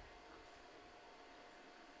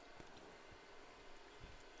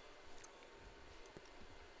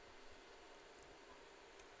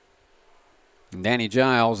 Danny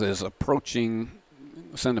Giles is approaching,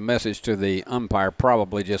 send a message to the umpire,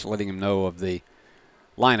 probably just letting him know of the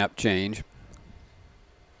lineup change.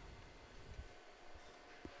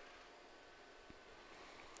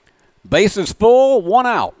 Bases full, 1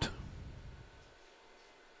 out.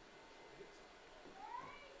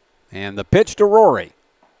 And the pitch to Rory.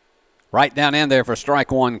 Right down in there for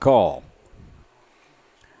strike 1 call.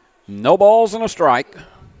 No balls and a strike.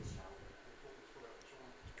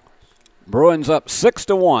 Bruins up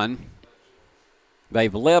 6-1.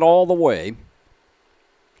 They've led all the way.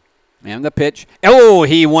 And the pitch. Oh,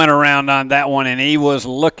 he went around on that one, and he was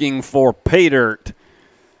looking for pay dirt.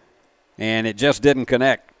 And it just didn't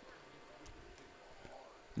connect.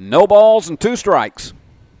 No balls and 2 strikes.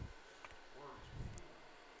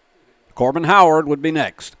 Corbin Howard would be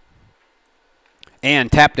next. And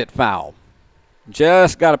tapped it foul.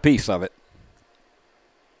 Just got a piece of it.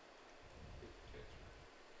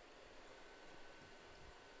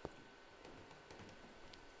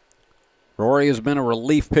 Rory has been a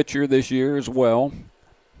relief pitcher this year as well.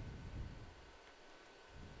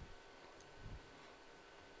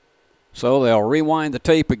 So they'll rewind the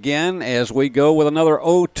tape again as we go with another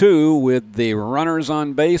 0-2 with the runners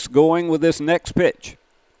on base going with this next pitch.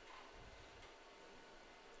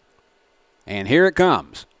 And here it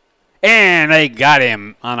comes. And they got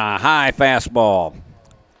him on a high fastball.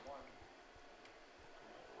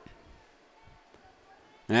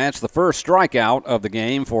 That's the first strikeout of the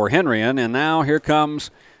game for Henrian. And now here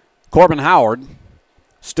comes Corbin Howard,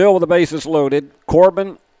 still with the bases loaded.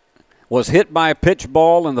 Corbin was hit by a pitch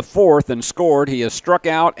ball in the fourth and scored. He is struck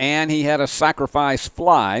out, and he had a sacrifice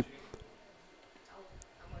fly.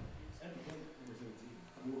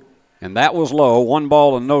 And that was low, 1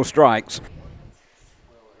 ball and no strikes.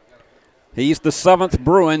 He's the 7th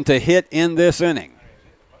Bruin to hit in this inning.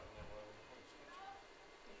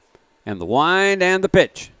 And the wind and the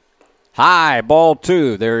pitch. High, ball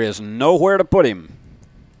 2. There is nowhere to put him.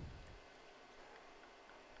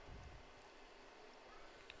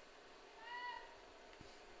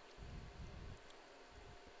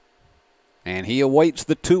 And he awaits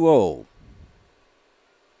the 2-0.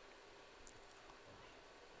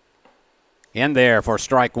 In there for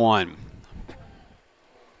strike 1.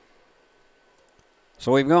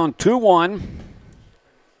 So we've gone 2-1.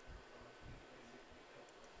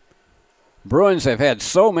 Bruins have had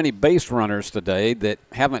so many base runners today that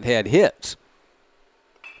haven't had hits.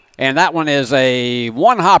 And that one is a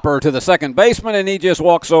one-hopper to the second baseman, and he just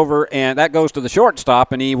walks over, and that goes to the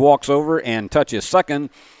shortstop, and he walks over and touches second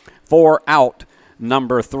for out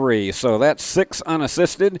number 3. So that's 6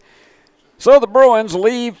 unassisted. So the Bruins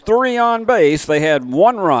leave 3 on base. They had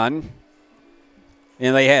 1 run,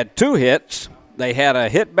 and they had 2 hits. They had a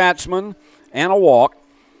hit batsman and a walk.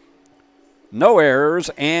 No errors,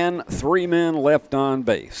 and 3 men left on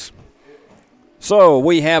base. So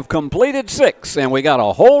we have completed 6, and we got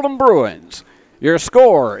a Hold'em Bruins. Your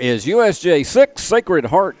score is USJ 6, Sacred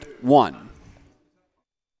Heart 1.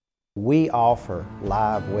 We offer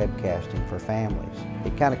live webcasting for families.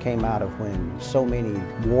 It kind of came out of when so many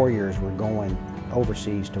warriors were going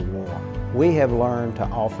overseas to war. We have learned to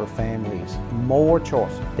offer families more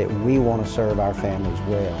choices, that we want to serve our families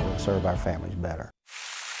well and serve our families better.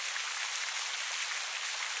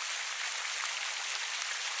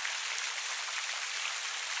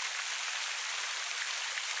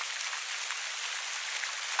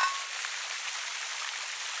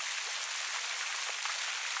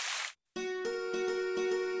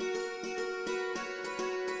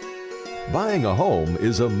 Buying a home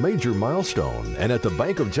is a major milestone, and at the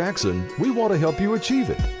Bank of Jackson, we want to help you achieve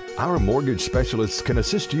it. Our mortgage specialists can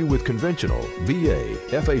assist you with conventional, VA,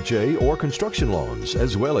 FHA, or construction loans,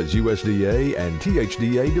 as well as USDA and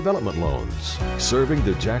THDA development loans. Serving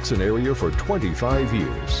the Jackson area for 25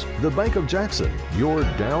 years. The Bank of Jackson, your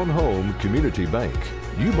down-home community bank.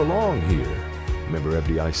 You belong here. Member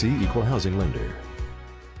FDIC, Equal Housing Lender.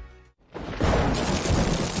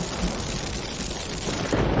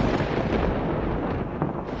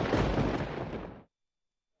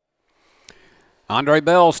 Andre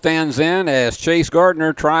Bell stands in as Chase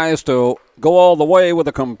Gardner tries to go all the way with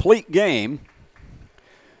a complete game.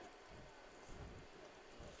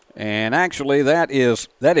 And actually that is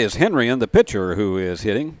Henrian, the pitcher, who is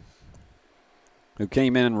hitting, who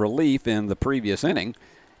came in relief in the previous inning.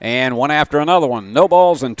 And one after another one. No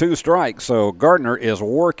balls and 2 strikes. So Gardner is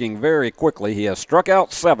working very quickly. He has struck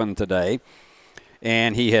out 7 today,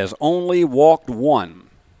 and he has only walked 1.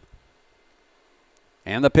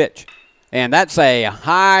 And the pitch. And that's a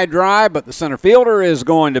high drive, but the center fielder is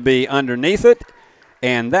going to be underneath it,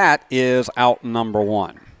 and that is out number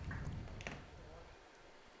 1.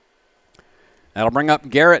 That'll bring up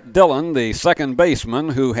Garrett Dillon, the second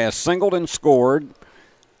baseman, who has singled and scored.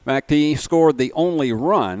 In fact, he scored the only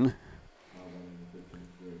run.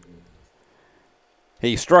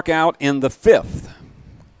 He struck out in the 5th.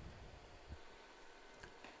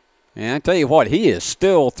 And I tell you what, he is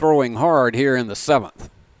still throwing hard here in the 7th.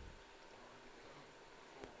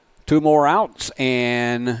 2 more outs,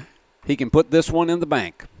 and he can put this one in the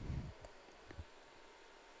bank.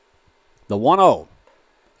 The 1-0.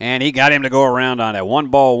 And he got him to go around on that. 1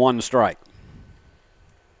 ball, 1 strike.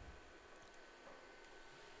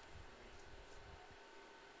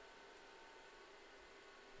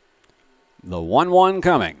 The 1-1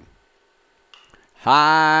 coming.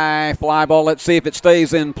 High fly ball. Let's see if it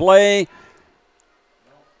stays in play.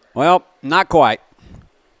 Well, not quite.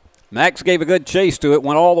 Max gave a good chase to it,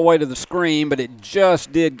 went all the way to the screen, but it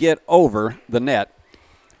just did get over the net.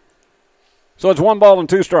 So it's 1 ball and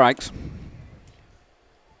 2 strikes.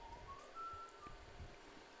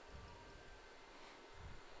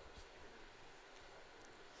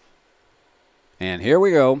 And here we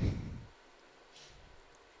go.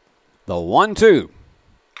 The 1-2.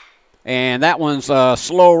 And that one's a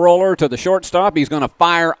slow roller to the shortstop. He's going to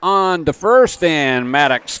fire on to first, and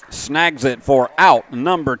Maddox snags it for out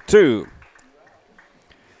number 2.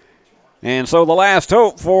 And so the last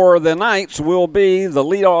hope for the Knights will be the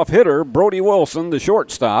leadoff hitter, Brody Wilson, the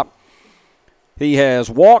shortstop. He has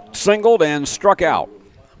walked, singled, and struck out.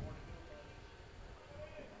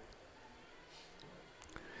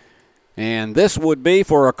 And this would be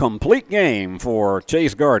for a complete game for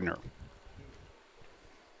Chase Gardner.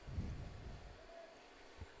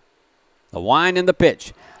 The wind and the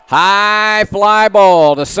pitch. High fly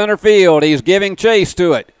ball to center field. He's giving chase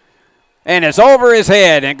to it. And it's over his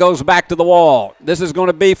head and it goes back to the wall. This is going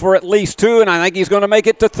to be for at least 2, and I think he's going to make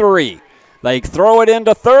it to 3. They throw it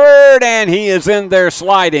into third, and he is in there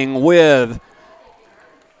sliding with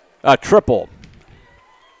a triple.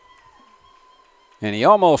 And he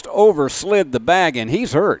almost overslid the bag, and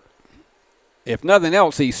he's hurt. If nothing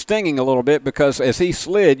else, he's stinging a little bit because as he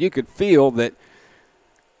slid, you could feel that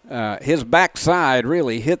his backside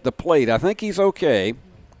really hit the plate. I think he's okay.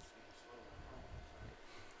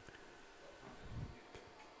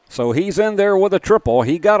 So he's in there with a triple.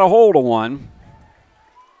 He got a hold of one.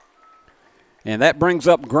 And that brings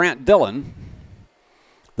up Grant Dillon,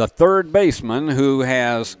 the third baseman, who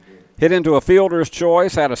has hit into a fielder's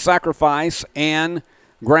choice, had a sacrifice, and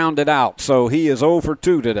grounded out. So he is 0 for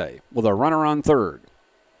 2 today with a runner on third.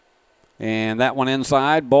 And that one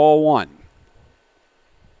inside, ball 1.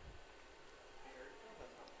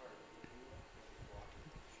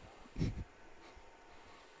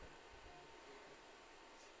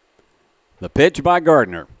 The pitch by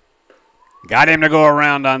Gardner. Got him to go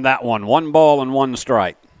around on that one. 1 ball and 1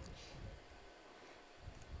 strike.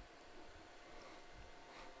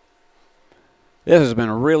 This has been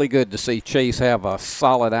really good to see Chase have a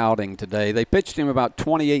solid outing today. They pitched him about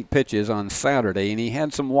 28 pitches on Saturday, and he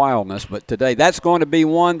had some wildness. But today, that's going to be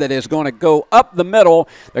one that is going to go up the middle.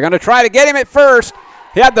 They're going to try to get him at first.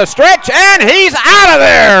 He had the stretch, and he's out of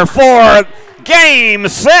there for game,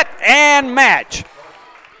 set, and match.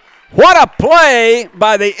 What a play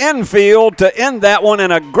by the infield to end that one,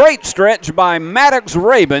 and a great stretch by Maddox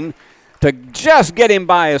Rabin to just get him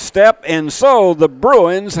by a step. And so the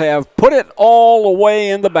Bruins have put it all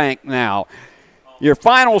away in the bank now. Your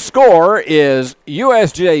final score is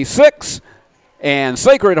USJ 6 and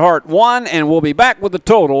Sacred Heart 1, and we'll be back with the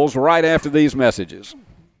totals right after these messages.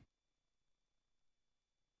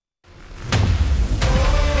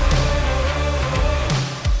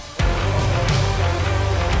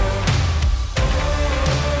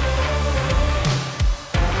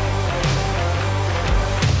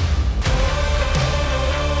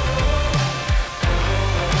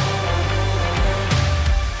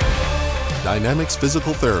 Dynamics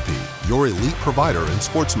Physical Therapy, your elite provider in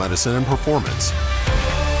sports medicine and performance.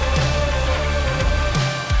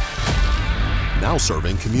 Now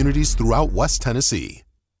serving communities throughout West Tennessee.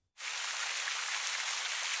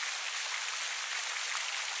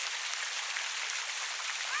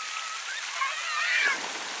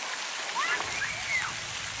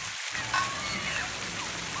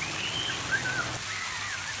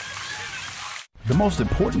 The most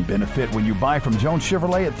important benefit when you buy from Jones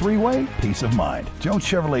Chevrolet at Three-Way? Peace of mind. Jones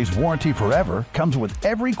Chevrolet's warranty forever comes with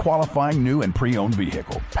every qualifying new and pre-owned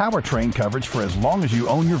vehicle. Powertrain coverage for as long as you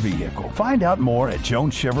own your vehicle. Find out more at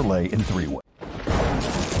Jones Chevrolet in Three-Way.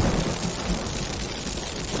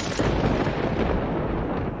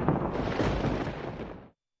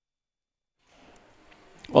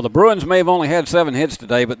 Well, the Bruins may have only had 7 hits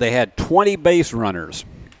today, but they had 20 base runners.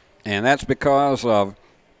 And that's because of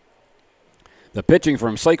the pitching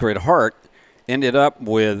from Sacred Heart ended up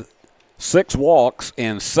with 6 walks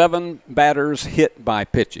and 7 batters hit by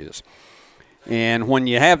pitches. And when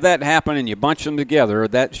you have that happen and you bunch them together,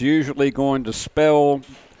 that's usually going to spell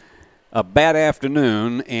a bad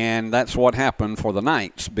afternoon, and that's what happened for the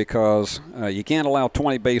Knights because you can't allow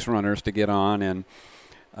 20 base runners to get on and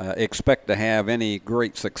expect to have any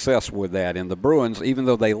great success with that. And the Bruins, even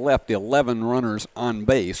though they left 11 runners on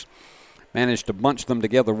base, managed to bunch them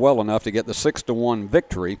together well enough to get the 6-1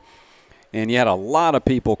 victory, and you had a lot of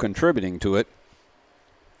people contributing to it.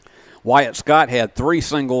 Wyatt Scott had 3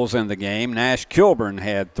 singles in the game. Nash Kilburn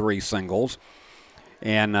had 3 singles,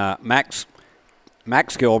 and Max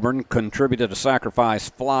Kilburn contributed a sacrifice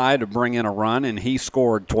fly to bring in a run, and he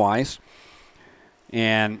scored twice.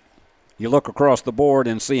 And you look across the board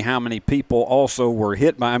and see how many people also were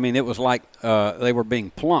hit by. I mean, it was like they were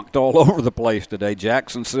being plunked all over the place today.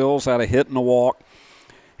 Jackson Sills had a hit and a walk,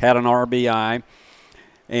 had an RBI.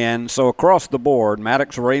 And so across the board,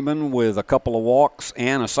 Maddox Raymond with a couple of walks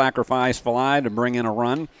and a sacrifice fly to bring in a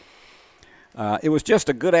run. It was just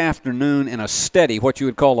a good afternoon and a steady, what you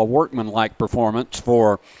would call a workman-like performance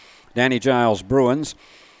for Danny Giles' Bruins.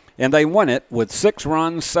 And they won it with 6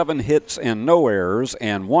 runs, 7 hits, and no errors,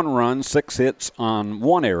 and 1 run, 6 hits on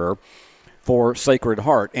 1 error for Sacred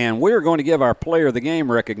Heart. And we're going to give our player of the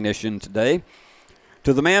game recognition today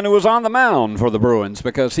to the man who was on the mound for the Bruins,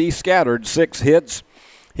 because he scattered 6 hits.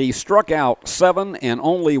 He struck out 7 and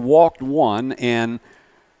only walked 1, and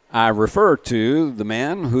I refer to the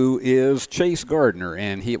man who is Chase Gardner,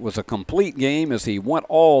 and it was a complete game as he went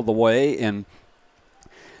all the way and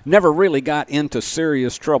never really got into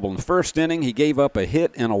serious trouble. In the first inning, he gave up a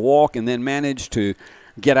hit and a walk and then managed to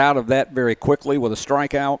get out of that very quickly with a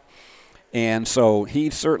strikeout. And so he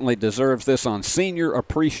certainly deserves this on Senior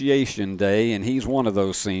Appreciation Day, and he's one of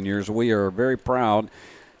those seniors. We are very proud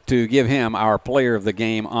to give him our Player of the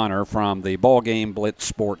Game honor from the BallGame Blitz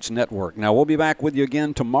Sports Network. Now, we'll be back with you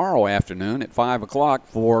again tomorrow afternoon at 5 o'clock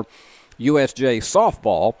for USJ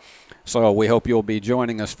softball. So we hope you'll be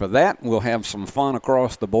joining us for that. We'll have some fun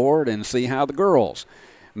across the board and see how the girls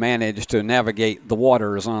manage to navigate the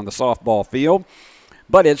waters on the softball field.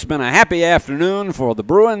 But it's been a happy afternoon for the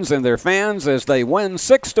Bruins and their fans as they win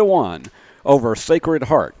 6-1 over Sacred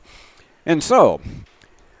Heart. And so,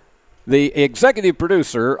 the executive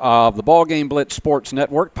producer of the BallGame Blitz Sports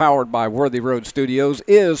Network, powered by Worthy Road Studios,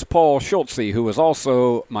 is Paul Schultze, who is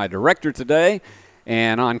also my director today.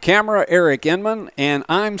 And on camera, Eric Inman, and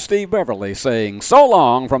I'm Steve Beverly saying so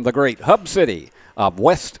long from the great hub city of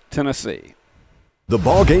West Tennessee. The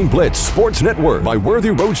BallGame Blitz Sports Network by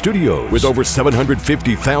Worthy Road Studios. With over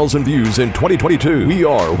 750,000 views in 2022, we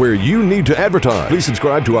are where you need to advertise. Please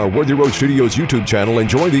subscribe to our Worthy Road Studios YouTube channel and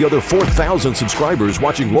join the other 4,000 subscribers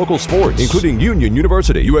watching local sports, including Union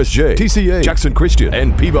University, USJ, TCA, Jackson Christian,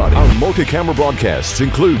 and Peabody. Our multi-camera broadcasts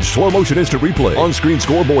include slow motion instant replay, on-screen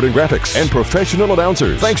scoreboard and graphics, and professional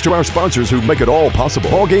announcers. Thanks to our sponsors who make it all possible.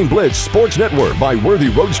 BallGame Blitz Sports Network by Worthy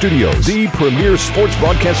Road Studios, the premier sports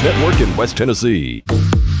broadcast network in West Tennessee.